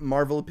my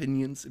Marvel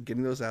opinions and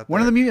getting those out there.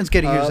 When are the mutants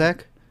getting here,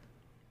 Zach?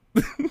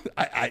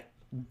 I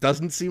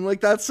doesn't seem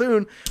like that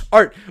soon.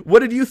 Art, what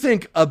did you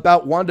think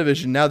about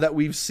WandaVision now that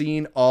we've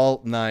seen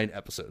all 9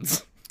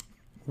 episodes?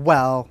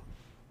 Well,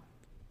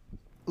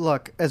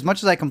 look, as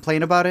much as I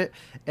complain about it,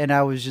 and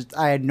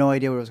I had no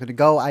idea where it was going to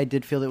go, I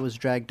did feel it was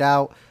dragged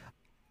out.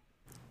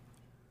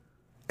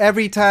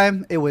 Every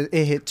time it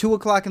hit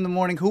 2:00 in the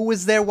morning, who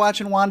was there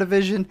watching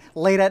WandaVision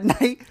late at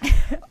night?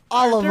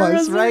 All of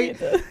us, right?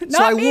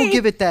 So I will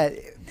give it that.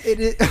 It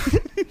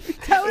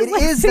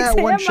is that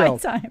one show.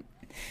 Time.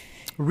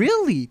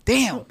 Really?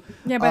 Damn.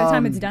 Yeah, by the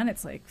time it's done,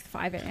 it's like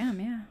 5 a.m.,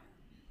 yeah.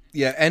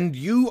 Yeah, and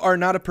you are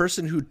not a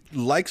person who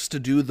likes to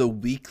do the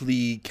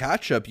weekly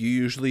catch-up. You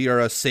usually are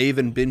a save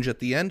and binge at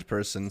the end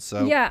person.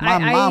 So yeah, my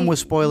mom was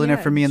spoiling it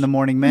for me in the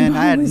morning, man.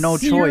 I had no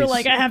choice. You were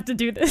like, I have to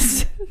do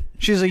this.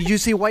 She's like, you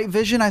see White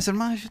Vision? I said,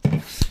 Mom.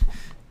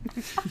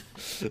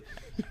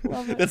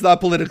 That's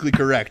not politically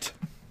correct.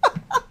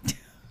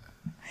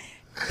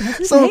 That's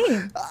his So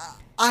name.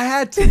 I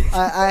had to.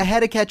 I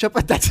had to catch up.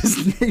 That's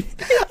his name.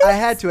 I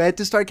had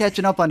to start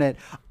catching up on it.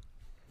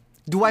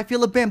 Do I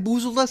feel it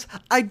bamboozled us?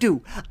 I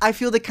do. I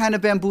feel they kind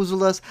of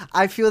bamboozled us.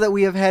 I feel that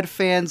we have had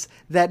fans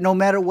that no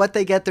matter what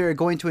they get, they're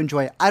going to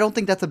enjoy it. I don't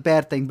think that's a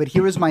bad thing, but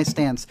here is my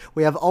stance.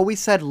 We have always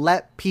said,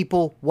 let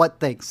people what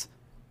things?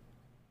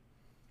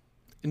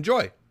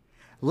 Enjoy.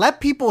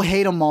 Let people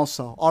hate them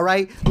also, all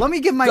right? Let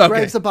me give my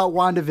gripes about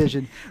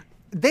WandaVision.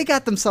 They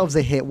got themselves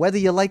a hit. Whether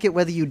you like it,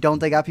 whether you don't,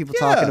 they got people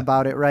talking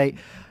about it, right?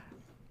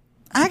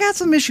 I got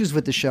some issues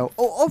with the show.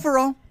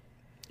 Overall,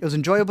 it was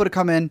enjoyable to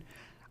come in.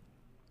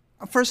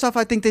 First off,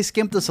 I think they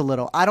skimped us a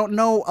little. I don't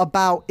know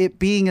about it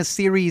being a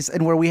series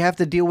and where we have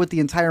to deal with the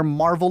entire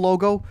Marvel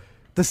logo,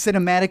 the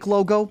cinematic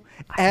logo,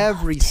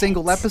 every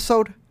single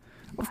episode.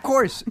 Of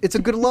course, it's a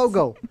good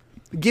logo.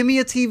 Give me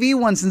a TV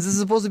one since this is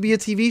supposed to be a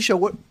TV show.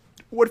 What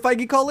did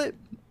Feige call it?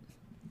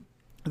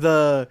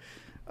 The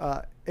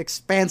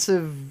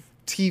expansive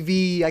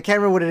TV. I can't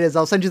remember what it is.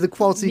 I'll send you the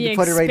quote so you can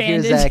put it right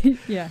here, Zach.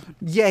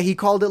 Yeah, he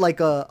called it like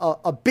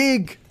a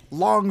big,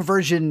 long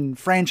version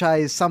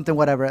franchise, something,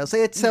 whatever. I'll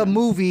say it's a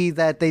movie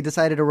that they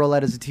decided to roll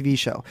out as a TV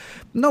show.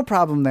 No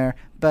problem there.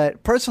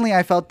 But personally,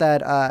 I felt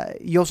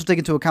that you also take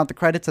into account the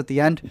credits at the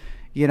end.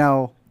 You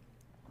know,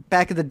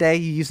 back in the day,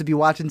 you used to be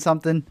watching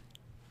something.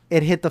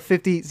 It hit the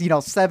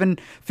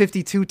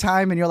 7:52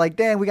 time, and you're like,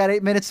 "Damn, we got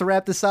 8 minutes to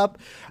wrap this up."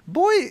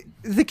 Boy,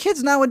 the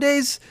kids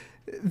nowadays,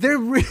 they're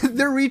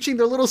reaching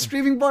their little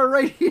streaming bar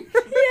right here.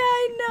 Yeah,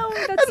 I know.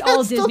 That's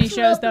all Disney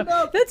shows, though.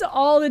 That's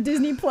all the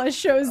Disney Plus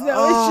shows,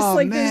 though. It's just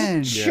like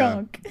this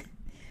chunk.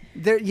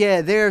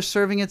 They're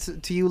serving it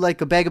to you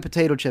like a bag of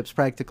potato chips,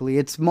 practically.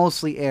 It's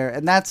mostly air,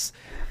 and that's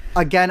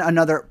again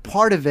another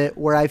part of it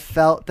where I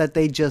felt that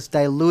they just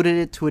diluted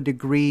it to a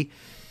degree.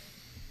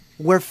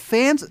 Where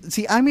fans...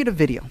 See, I made a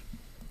video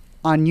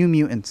on New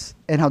Mutants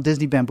and how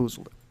Disney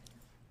bamboozled it.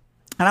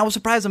 And I was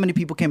surprised how many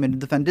people came in to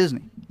defend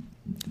Disney.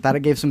 Thought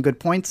it gave some good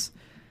points.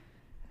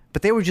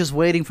 But they were just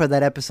waiting for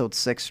that episode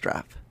 6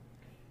 drop.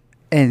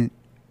 And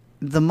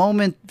the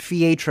moment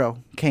Pietro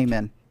came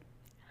in,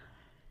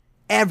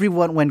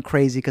 everyone went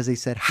crazy because they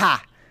said,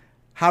 "Ha!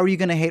 How are you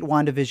going to hate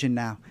WandaVision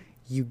now?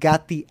 You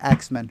got the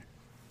X-Men."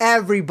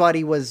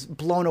 Everybody was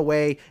blown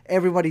away.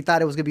 Everybody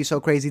thought it was going to be so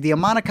crazy. The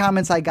amount of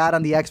comments I got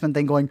on the X-Men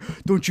thing going,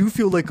 "Don't you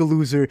feel like a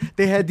loser?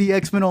 They had the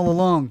X-Men all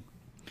along."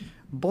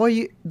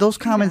 Boy, those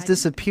comments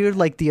disappeared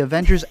like the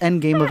Avengers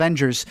Endgame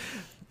Avengers.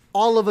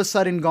 All of a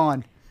sudden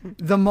gone.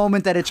 The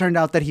moment that it turned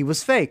out that he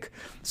was fake.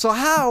 So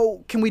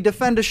how can we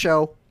defend a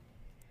show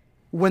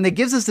when it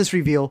gives us this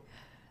reveal,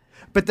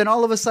 but then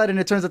all of a sudden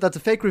it turns out that's a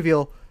fake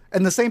reveal,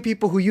 and the same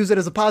people who use it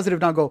as a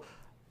positive now go,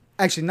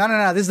 "Actually,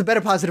 no, this is a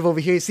better positive over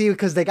here." See,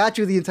 because they got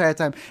you the entire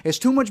time. There's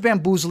too much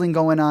bamboozling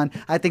going on.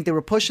 I think they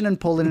were pushing and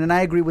pulling, and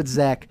I agree with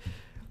Zach.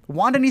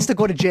 Wanda needs to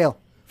go to jail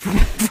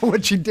for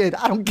what she did.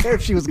 I don't care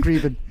if she was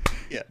grieving.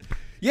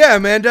 Yeah,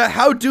 Amanda,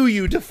 how do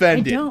you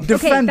defend it?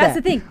 Okay, that's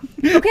the thing.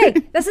 Okay,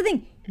 that's the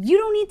thing. You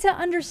don't need to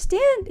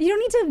understand. You don't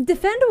need to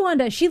defend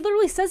Wanda. She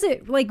literally says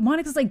it. Like,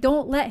 Monica's like,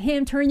 "Don't let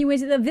him turn you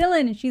into the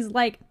villain." And she's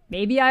like,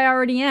 "Maybe I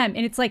already am."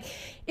 And it's like,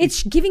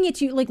 it's giving it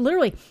to you. Like,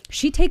 literally,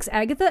 she takes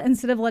Agatha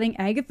instead of letting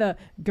Agatha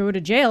go to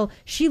jail.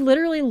 She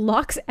literally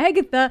locks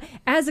Agatha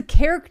as a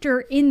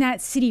character in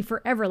that city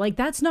forever. Like,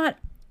 that's not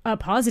a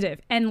positive.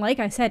 And like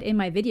I said in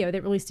my video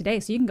that released today,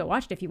 so you can go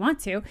watch it if you want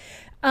to,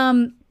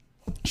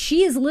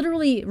 she is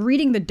literally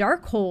reading the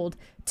Darkhold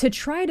to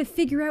try to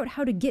figure out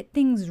how to get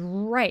things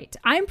right.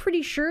 I'm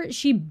pretty sure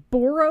she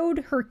borrowed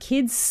her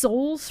kids'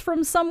 souls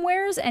from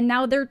somewheres, and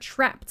now they're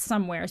trapped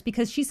somewheres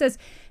because she says,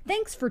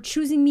 "Thanks for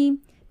choosing me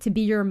to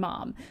be your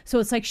mom." So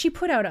it's like she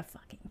put out a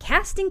fucking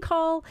casting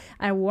call,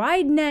 a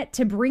wide net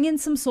to bring in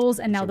some souls,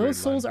 and now those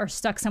souls are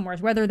stuck somewhere.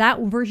 Whether that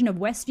version of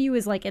Westview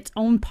is like its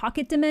own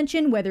pocket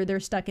dimension, whether they're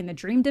stuck in the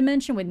dream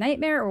dimension with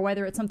Nightmare, or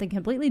whether it's something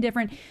completely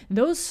different,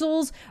 those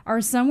souls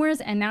are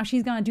somewheres, and now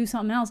she's gonna do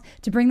something else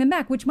to bring them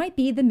back, which might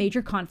be the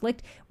major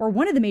conflict, or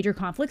one of the major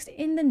conflicts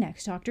in the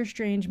next Doctor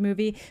Strange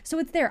movie. So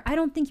it's there. I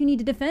don't think you need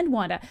to defend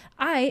Wanda.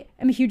 I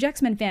am a huge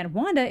X-Men fan.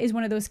 Wanda is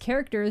one of those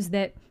characters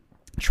that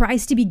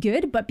tries to be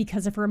good, but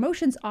because of her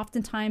emotions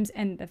oftentimes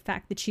and the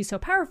fact that she's so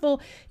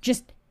powerful,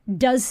 just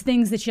does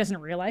things that she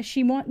doesn't realize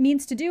she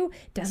means to do,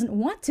 doesn't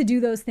want to do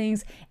those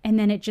things, and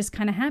then it just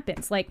kind of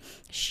happens. Like,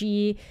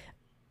 she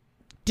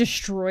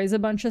destroys a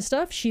bunch of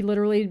stuff. She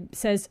literally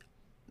says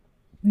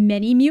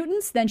many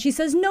mutants, then she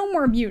says no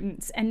more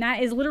mutants, and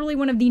that is literally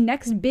one of the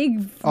next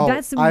big...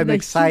 I'm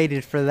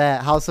excited for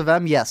that. House of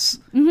M, yes.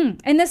 Mm-hmm.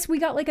 And this, we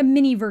got like a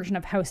mini version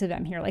of House of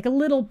M here, like a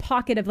little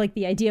pocket of like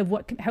the idea of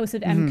what House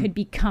of M could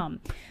become.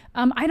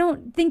 I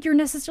don't think you're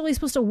necessarily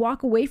supposed to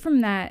walk away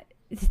from that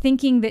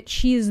thinking that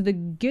she is the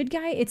good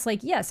guy. It's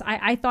like, yes,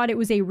 I thought it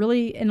was a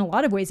really, in a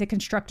lot of ways, a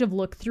constructive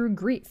look through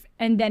grief.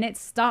 And then it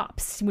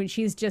stops when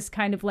she's just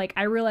kind of like,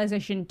 I realize I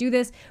shouldn't do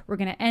this. We're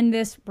going to end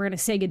this. We're going to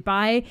say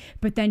goodbye.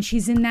 But then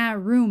she's in that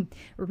room,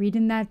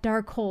 reading that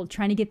Darkhold,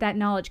 trying to get that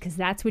knowledge, because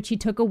that's what she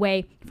took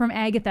away from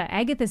Agatha.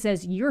 Agatha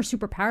says, "You're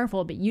super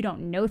powerful, but you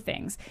don't know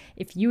things.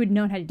 If you had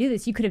known how to do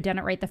this, you could have done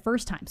it right the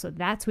first time." So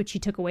that's what she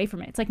took away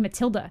from it. It's like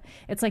Matilda.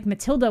 It's like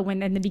Matilda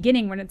when in the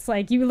beginning, when it's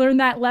like you learn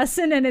that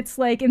lesson and it's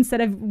like,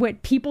 instead of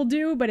what people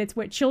do, but it's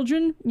what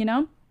children, you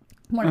know?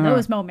 one of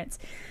those moments.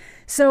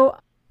 So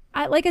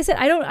like I said,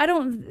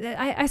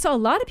 I saw a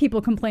lot of people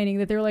complaining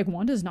that they're like,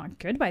 Wanda's not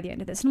good by the end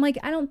of this. And I'm like,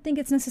 I don't think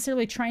it's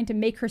necessarily trying to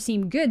make her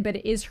seem good, but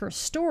it is her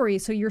story.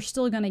 So you're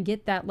still going to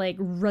get that like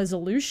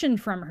resolution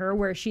from her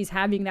where she's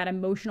having that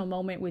emotional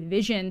moment with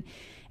Vision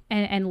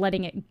and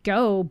letting it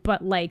go.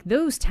 But like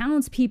those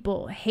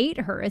townspeople hate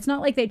her. It's not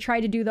like they try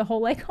to do the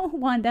whole like, oh,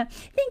 Wanda,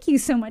 thank you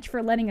so much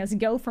for letting us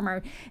go from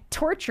our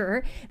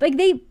torture. Like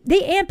they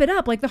amp it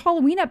up. Like the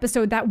Halloween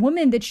episode, that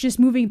woman that's just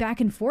moving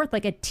back and forth,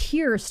 like a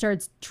tear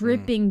starts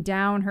dripping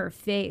down her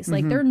face.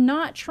 Like they're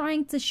not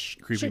trying to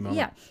creepy moment.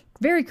 Yeah,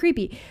 very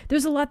creepy.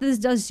 There's a lot that this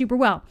does super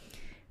well.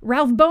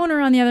 Ralph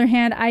Boner, on the other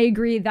hand, I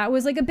agree. That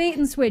was like a bait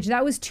and switch.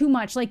 That was too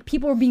much. Like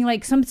people were being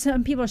like, some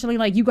people are saying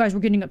like, you guys were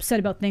getting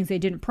upset about things they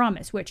didn't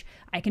promise, which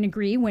I can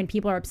agree when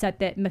people are upset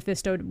that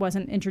Mephisto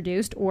wasn't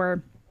introduced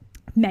or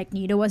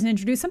Magneto wasn't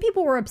introduced. Some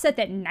people were upset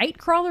that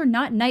Nightcrawler,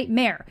 not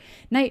Nightmare,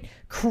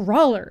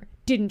 Nightcrawler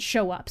didn't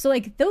show up. So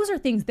like those are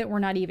things that were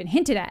not even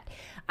hinted at.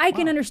 I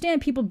can understand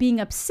people being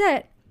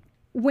upset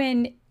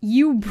when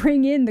you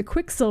bring in the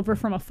Quicksilver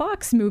from a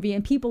Fox movie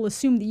and people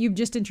assume that you've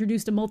just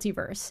introduced a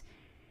multiverse.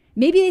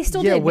 Maybe they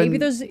still did. Maybe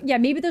there's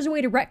a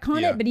way to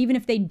retcon it, but even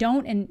if they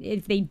don't, and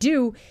if they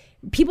do,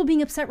 people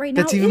being upset right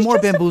now, that's even more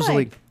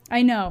bamboozling.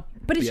 I know,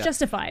 but it's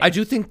justified. I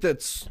do think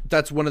that's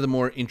one of the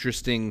more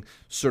interesting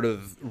sort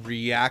of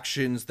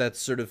reactions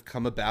that's sort of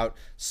come about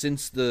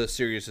since the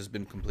series has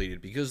been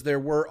completed, because there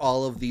were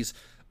all of these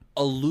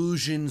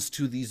allusions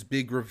to these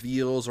big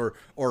reveals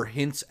or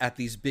hints at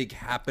these big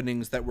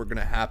happenings that were going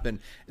to happen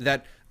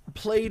that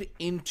played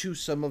into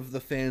some of the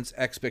fans'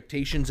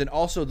 expectations, and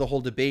also the whole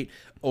debate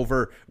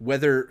over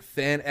whether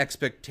fan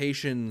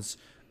expectations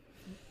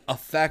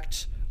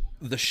affect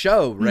the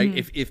show, right?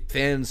 If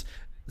fans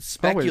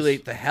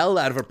speculate the hell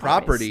out of a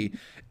property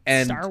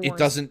and it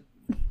doesn't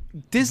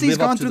Disney's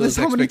gone through this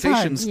so many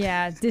times.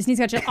 Yeah, Disney's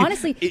got you.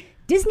 Honestly,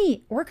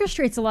 Disney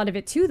orchestrates a lot of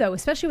it too, though,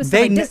 especially with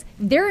stuff like this.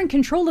 They're in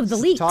control of the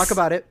leaks. Talk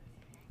about it.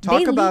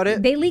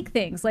 They leak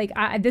things. Like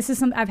this is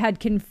something I've had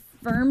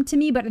confirmed to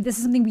me, but this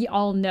is something we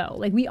all know.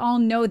 Like we all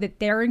know that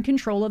they're in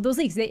control of those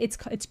leaks.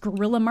 It's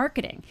guerrilla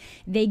marketing.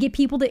 They get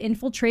people to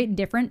infiltrate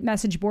different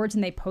message boards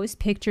and they post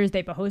pictures.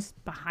 They post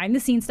behind the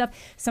scenes stuff.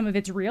 Some of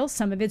it's real,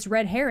 some of it's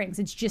red herrings.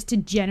 It's just to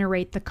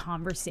generate the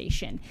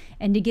conversation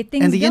and to get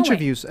things and the going.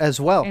 Interviews as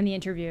well. And the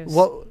interviews.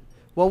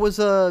 What was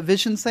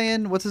Vision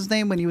saying? What's his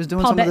name when he was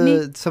doing Paul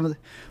Bettany?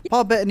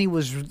 Paul Bettany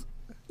was.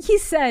 He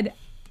said,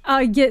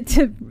 I get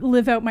to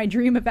live out my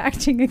dream of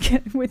acting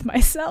again with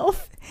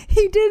myself.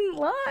 He didn't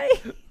lie.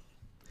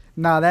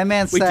 No, that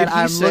man said, did he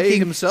I'm say looking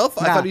himself?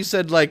 Nah. I thought he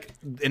said like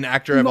an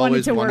actor I've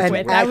always wanted to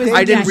work with.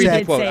 I didn't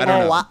read the quote. I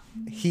don't know.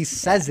 He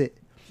says it.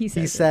 He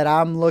said,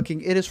 I'm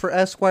looking. It is for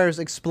Esquire's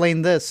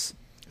Explain This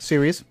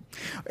series,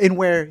 in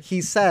where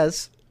he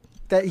says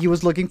that he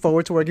was looking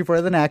forward to working for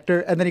an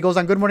actor, and then he goes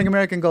on Good Morning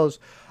America and goes,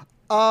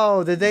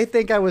 oh, did they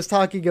think I was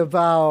talking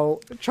about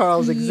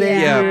Charles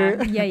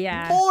Xavier?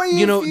 Yeah. Boy,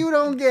 if you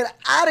don't get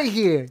out of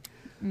here.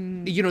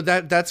 You know,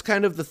 that's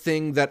kind of the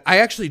thing that I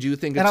actually do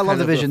think. And it's I love kind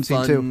the of Vision a scene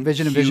fun, too.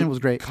 Vision and Vision was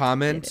great.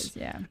 Comment. It is,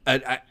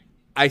 yeah.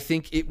 I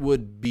think it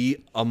would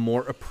be a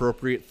more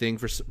appropriate thing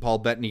for Paul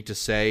Bettany to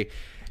say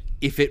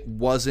if it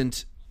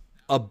wasn't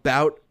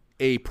about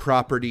a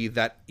property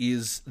that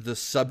is the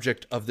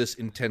subject of this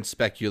intense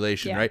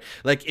speculation, right?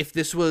 Like if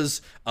this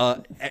was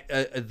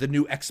the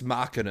new Ex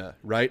Machina,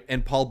 right?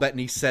 And Paul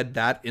Bettany said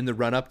that in the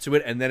run up to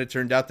it, and then it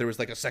turned out there was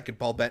like a second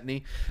Paul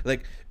Bettany.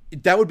 Like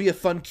that would be a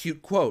fun,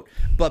 cute quote.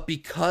 But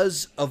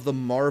because of the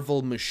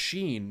Marvel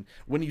machine,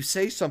 when you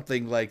say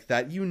something like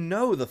that, you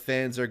know the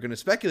fans are going to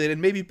speculate.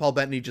 And maybe Paul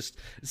Bettany just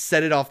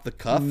said it off the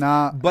cuff,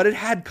 but it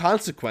had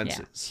consequences.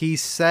 Yeah. He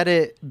said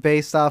it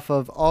based off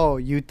of, oh,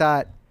 you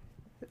thought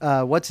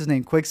what's his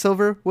name?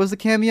 Quicksilver was the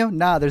cameo?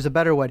 Nah, there's a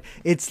better one.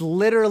 It's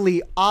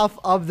literally off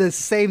of the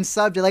same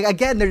subject. Like,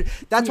 again,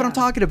 that's what I'm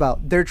talking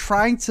about. They're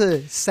trying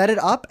to set it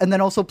up and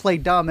then also play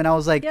dumb. And I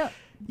was like,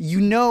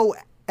 you know,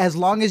 as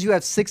long as you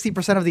have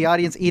 60% of the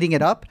audience eating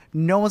it up,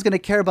 no one's going to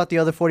care about the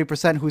other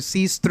 40% who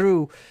sees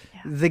through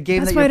the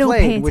game that you're playing. That's why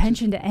I don't pay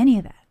attention to any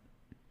of that.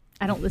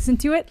 I don't listen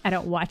to it. I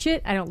don't watch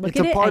it. I don't look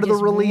at it. I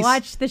just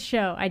watch the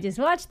show. I just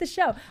watch the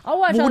show. I'll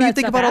watch all that stuff. What do you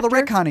think about all the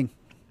after. retconning?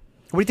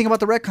 What do you think about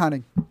the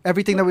retconning?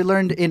 Everything that we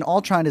learned in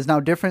Ultron is now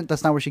different.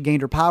 That's not where she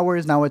gained her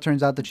powers. Now it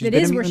turns out that she's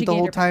been a mutant the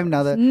whole time.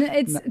 Now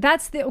that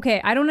that's the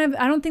okay. I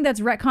don't think that's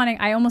retconning.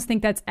 I almost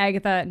think that's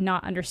Agatha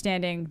not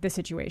understanding the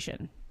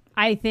situation.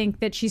 I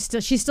think that she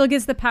still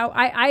gets the power.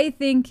 I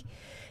think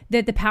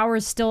that the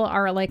powers still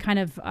are like kind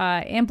of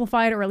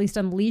amplified or at least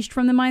unleashed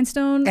from the Mind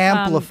Stone.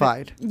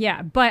 Amplified.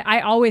 But I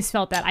always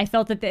felt that. I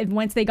felt that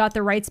once they got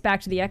the rights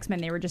back to the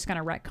X-Men, they were just going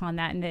to retcon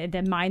that. And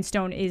the Mind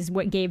Stone is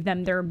what gave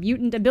them their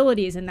mutant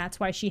abilities. And that's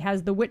why she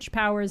has the witch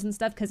powers and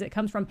stuff, because it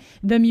comes from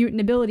the mutant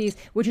abilities,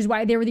 which is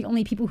why they were the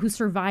only people who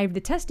survived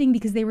the testing,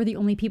 because they were the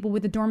only people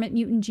with the dormant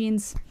mutant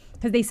genes.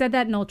 Because they said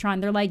that in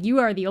Ultron. They're like, you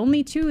are the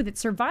only two that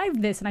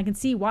survived this. And I can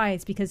see why.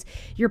 It's because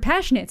you're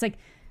passionate. It's like,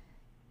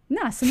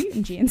 nah, some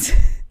mutant genes.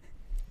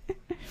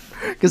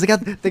 Because they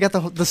got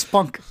the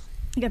spunk.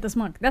 You got this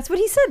monk. That's what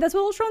he said. That's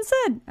what Ultron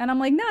said. And I'm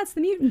like, no, it's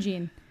the mutant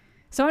gene.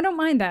 So I don't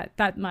mind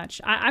that much.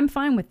 I'm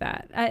fine with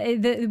that.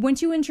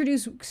 Once you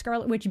introduce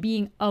Scarlet Witch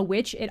being a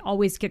witch, it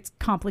always gets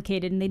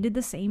complicated. And they did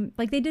the same.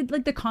 Like they did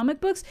like the comic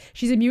books.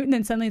 She's a mutant.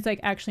 And suddenly it's like,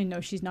 actually, no,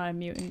 she's not a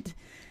mutant.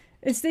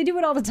 They do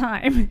it all the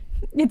time.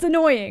 It's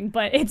annoying,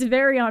 but it's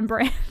very on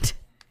brand.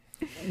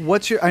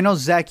 I know,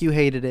 Zach, you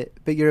hated it,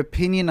 but your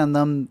opinion on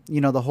them,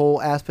 the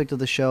whole aspect of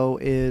the show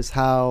is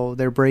how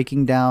they're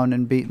breaking down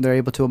and they're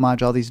able to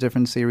homage all these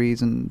different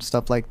series and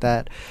stuff like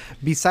that.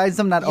 Besides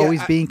them not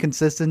always being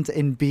consistent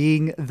in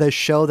being the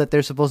show that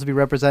they're supposed to be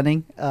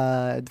representing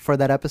for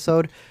that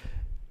episode,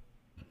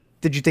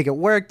 did you think it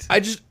worked?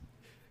 I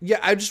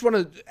just want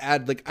to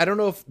add, like, I don't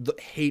know if the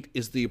hate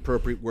is the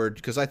appropriate word,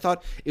 because I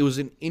thought it was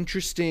an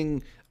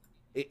interesting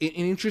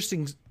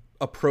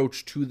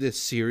approach to this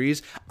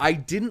series. I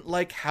didn't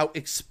like how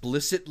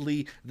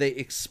explicitly they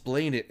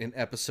explain it in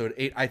episode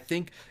 8. I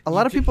think a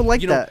lot of people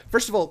like that.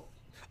 First of all,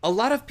 a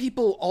lot of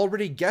people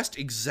already guessed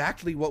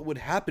exactly what would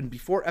happen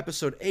before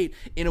episode 8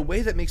 in a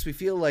way that makes me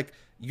feel like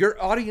your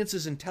audience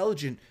is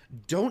intelligent.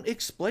 Don't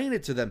explain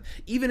it to them.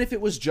 Even if it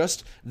was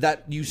just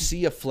that you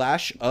see a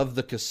flash of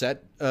the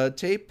cassette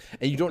tape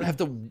and you don't have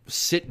to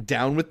sit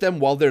down with them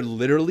while they're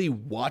literally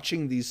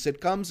watching these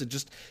sitcoms. It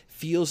just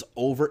feels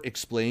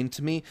over-explained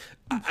to me.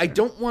 I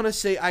don't want to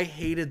say I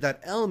hated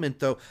that element,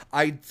 though.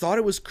 I thought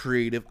it was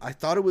creative. I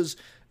thought it was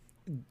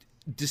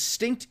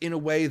distinct in a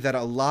way that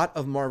a lot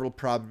of Marvel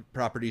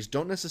properties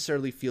don't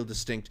necessarily feel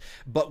distinct,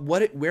 but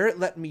where it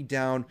let me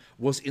down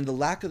was in the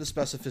lack of the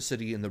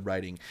specificity in the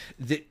writing.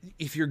 That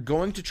if you're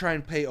going to try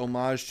and pay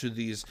homage to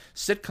these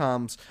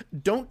sitcoms,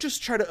 don't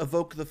just try to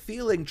evoke the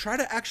feeling, try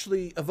to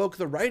actually evoke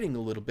the writing a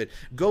little bit.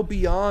 Go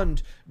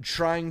beyond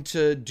trying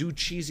to do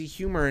cheesy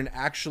humor and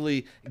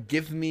actually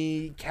give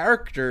me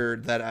character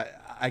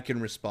that I can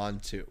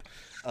respond to.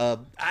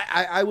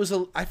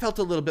 I felt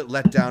a little bit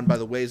let down by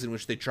the ways in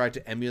which they tried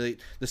to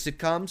emulate the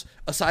sitcoms,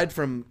 aside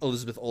from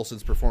Elizabeth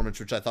Olsen's performance,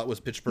 which I thought was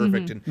pitch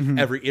perfect in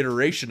every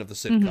iteration of the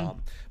sitcom.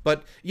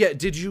 But yeah,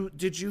 did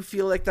you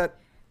feel like that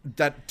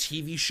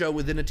TV show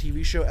within a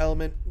TV show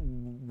element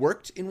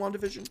worked in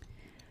WandaVision?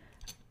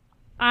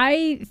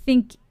 I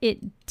think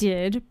it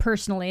did,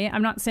 personally.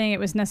 I'm not saying it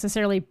was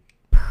necessarily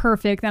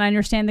perfect, and I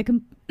understand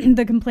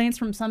the complaints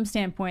from some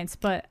standpoints,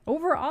 but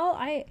overall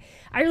I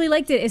really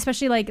liked it,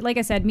 especially like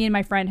I said, me and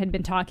my friend had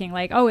been talking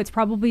like, oh, it's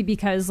probably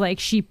because like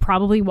she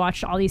probably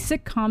watched all these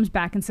sitcoms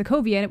back in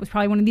Sokovia, and it was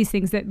probably one of these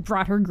things that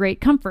brought her great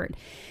comfort.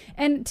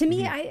 And to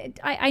me,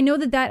 I know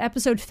that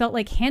episode felt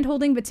like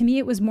hand-holding, but to me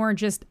it was more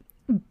just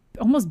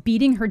almost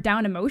beating her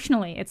down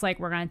emotionally. It's like,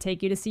 we're going to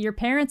take you to see your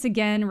parents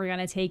again. We're going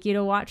to take you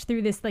to watch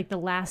through this, like the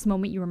last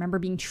moment you remember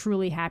being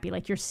truly happy.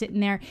 Like you're sitting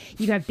there,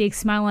 you got a big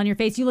smile on your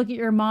face. You look at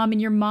your mom, and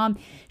your mom,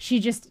 she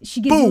gives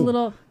you a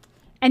little,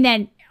 and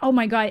then, oh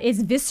my God, it's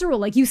visceral.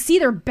 Like you see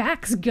their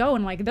backs go,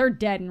 and like they're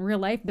dead in real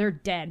life. They're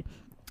dead,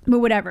 but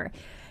whatever.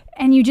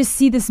 And you just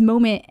see this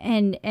moment,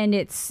 and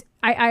it's,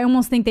 I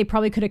almost think they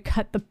probably could have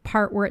cut the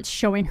part where it's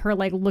showing her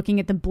like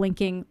looking at the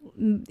blinking.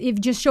 If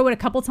just show it a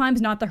couple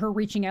times, not the her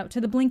reaching out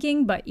to the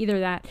blinking, but either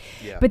that.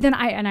 Yeah. But then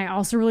I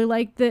also really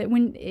like that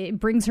when it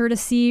brings her to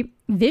see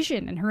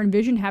Vision, and her and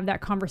Vision have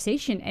that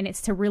conversation, and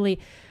it's to really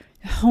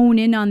hone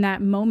in on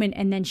that moment.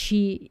 And then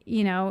she,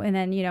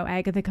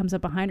 Agatha comes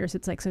up behind her. So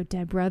it's like, so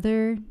dead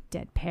brother,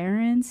 dead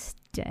parents,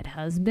 dead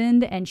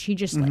husband. And she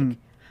just like,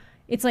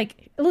 it's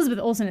like Elizabeth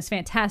Olsen is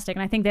fantastic.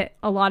 And I think that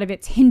a lot of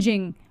it's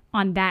hinging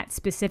on that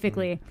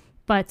specifically.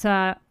 But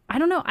I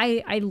don't know.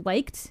 I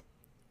liked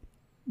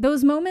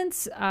those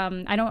moments.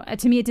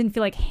 To me, it didn't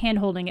feel like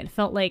hand-holding. It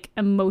felt like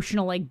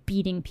emotional, like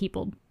beating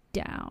people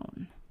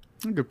down.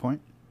 Good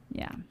point.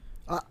 Yeah.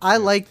 I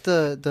like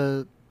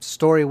the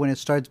story when it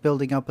starts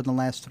building up in the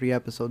last 3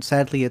 episodes.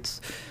 Sadly,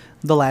 it's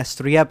the last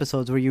 3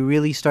 episodes where you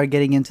really start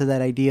getting into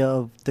that idea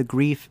of the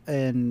grief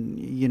and,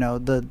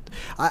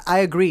 I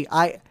agree.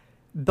 I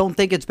don't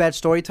think it's bad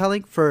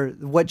storytelling for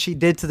what she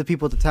did to the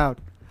people of the town.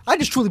 I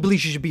just truly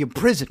believe she should be in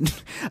prison.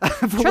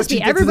 Trust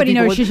me, everybody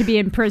knows she should be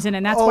in prison,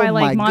 and that's why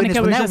like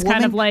Monica was just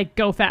kind of like,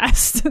 go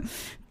fast.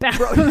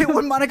 Bro,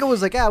 when Monica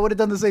was like, I would have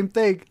done the same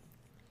thing.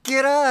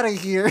 Get out of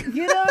here.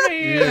 Get out of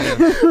here.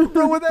 Yeah.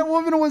 Bro, when that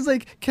woman was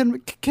like,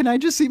 can I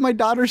just see my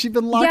daughter? She's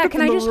been locked up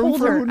in the room. Yeah, can I just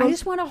hold her? I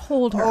just want to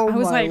hold her. I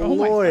was like, oh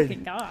my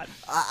fucking God.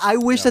 I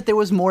wish that there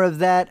was more of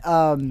that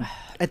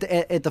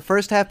at the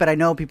first half, but I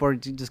know people are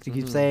just going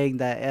to keep saying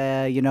that,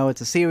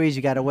 it's a series,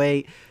 you got to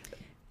wait.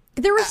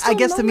 There were still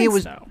moments, to me, it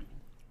was, though.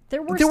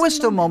 There were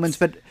still moments,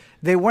 but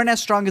they weren't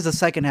as strong as the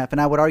second half.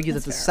 And I would argue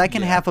that the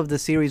second half of the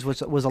series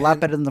was a lot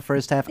better than the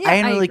first half. Yeah, I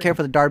didn't really care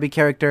for the Darby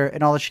character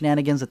and all the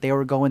shenanigans that they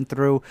were going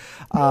through.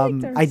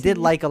 I did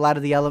like a lot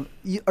of the elements.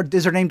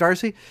 Is her name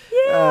Darcy?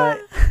 Yeah.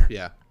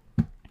 Yeah.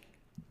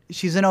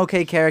 She's an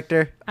okay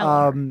character.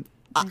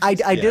 I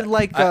did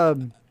like.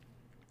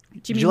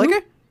 Did you like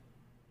her?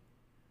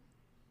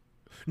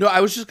 No,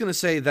 I was just going to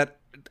say that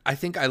I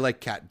think I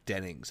like Kat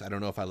Dennings. I don't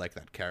know if I like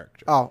that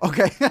character. Oh,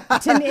 okay.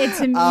 to me,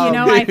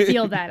 I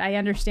feel that. I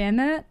understand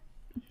that.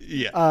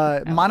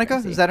 Yeah. Monica,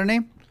 is that her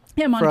name?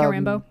 Yeah, Monica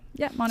Rambeau.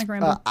 Yeah, Monica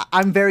Rambeau.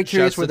 I'm very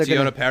curious where they're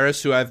going to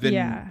Paris, who I've been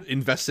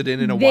invested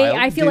in a while.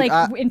 I feel like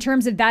in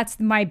terms of that's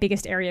my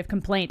biggest area of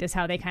complaint is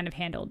how they kind of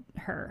handled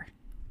her.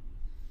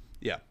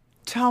 Yeah.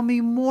 Tell me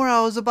more.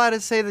 I was about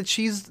to say that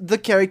she's the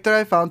character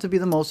I found to be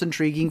the most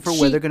intriguing for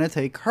where they're going to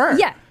take her.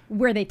 Yeah,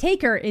 where they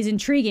take her is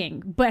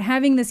intriguing, but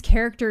having this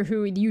character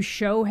who you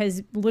show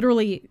has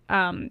literally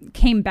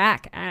came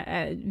back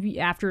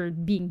after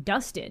being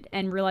dusted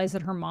and realized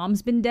that her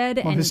mom's been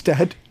dead. Mom is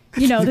dead.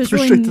 You know, there's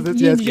really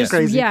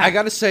crazy. Yeah. I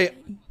gotta say,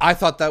 I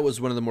thought that was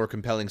one of the more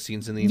compelling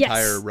scenes in the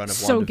entire run of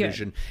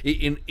WandaVision.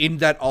 In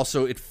that,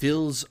 also, it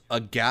fills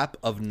a gap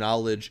of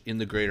knowledge in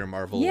the greater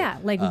Marvel what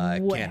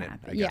canon. happened?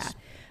 I guess.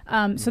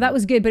 So that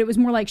was good, but it was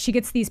more like she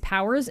gets these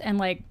powers and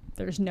like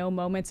there's no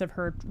moments of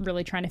her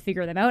really trying to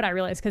figure them out. I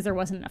realized because there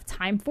wasn't enough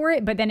time for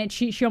it, but then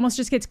she almost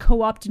just gets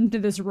co-opted into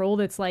this role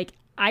that's like,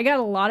 I got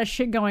a lot of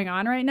shit going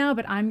on right now,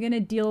 but I'm going to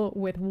deal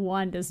with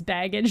Wanda's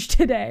baggage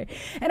today.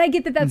 And I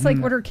get that that's like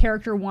what her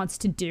character wants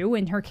to do.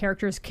 And her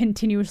character is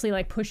continuously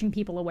like pushing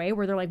people away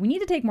where they're like, we need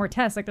to take more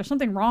tests. Like there's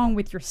something wrong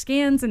with your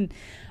scans and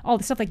all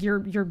the stuff. Like your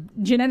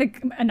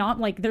genetic,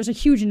 like there's a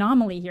huge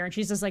anomaly here. And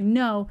she's just like,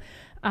 no,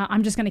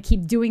 I'm just going to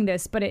keep doing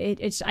this. But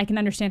it's I can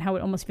understand how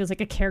it almost feels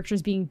like a character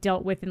is being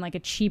dealt with in like a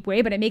cheap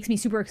way. But it makes me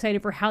super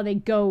excited for how they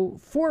go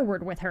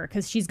forward with her.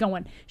 Because she's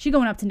going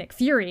up to Nick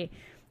Fury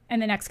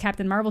and the next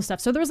Captain Marvel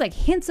stuff. So there was like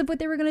hints of what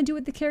they were going to do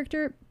with the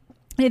character.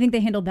 I think they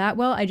handled that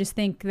well. I just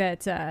think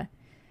that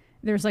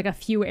there's like a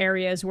few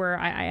areas where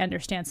I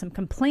understand some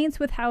complaints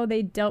with how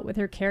they dealt with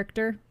her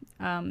character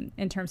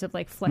in terms of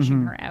like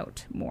fleshing her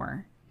out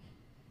more.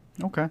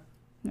 Okay.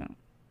 No,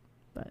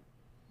 but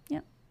yeah,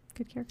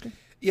 good character.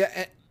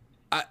 Yeah,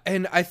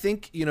 and I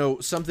think, you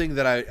know, something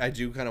that I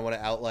do kind of want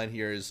to outline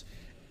here is,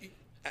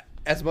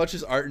 as much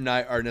as Art and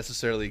I are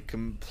necessarily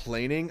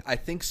complaining, I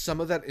think some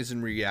of that is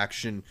in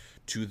reaction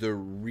to the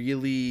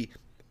really,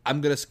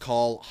 I'm going to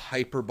call,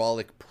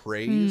 hyperbolic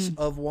praise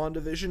of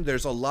WandaVision.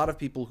 There's a lot of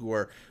people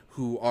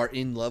who are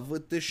in love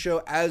with this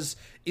show, as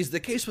is the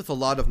case with a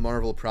lot of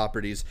Marvel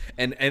properties,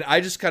 and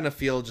I just kind of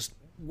feel just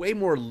way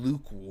more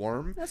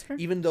lukewarm. That's fair.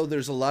 Even though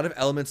there's a lot of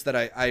elements that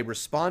I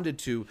responded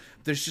to,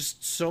 there's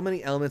just so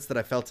many elements that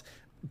I felt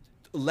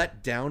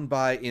let down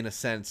by, in a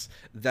sense,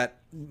 that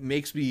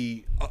makes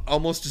me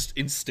almost just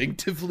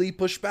instinctively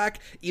push back,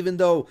 even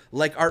though,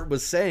 like Art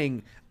was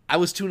saying, I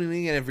was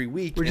tuning in every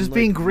week. We're just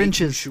being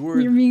Grinches. Sure.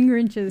 You're being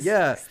Grinches.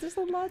 Yeah. There's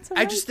a lot to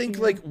I just think,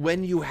 like,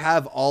 when you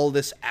have all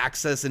this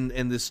access and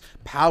this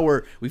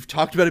power, we've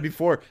talked about it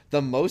before,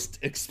 the most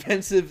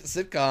expensive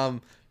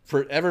sitcom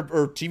forever,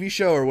 or TV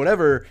show or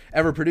whatever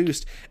ever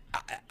produced,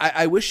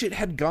 I wish it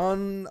had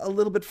gone a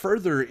little bit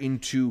further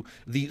into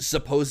the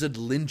supposed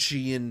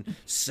Lynchian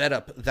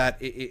setup that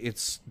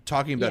it's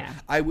talking about. Yeah.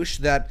 I wish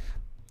that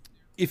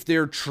if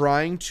they're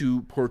trying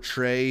to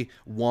portray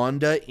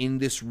Wanda in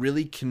this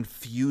really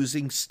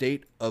confusing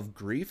state of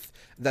grief,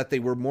 that they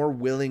were more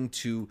willing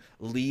to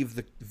leave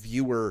the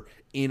viewer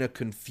in a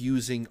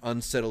confusing,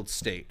 unsettled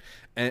state.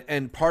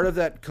 And part of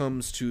that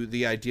comes to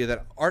the idea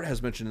that Art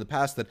has mentioned in the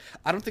past, that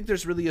I don't think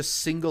there's really a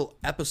single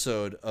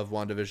episode of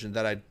WandaVision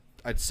that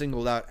I'd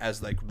singled out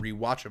as like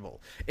rewatchable.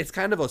 It's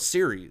kind of a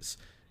series,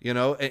 you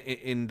know,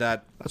 in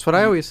that. That's what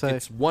I always say.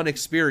 It's one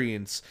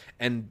experience,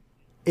 and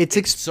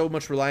it's so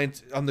much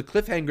reliant on the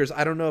cliffhangers.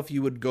 I don't know if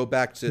you would go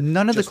back to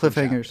none of the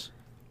cliffhangers.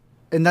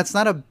 And that's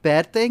not a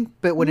bad thing,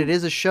 but when it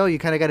is a show, you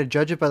kind of got to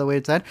judge it by the way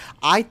it's done.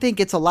 I think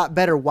it's a lot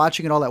better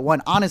watching it all at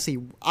once. Honestly,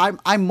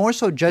 I'm more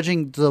so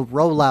judging the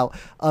rollout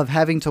of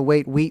having to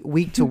wait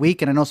week to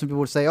week. And I know some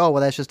people would say, oh,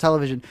 well, that's just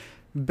television.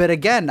 But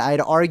again,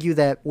 I'd argue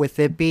that with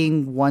it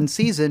being one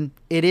season,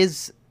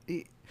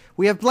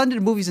 we have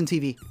blended movies and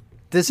TV.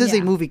 This is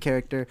a movie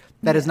character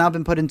that has now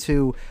been put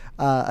into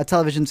a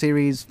television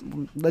series,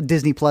 a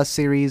Disney Plus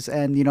series,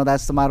 and you know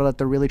that's the model that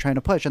they're really trying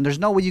to push. And there's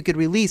no way you could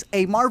release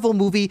a Marvel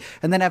movie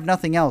and then have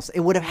nothing else. It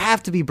would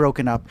have to be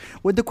broken up.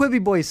 What the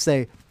Quibi Boys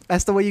say.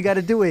 That's the way you got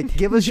to do it.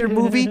 Give us your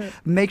movie.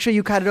 Make sure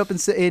you cut it up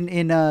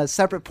in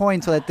separate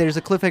points so that there's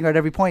a cliffhanger at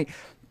every point.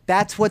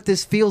 That's what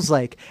this feels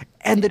like.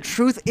 And the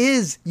truth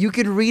is, you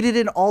can read it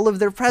in all of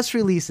their press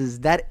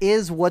releases. That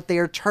is what they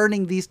are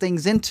turning these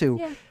things into.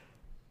 Yeah.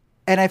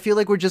 And I feel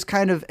like we're just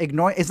kind of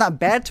ignoring. It's not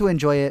bad to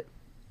enjoy it,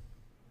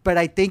 but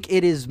I think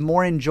it is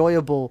more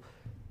enjoyable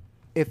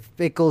if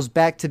it goes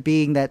back to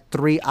being that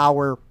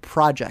 3-hour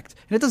project.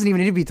 And it doesn't even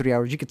need to be 3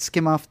 hours. You could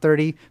skim off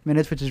 30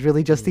 minutes, which is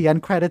really just the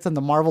end credits and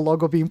the Marvel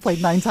logo being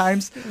played 9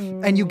 times.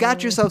 And you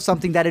got yourself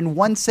something that in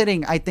one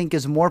sitting I think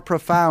is more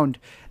profound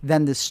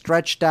than the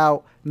stretched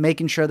out,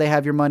 making sure they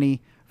have your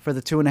money for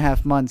the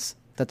 2.5 months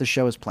that the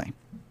show is playing.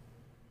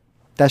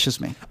 That's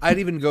just me. I'd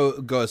even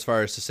go as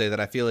far as to say that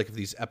I feel like if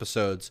these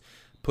episodes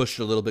pushed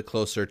a little bit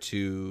closer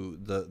to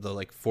the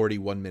like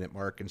 41-minute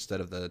mark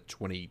instead of the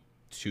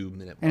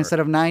 22-minute mark. And instead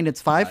of 9,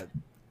 it's 5?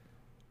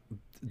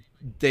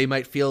 They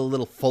might feel a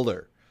little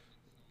fuller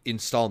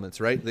installments,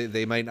 right?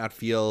 They might not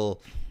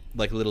feel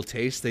like a little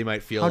taste. They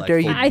might feel How like dare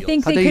you. full I meals.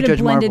 think How they dare you could have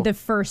judge blended Marvel? the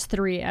first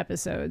 3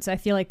 episodes. I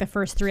feel like the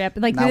first 3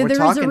 episodes, like Now we're there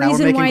was a talking. Now we're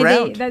reason making why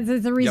ground.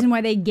 there's a reason why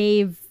they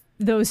gave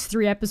those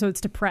 3 episodes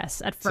to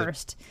press at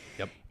first.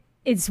 Yep.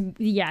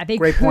 They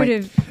Great could point.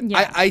 have.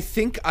 Yeah. I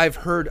think I've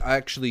heard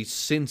actually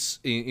since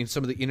in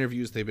some of the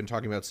interviews they've been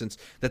talking about since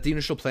that the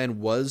initial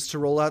plan was to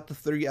roll out the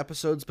 3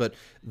 episodes, but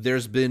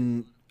there's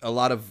been a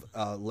lot of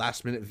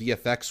last minute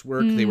VFX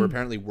work. They were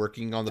apparently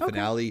working on the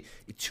finale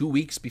 2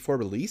 weeks before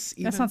release.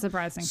 Even. That's not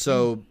surprising.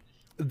 So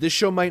this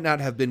show might not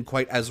have been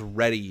quite as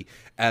ready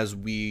as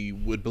we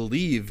would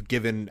believe,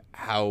 given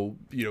how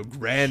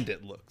grand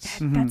it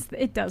looks.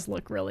 It does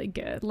look really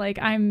good. Like,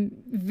 I'm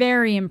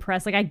very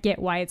impressed. Like, I get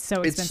why it's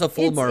so expensive. It's a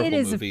full Marvel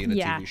movie in a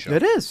TV show.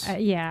 It is.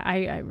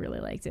 I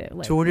really liked it.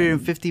 Like,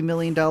 $250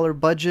 million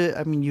budget.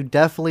 I mean, you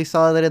definitely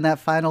saw that in that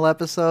final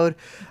episode.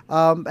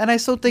 And I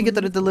still think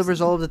that it delivers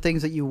all of the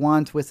things that you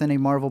want within a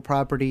Marvel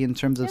property in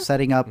terms of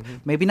setting up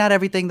maybe not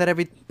everything that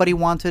everybody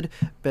wanted,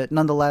 but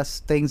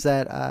nonetheless things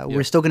that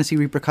we're still going to see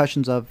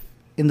repercussions of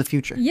in the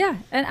future. Yeah,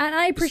 and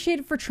I appreciate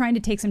it for trying to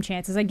take some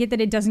chances. I get that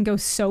it doesn't go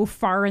so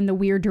far in the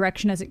weird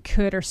direction as it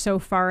could, or so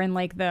far in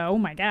like the, oh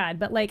my God,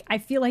 but like I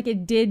feel like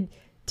it did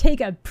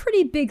take a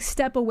pretty big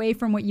step away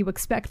from what you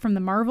expect from the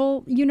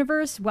Marvel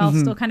universe while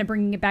still kind of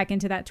bringing it back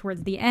into that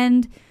towards the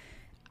end.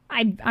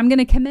 I'm going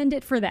to commend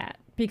it for that,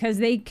 because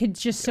they could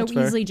just so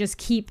easily just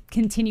keep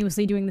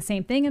continuously doing the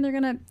same thing, and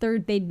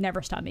they'd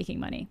never stop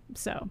making money.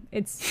 So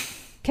it's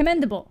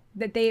commendable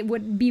that they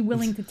would be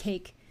willing to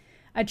take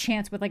a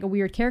chance with like a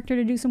weird character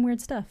to do some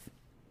weird stuff.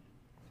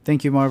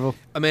 Thank you, Marvel.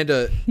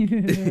 Amanda,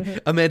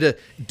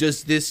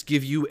 does this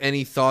give you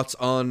any thoughts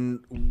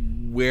on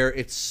where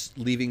it's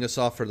leaving us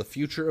off for the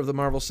future of the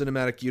Marvel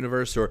Cinematic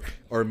Universe,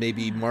 or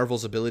maybe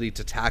Marvel's ability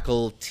to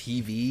tackle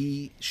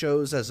TV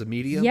shows as a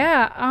medium?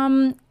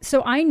 Yeah.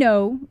 So I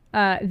know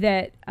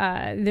that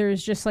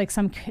there's just like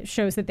some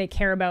shows that they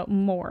care about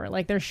more.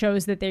 Like there's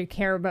shows that they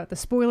care about the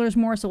spoilers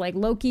more. So like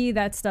Loki,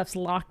 that stuff's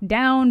locked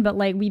down. But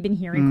like we've been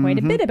hearing quite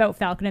a bit about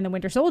Falcon and the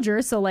Winter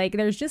Soldier. So like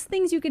there's just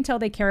things you can tell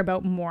they care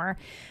about more.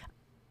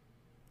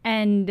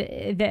 And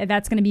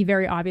that's going to be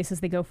very obvious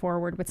as they go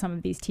forward with some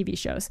of these TV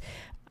shows.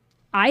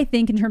 I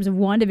think in terms of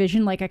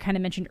WandaVision, like I kind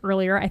of mentioned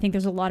earlier, I think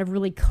there's a lot of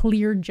really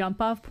clear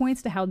jump-off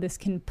points to how this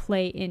can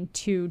play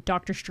into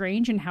Doctor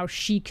Strange and how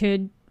she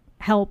could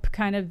help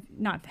kind of,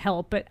 not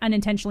help, but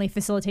unintentionally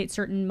facilitate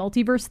certain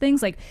multiverse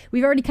things. Like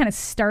we've already kind of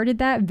started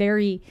that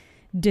very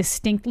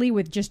distinctly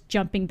with just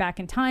jumping back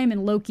in time,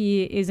 and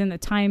Loki is in the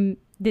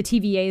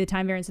TVA, the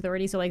Time Variance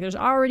Authority. So like there's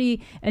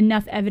already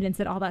enough evidence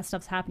that all that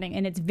stuff's happening,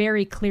 and it's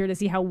very clear to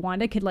see how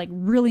Wanda could like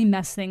really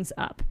mess things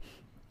up.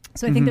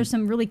 So I think there's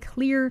some really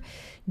clear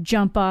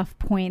jump off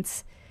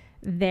points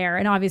there.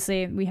 And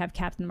obviously we have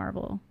Captain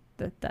Marvel,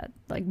 that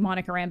like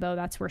Monica Rambeau,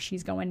 that's where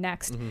she's going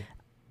next.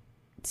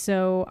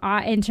 So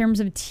in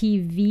terms of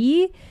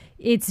TV,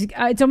 it's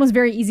almost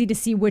very easy to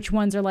see which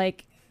ones are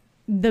like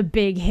the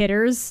big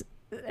hitters,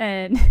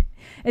 and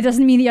it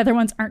doesn't mean the other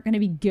ones aren't going to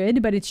be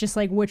good, but it's just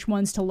like which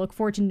ones to look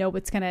for to know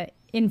what's going to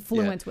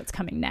influence what's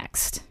coming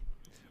next.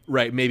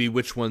 Right, maybe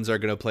which ones are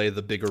going to play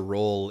the bigger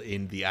role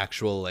in the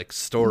actual like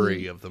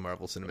story of the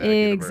Marvel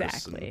Cinematic Universe.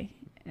 Exactly.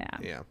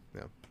 Yeah.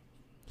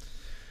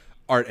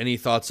 Art, any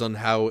thoughts on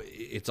how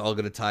it's all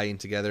going to tie in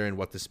together and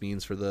what this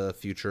means for the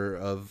future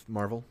of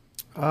Marvel?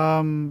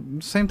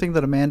 Same thing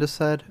that Amanda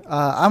said.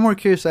 I'm more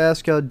curious to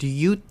ask y'all, do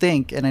you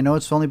think, and I know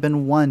it's only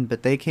been one,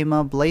 but they came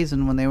out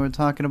blazing when they were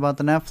talking about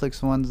the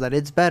Netflix ones, that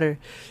it's better.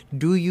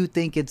 Do you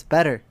think it's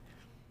better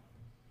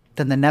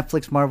than the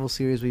Netflix Marvel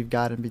series we've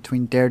got in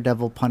between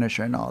Daredevil,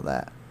 Punisher, and all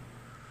that?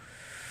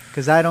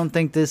 Because I don't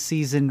think this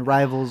season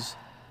rivals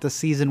the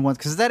season one.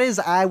 Because that is,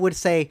 I would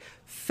say,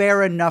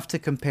 fair enough to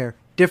compare.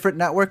 Different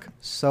network,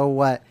 so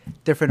what?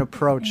 Different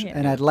approach.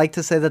 And I'd like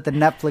to say that the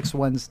Netflix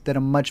ones did a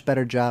much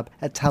better job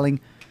at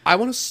telling a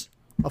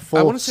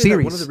full series.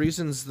 That one of the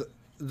reasons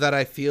that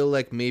I feel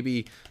like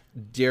maybe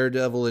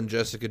Daredevil and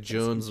Jessica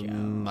Jones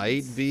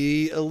might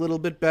be a little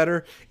bit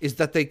better is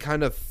that they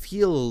kind of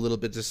feel a little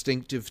bit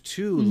distinctive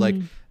too. Like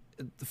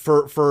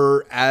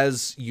for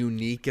as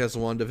unique as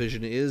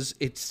WandaVision is,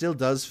 it still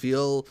does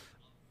feel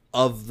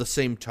of the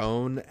same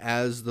tone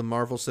as the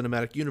Marvel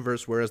Cinematic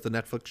Universe, whereas the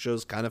Netflix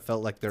shows kind of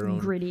felt like their own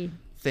gritty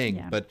thing.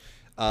 Yeah. But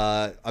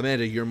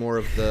Amanda, you're more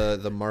of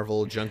the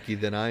Marvel junkie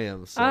than I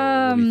am. So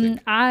what do you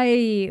think?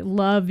 I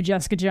love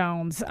Jessica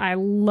Jones. I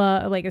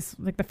love it's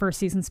like the first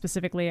season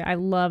specifically. I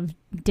love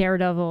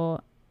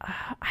Daredevil.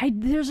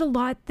 There's a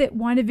lot that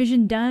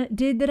WandaVision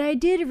did that I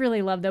did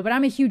really love though. But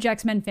I'm a huge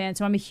X-Men fan,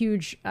 so I'm a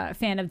huge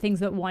fan of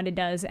things that Wanda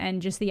does,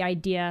 and just the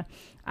idea.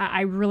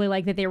 I really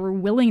like that they were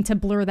willing to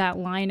blur that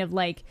line of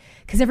like,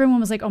 because everyone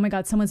was like, oh my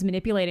God, someone's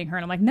manipulating her.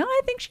 And I'm like, no,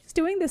 I think she's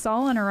doing this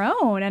all on her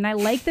own. And I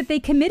like that they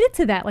committed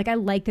to that.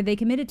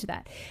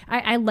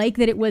 I like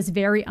that it was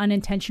very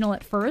unintentional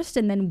at first.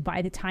 And then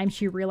by the time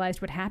she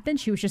realized what happened,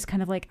 she was just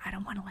kind of like, I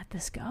don't want to let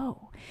this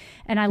go.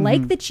 And I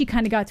like that she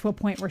kind of got to a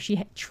point where she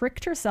had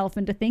tricked herself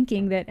into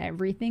thinking that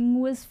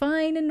everything was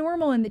fine and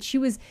normal, and that she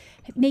was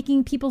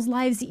making people's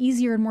lives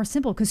easier and more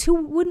simple. Because who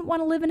wouldn't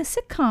want to live in a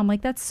sitcom?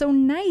 Like, that's so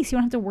nice. You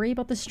don't have to worry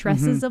about the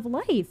stresses of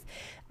life.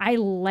 I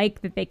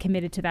like that they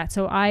committed to that.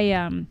 So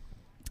I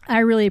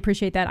really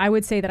appreciate that. I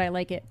would say that I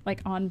like it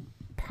like on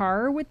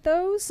par with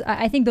those.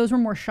 I think those were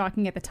more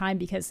shocking at the time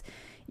because,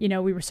 you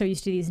know, we were so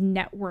used to these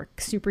network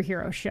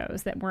superhero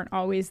shows that weren't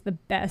always the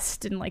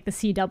best, and like the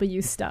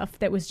CW stuff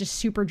that was just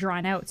super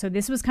drawn out. So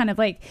this was kind of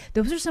like,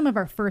 those are some of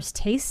our first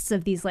tastes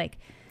of these like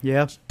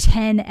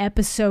 10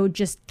 episode,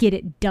 just get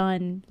it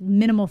done,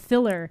 minimal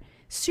filler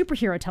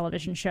superhero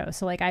television shows.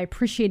 So like I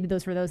appreciated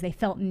those for those. They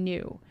felt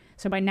new.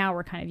 So by now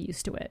we're kind of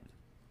used to it.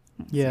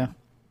 Yeah.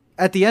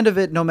 At the end of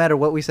it, no matter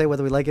what we say,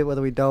 whether we like it,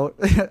 whether we don't,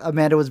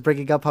 Amanda was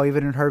bringing up how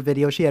even in her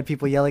video, she had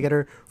people yelling at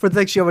her for the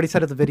things she already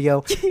said at the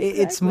video. Exactly.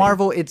 It's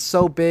Marvel. It's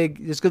so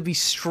big. There's going to be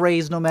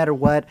strays no matter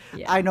what.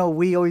 Yeah. I know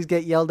we always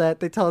get yelled at.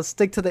 They tell us,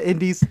 stick to the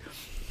indies.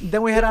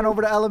 Then we head on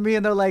over to LME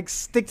and they're like,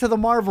 stick to the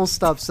Marvel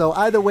stuff. So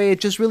either way, it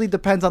just really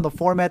depends on the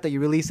format that you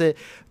release it.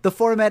 The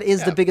format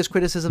is the biggest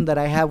criticism that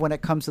I have when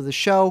it comes to the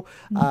show.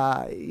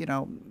 You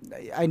know,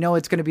 I know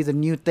it's going to be the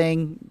new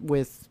thing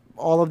with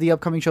all of the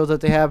upcoming shows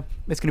that they have.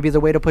 It's going to be the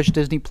way to push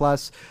Disney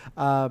Plus. It's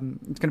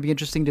going to be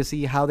interesting to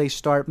see how they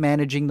start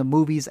managing the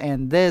movies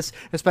and this,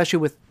 especially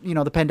with, you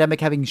know, the pandemic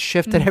having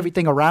shifted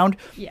everything around.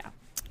 Yeah.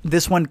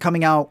 This one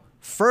coming out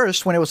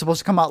first when it was supposed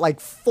to come out like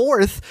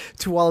fourth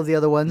to all of the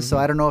other ones. So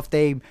I don't know if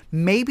they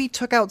maybe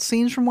took out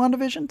scenes from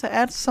WandaVision to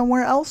add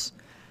somewhere else.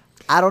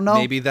 I don't know.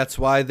 Maybe that's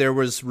why there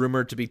was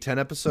rumored to be 10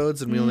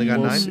 episodes and we only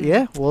got 9.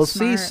 Yeah, we'll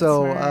see.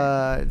 So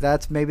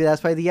that's why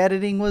the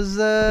editing was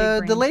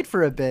delayed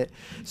for a bit.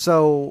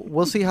 So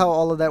we'll see how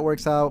all of that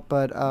works out.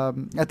 But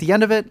at the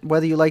end of it,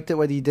 whether you liked it,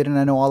 whether you didn't,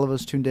 I know all of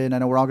us tuned in. I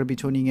know we're all going to be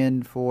tuning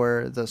in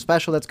for the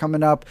special that's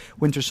coming up,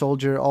 Winter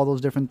Soldier, all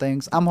those different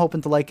things. I'm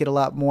hoping to like it a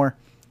lot more.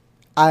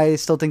 I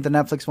still think the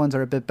Netflix ones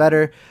are a bit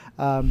better.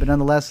 But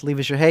nonetheless, leave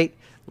us your hate.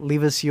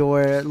 Leave us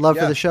your love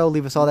for the show.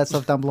 Leave us all that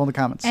stuff down below in the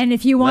comments. And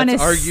if you want to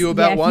argue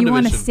about WandaVision, if you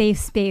want a safe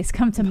space,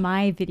 come to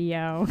my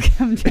video.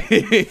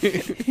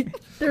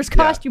 There's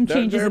costume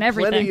changes and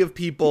everything. There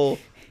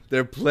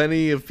are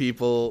plenty of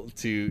people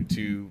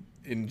to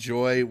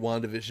enjoy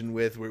WandaVision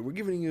with. We're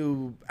giving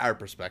you our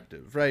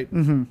perspective, right?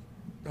 Mm-hmm.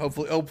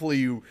 Hopefully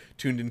you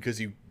tuned in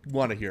because you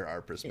want to hear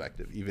our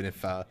perspective, even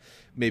if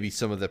maybe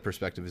some of the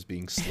perspective is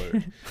being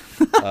slurred.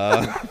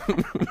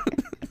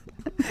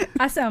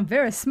 I sound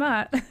very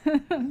smart.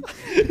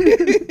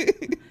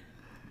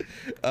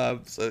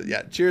 So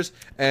yeah, cheers,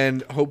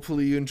 and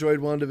hopefully you enjoyed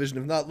WandaVision.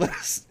 If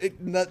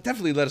not,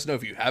 definitely let us know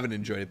if you haven't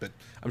enjoyed it, but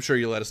I'm sure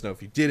you'll let us know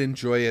if you did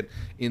enjoy it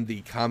in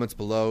the comments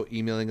below,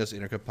 emailing us,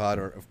 IntercutPod,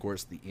 or of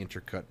course the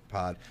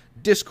IntercutPod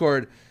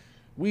Discord.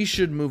 We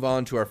should move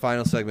on to our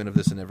final segment of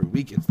This and Every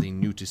Week. It's the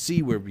New to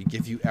See, where we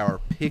give you our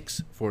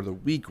picks for the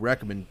week,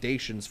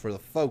 recommendations for the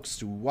folks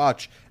to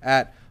watch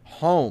at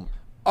home.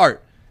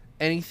 Art,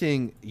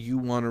 anything you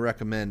want to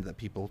recommend that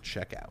people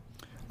check out?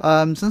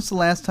 Since the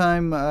last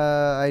time,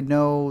 I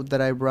know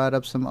that I brought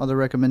up some other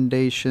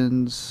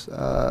recommendations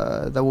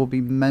that will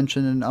be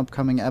mentioned in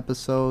upcoming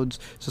episodes.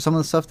 So some of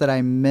the stuff that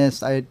I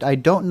missed, I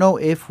don't know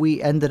if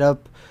we ended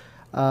up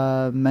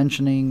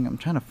mentioning, I'm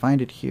trying to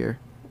find it here,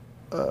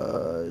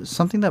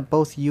 something that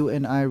both you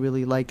and I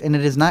really liked, and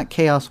it is not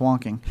Chaos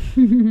Wonking.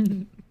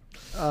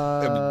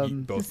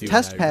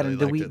 Test Pattern.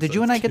 Did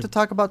you and I get to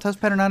talk about Test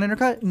Pattern on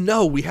Intercut?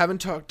 No, we haven't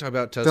talked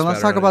about Test Pattern. Then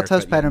let's talk about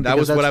Test Pattern. That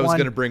was what I was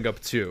going to bring up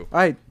too. All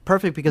right,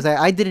 perfect, because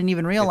I didn't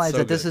even realize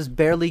that this is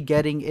barely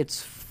getting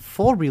its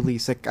full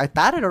release. I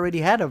thought it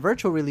already had a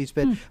virtual release,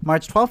 but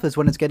March 12th is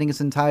when it's getting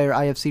its entire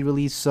IFC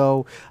release.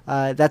 So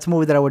that's a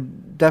movie that I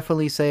would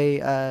definitely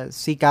say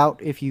seek out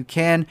if you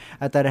can.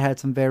 I thought it had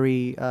some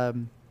very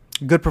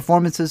good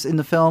performances in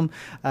the film.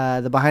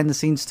 The behind the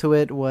scenes to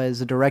it was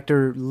the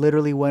director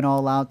literally went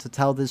all out to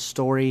tell this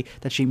story,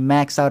 that she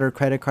maxed out her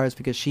credit cards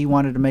because she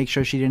wanted to make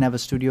sure she didn't have a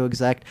studio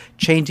exec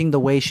changing the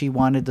way she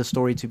wanted the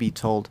story to be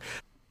told.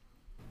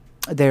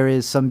 There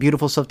is some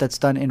beautiful stuff that's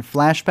done in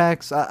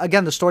flashbacks.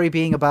 Again, the story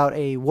being about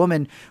a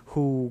woman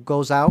who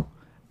goes out,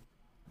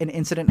 an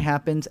incident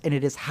happens, and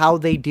it is how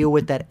they deal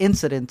with that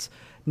incident,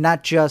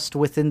 not just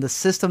within the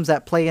systems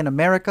that play in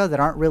America that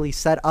aren't really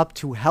set up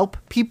to help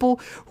people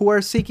who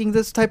are seeking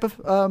this type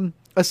of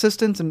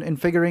assistance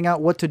and figuring out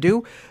what to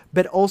do,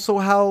 but also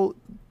how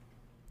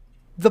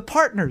the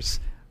partners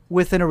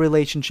within a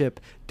relationship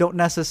don't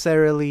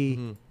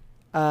necessarily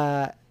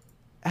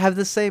have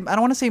the same, I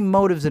don't want to say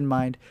motives in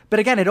mind, but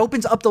again, it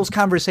opens up those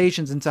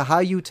conversations into how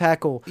you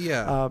tackle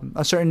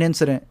a certain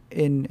incident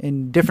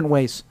in different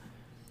ways.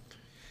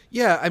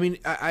 Yeah, I mean,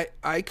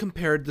 I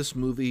compared this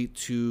movie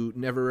to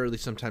Never, Rarely,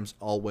 Sometimes,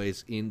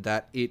 Always, in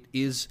that it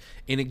is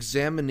an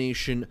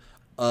examination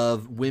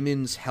of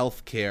women's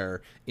healthcare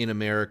in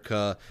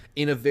America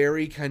in a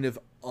very kind of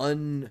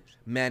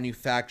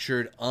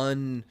unmanufactured,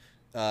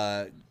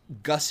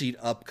 gussied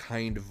up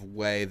kind of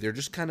way. They're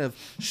just kind of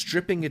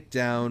stripping it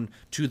down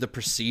to the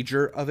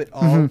procedure of it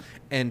all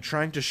and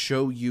trying to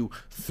show you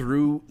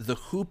through the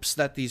hoops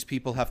that these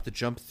people have to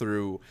jump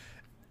through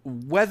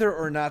whether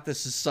or not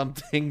this is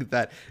something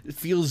that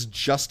feels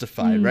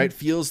justified, right?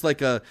 Feels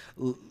like a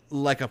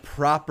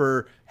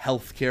proper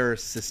healthcare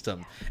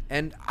system.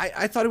 And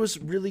I thought it was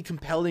really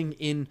compelling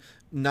in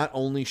not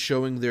only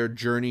showing their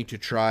journey to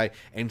try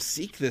and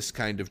seek this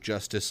kind of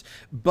justice,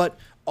 but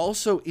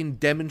also in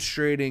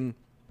demonstrating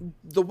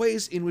the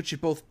ways in which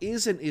it both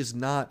is and is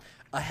not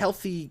a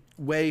healthy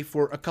way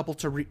for a couple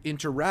to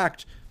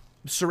interact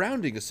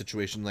surrounding a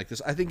situation like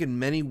this. I think in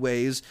many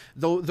ways,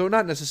 though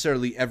not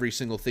necessarily every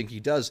single thing he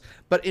does,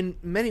 but in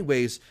many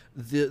ways,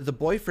 the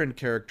boyfriend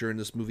character in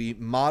this movie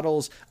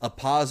models a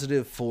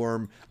positive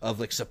form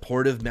of like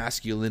supportive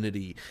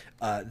masculinity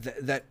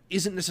that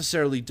isn't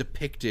necessarily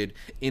depicted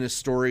in a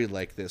story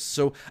like this.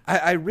 So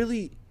I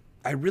really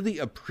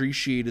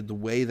appreciated the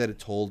way that it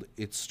told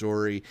its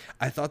story.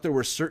 I thought there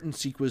were certain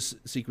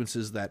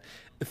sequences that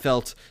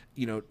felt,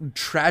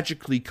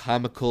 tragically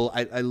comical.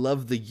 I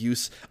love the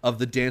use of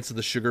the dance of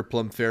the sugar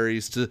plum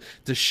fairies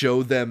to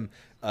show them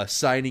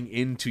signing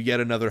into yet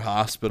another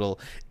hospital.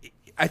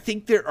 I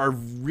think there are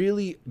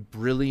really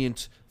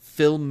brilliant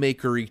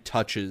filmmakery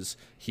touches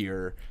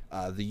here.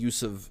 The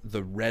use of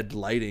the red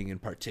lighting in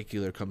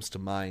particular comes to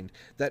mind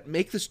that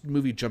make this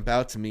movie jump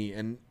out to me.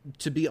 And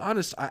to be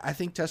honest, I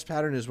think Test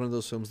Pattern is one of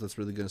those films that's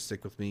really going to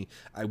stick with me.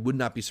 I would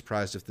not be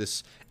surprised if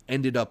this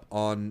ended up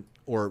on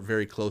or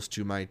very close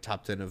to my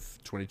top 10 of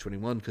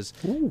 2021 because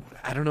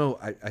I don't know.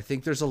 I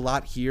think there's a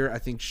lot here. I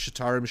think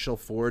Shatara Michelle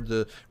Ford,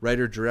 the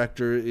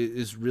writer-director,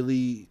 is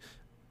really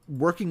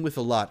working with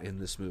a lot in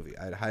this movie.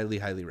 I'd highly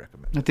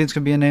recommend it. I think it's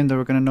going to be a name that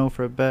we're going to know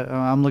for a bit.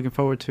 I'm looking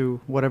forward to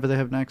whatever they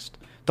have next.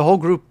 The whole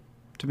group,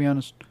 to be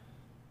honest.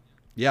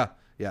 Yeah.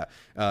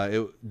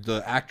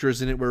 The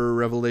actors in it were a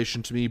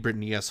revelation to me.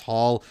 Brittany S.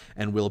 Hall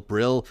and Will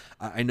Brill.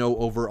 I know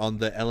over on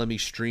the LME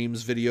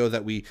Streams video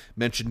that we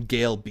mentioned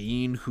Gail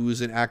Bean, who's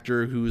an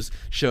actor who's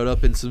showed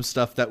up in some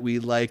stuff that we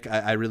like.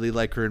 I really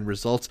like her in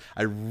Results.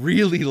 I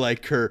really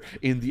like her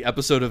in the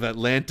episode of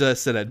Atlanta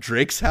set at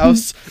Drake's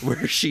house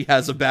where she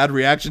has a bad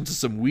reaction to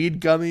some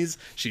weed gummies.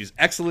 She's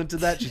excellent in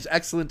that. She's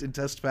excellent in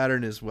Test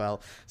Pattern as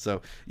well.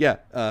 So yeah,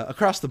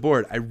 across the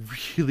board, I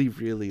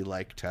really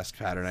like Test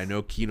Pattern. I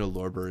know Kino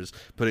Lorber is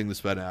putting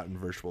this one out in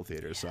virtual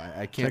theaters, so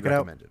I can't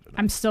recommend it enough.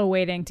 I'm still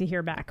waiting to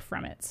hear back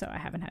from it, so I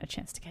haven't had a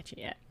chance to catch it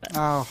yet. But,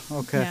 oh,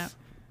 okay.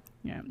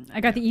 Yeah.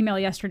 I got the email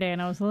yesterday, and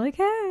I was like,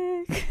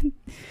 hey.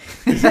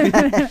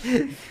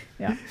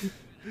 Yeah.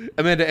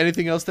 Amanda,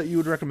 anything else that you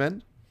would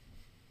recommend?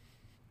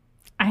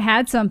 I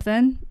had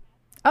something.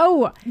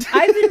 Oh,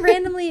 I've been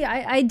randomly.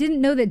 I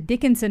didn't know that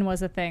Dickinson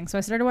was a thing, so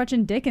I started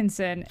watching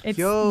Dickinson. That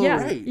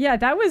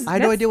was. I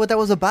had no idea what that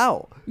was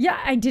about. Yeah,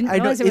 I didn't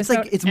realize it was.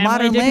 It's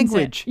modern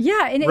language.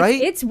 Yeah, and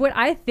it's what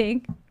I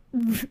think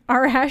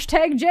our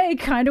 #J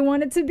kind of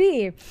want it to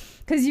be,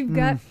 because you've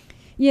got,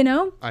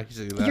 I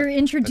see that. You're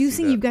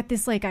introducing. You've got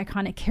this like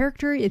iconic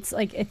character. It's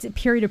like it's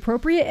period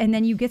appropriate, and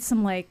then you get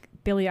some like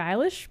Billie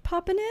Eilish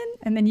popping in,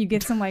 and then you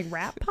get some like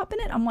rap popping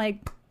in. I'm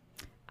like,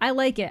 I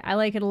like it. I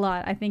like it a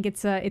lot. I think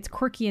it's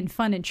quirky and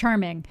fun and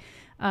charming.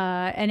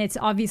 And it's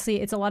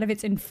obviously, a lot of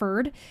it's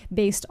inferred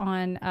based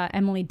on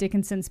Emily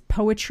Dickinson's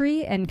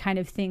poetry and kind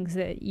of things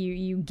that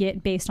you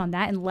get based on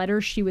that, and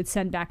letters she would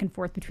send back and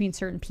forth between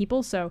certain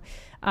people. So,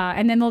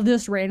 and then they'll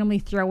just randomly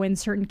throw in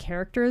certain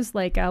characters,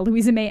 like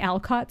Louisa May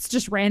Alcott's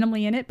just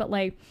randomly in it, but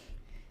like,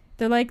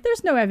 they're like,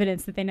 there's no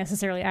evidence that they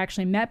necessarily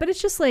actually met, but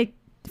it's just like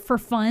for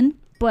fun.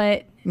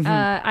 But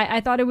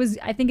I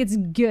think it's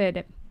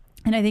good.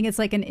 And I think it's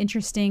like an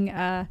interesting,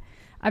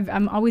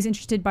 I'm always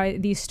interested by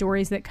these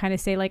stories that kind of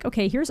say like,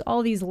 okay, here's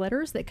all these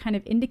letters that kind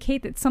of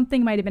indicate that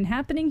something might have been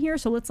happening here.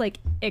 So let's like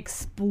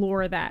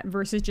explore that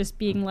versus just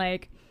being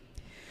like,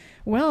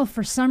 well,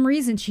 for some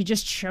reason she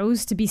just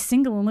chose to be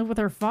single and live with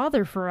her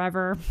father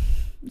forever.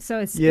 So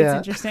it's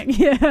interesting.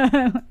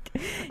 Yeah.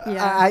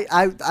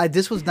 I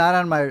this was not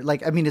on my,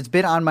 it's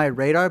been on my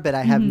radar, but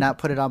I have not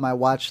put it on my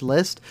watch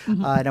list.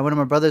 And I went to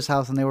my brother's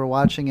house and they were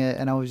watching it,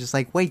 and I was just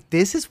like, wait,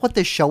 this is what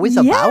this show is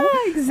about?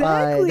 Yeah,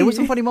 exactly. There were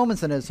some funny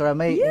moments in it, so it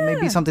may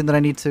be something that I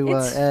need to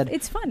add.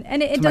 It's fun.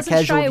 And it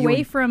doesn't shy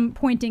away from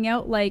pointing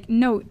out like,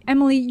 no,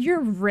 Emily,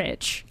 you're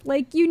rich.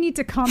 Like, you need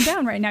to calm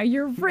down right now.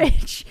 You're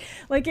rich.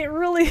 Like, it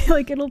really,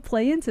 it'll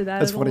play into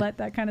that. It'll let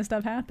that kind of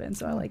stuff happen.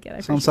 So I like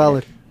it. Sounds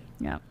solid.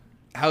 Yeah.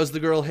 How's the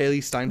girl Haley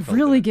Steinfeld?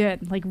 Really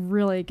good, like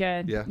really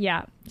good.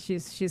 Yeah,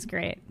 she's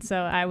great. So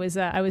I was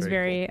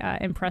very cool.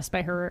 Impressed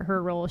by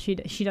her role. She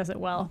does it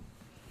well.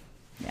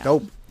 Yeah.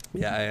 Dope.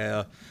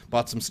 Yeah, I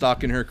bought some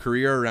stock in her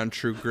career around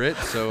True Grit,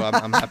 so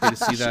I'm happy to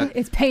see that.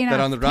 It's paying off. That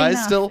on the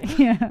rise still.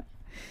 Yeah.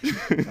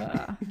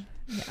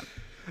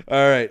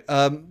 All right.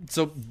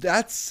 So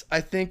that's,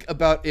 I think,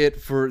 about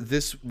it for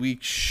this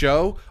week's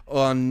show.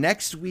 On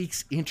next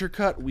week's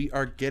Intercut, we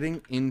are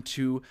getting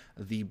into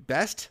the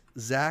best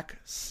Zack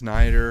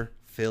Snyder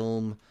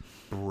film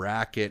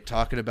bracket,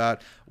 talking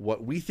about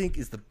what we think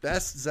is the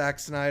best Zack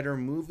Snyder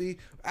movie.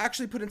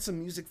 Actually put in some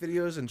music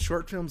videos and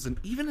short films and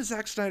even a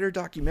Zack Snyder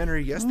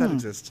documentary. Yes, that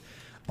exists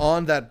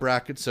on that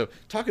bracket. So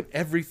talking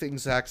everything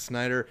Zack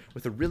Snyder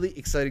with a really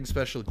exciting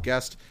special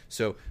guest.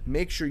 So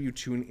make sure you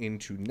tune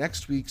into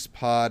next week's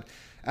pod.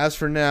 As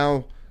for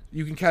now,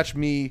 you can catch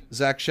me,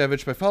 Zach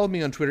Shevich, by following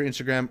me on Twitter,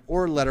 Instagram,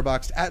 or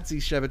Letterboxd at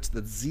ZShevich.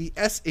 That's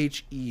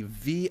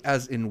ZSHEV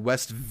as in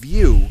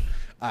Westview.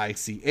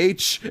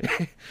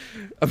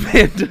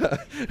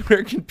 Amanda,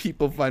 where can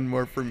people find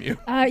more from you?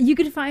 You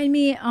can find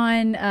me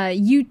on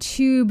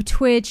YouTube,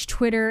 Twitch,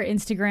 Twitter,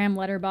 Instagram,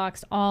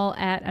 Letterboxd, all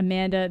at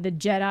Amanda the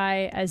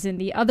Jedi, as in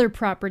the other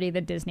property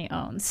that Disney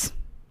owns.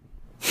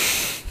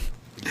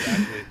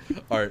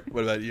 Exactly. Art,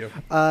 what about you?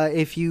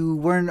 If you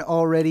weren't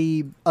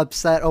already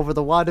upset over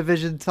the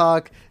WandaVision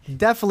talk,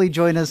 definitely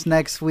join us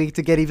next week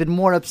to get even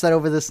more upset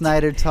over the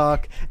Snyder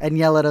talk and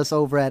yell at us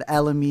over at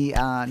LME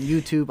on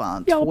YouTube,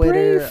 on Y'all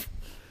Twitter. brave.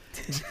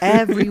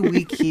 Every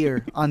week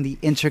here on the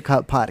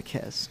Intercut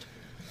Podcast.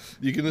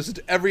 You can listen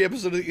to every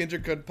episode of the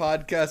Intercut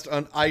Podcast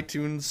on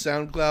iTunes,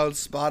 SoundCloud,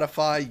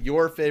 Spotify,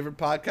 your favorite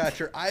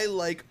podcatcher. I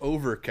like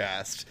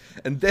Overcast.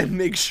 And then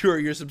make sure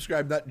you're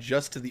subscribed not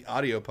just to the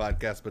audio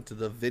podcast, but to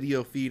the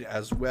video feed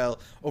as well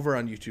over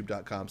on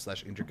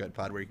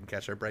youtube.com/intercutpod, where you can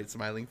catch our bright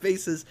smiling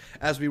faces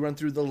as we run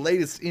through the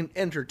latest in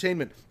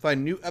entertainment.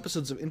 Find new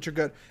episodes of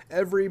Intercut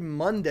every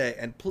Monday.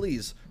 And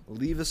please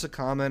leave us a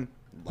comment,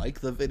 like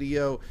the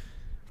video.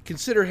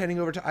 Consider heading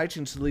over to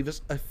iTunes to leave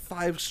us a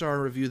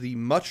 5-star review, the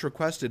much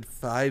requested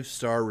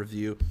 5-star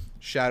review.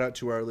 Shout out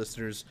to our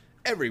listeners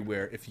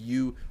everywhere. If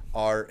you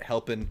are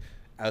helping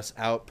us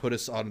out, putting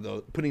us on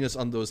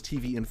those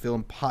TV and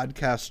film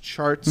podcast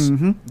charts.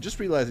 Mm-hmm.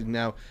 Just realizing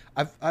now,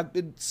 I've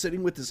been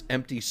sitting with this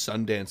empty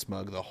Sundance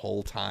mug the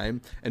whole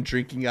time and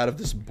drinking out of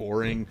this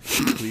boring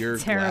clear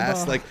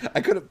glass. Like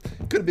I could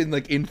have been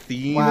like in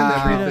theme and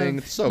everything.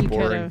 It's so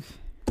boring.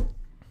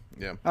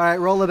 Yeah. All right,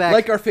 roll it back.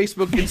 Like our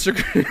Facebook,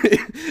 Instagram,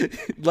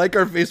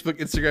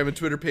 and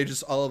Twitter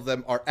pages. All of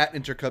them are at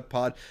Intercut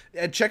Pod.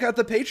 And check out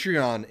the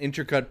Patreon,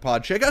 Intercut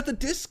Pod. Check out the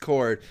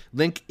Discord.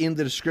 Link in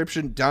the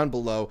description down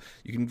below.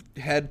 You can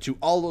head to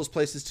all those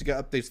places to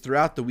get updates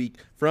throughout the week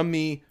from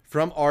me,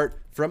 from Art,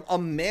 from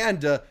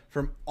Amanda,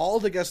 from all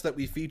the guests that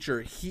we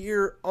feature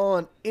here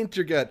on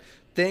Intercut.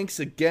 Thanks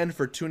again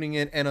for tuning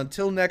in. And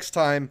until next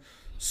time,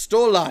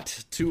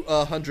 Stolat to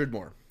 100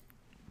 more.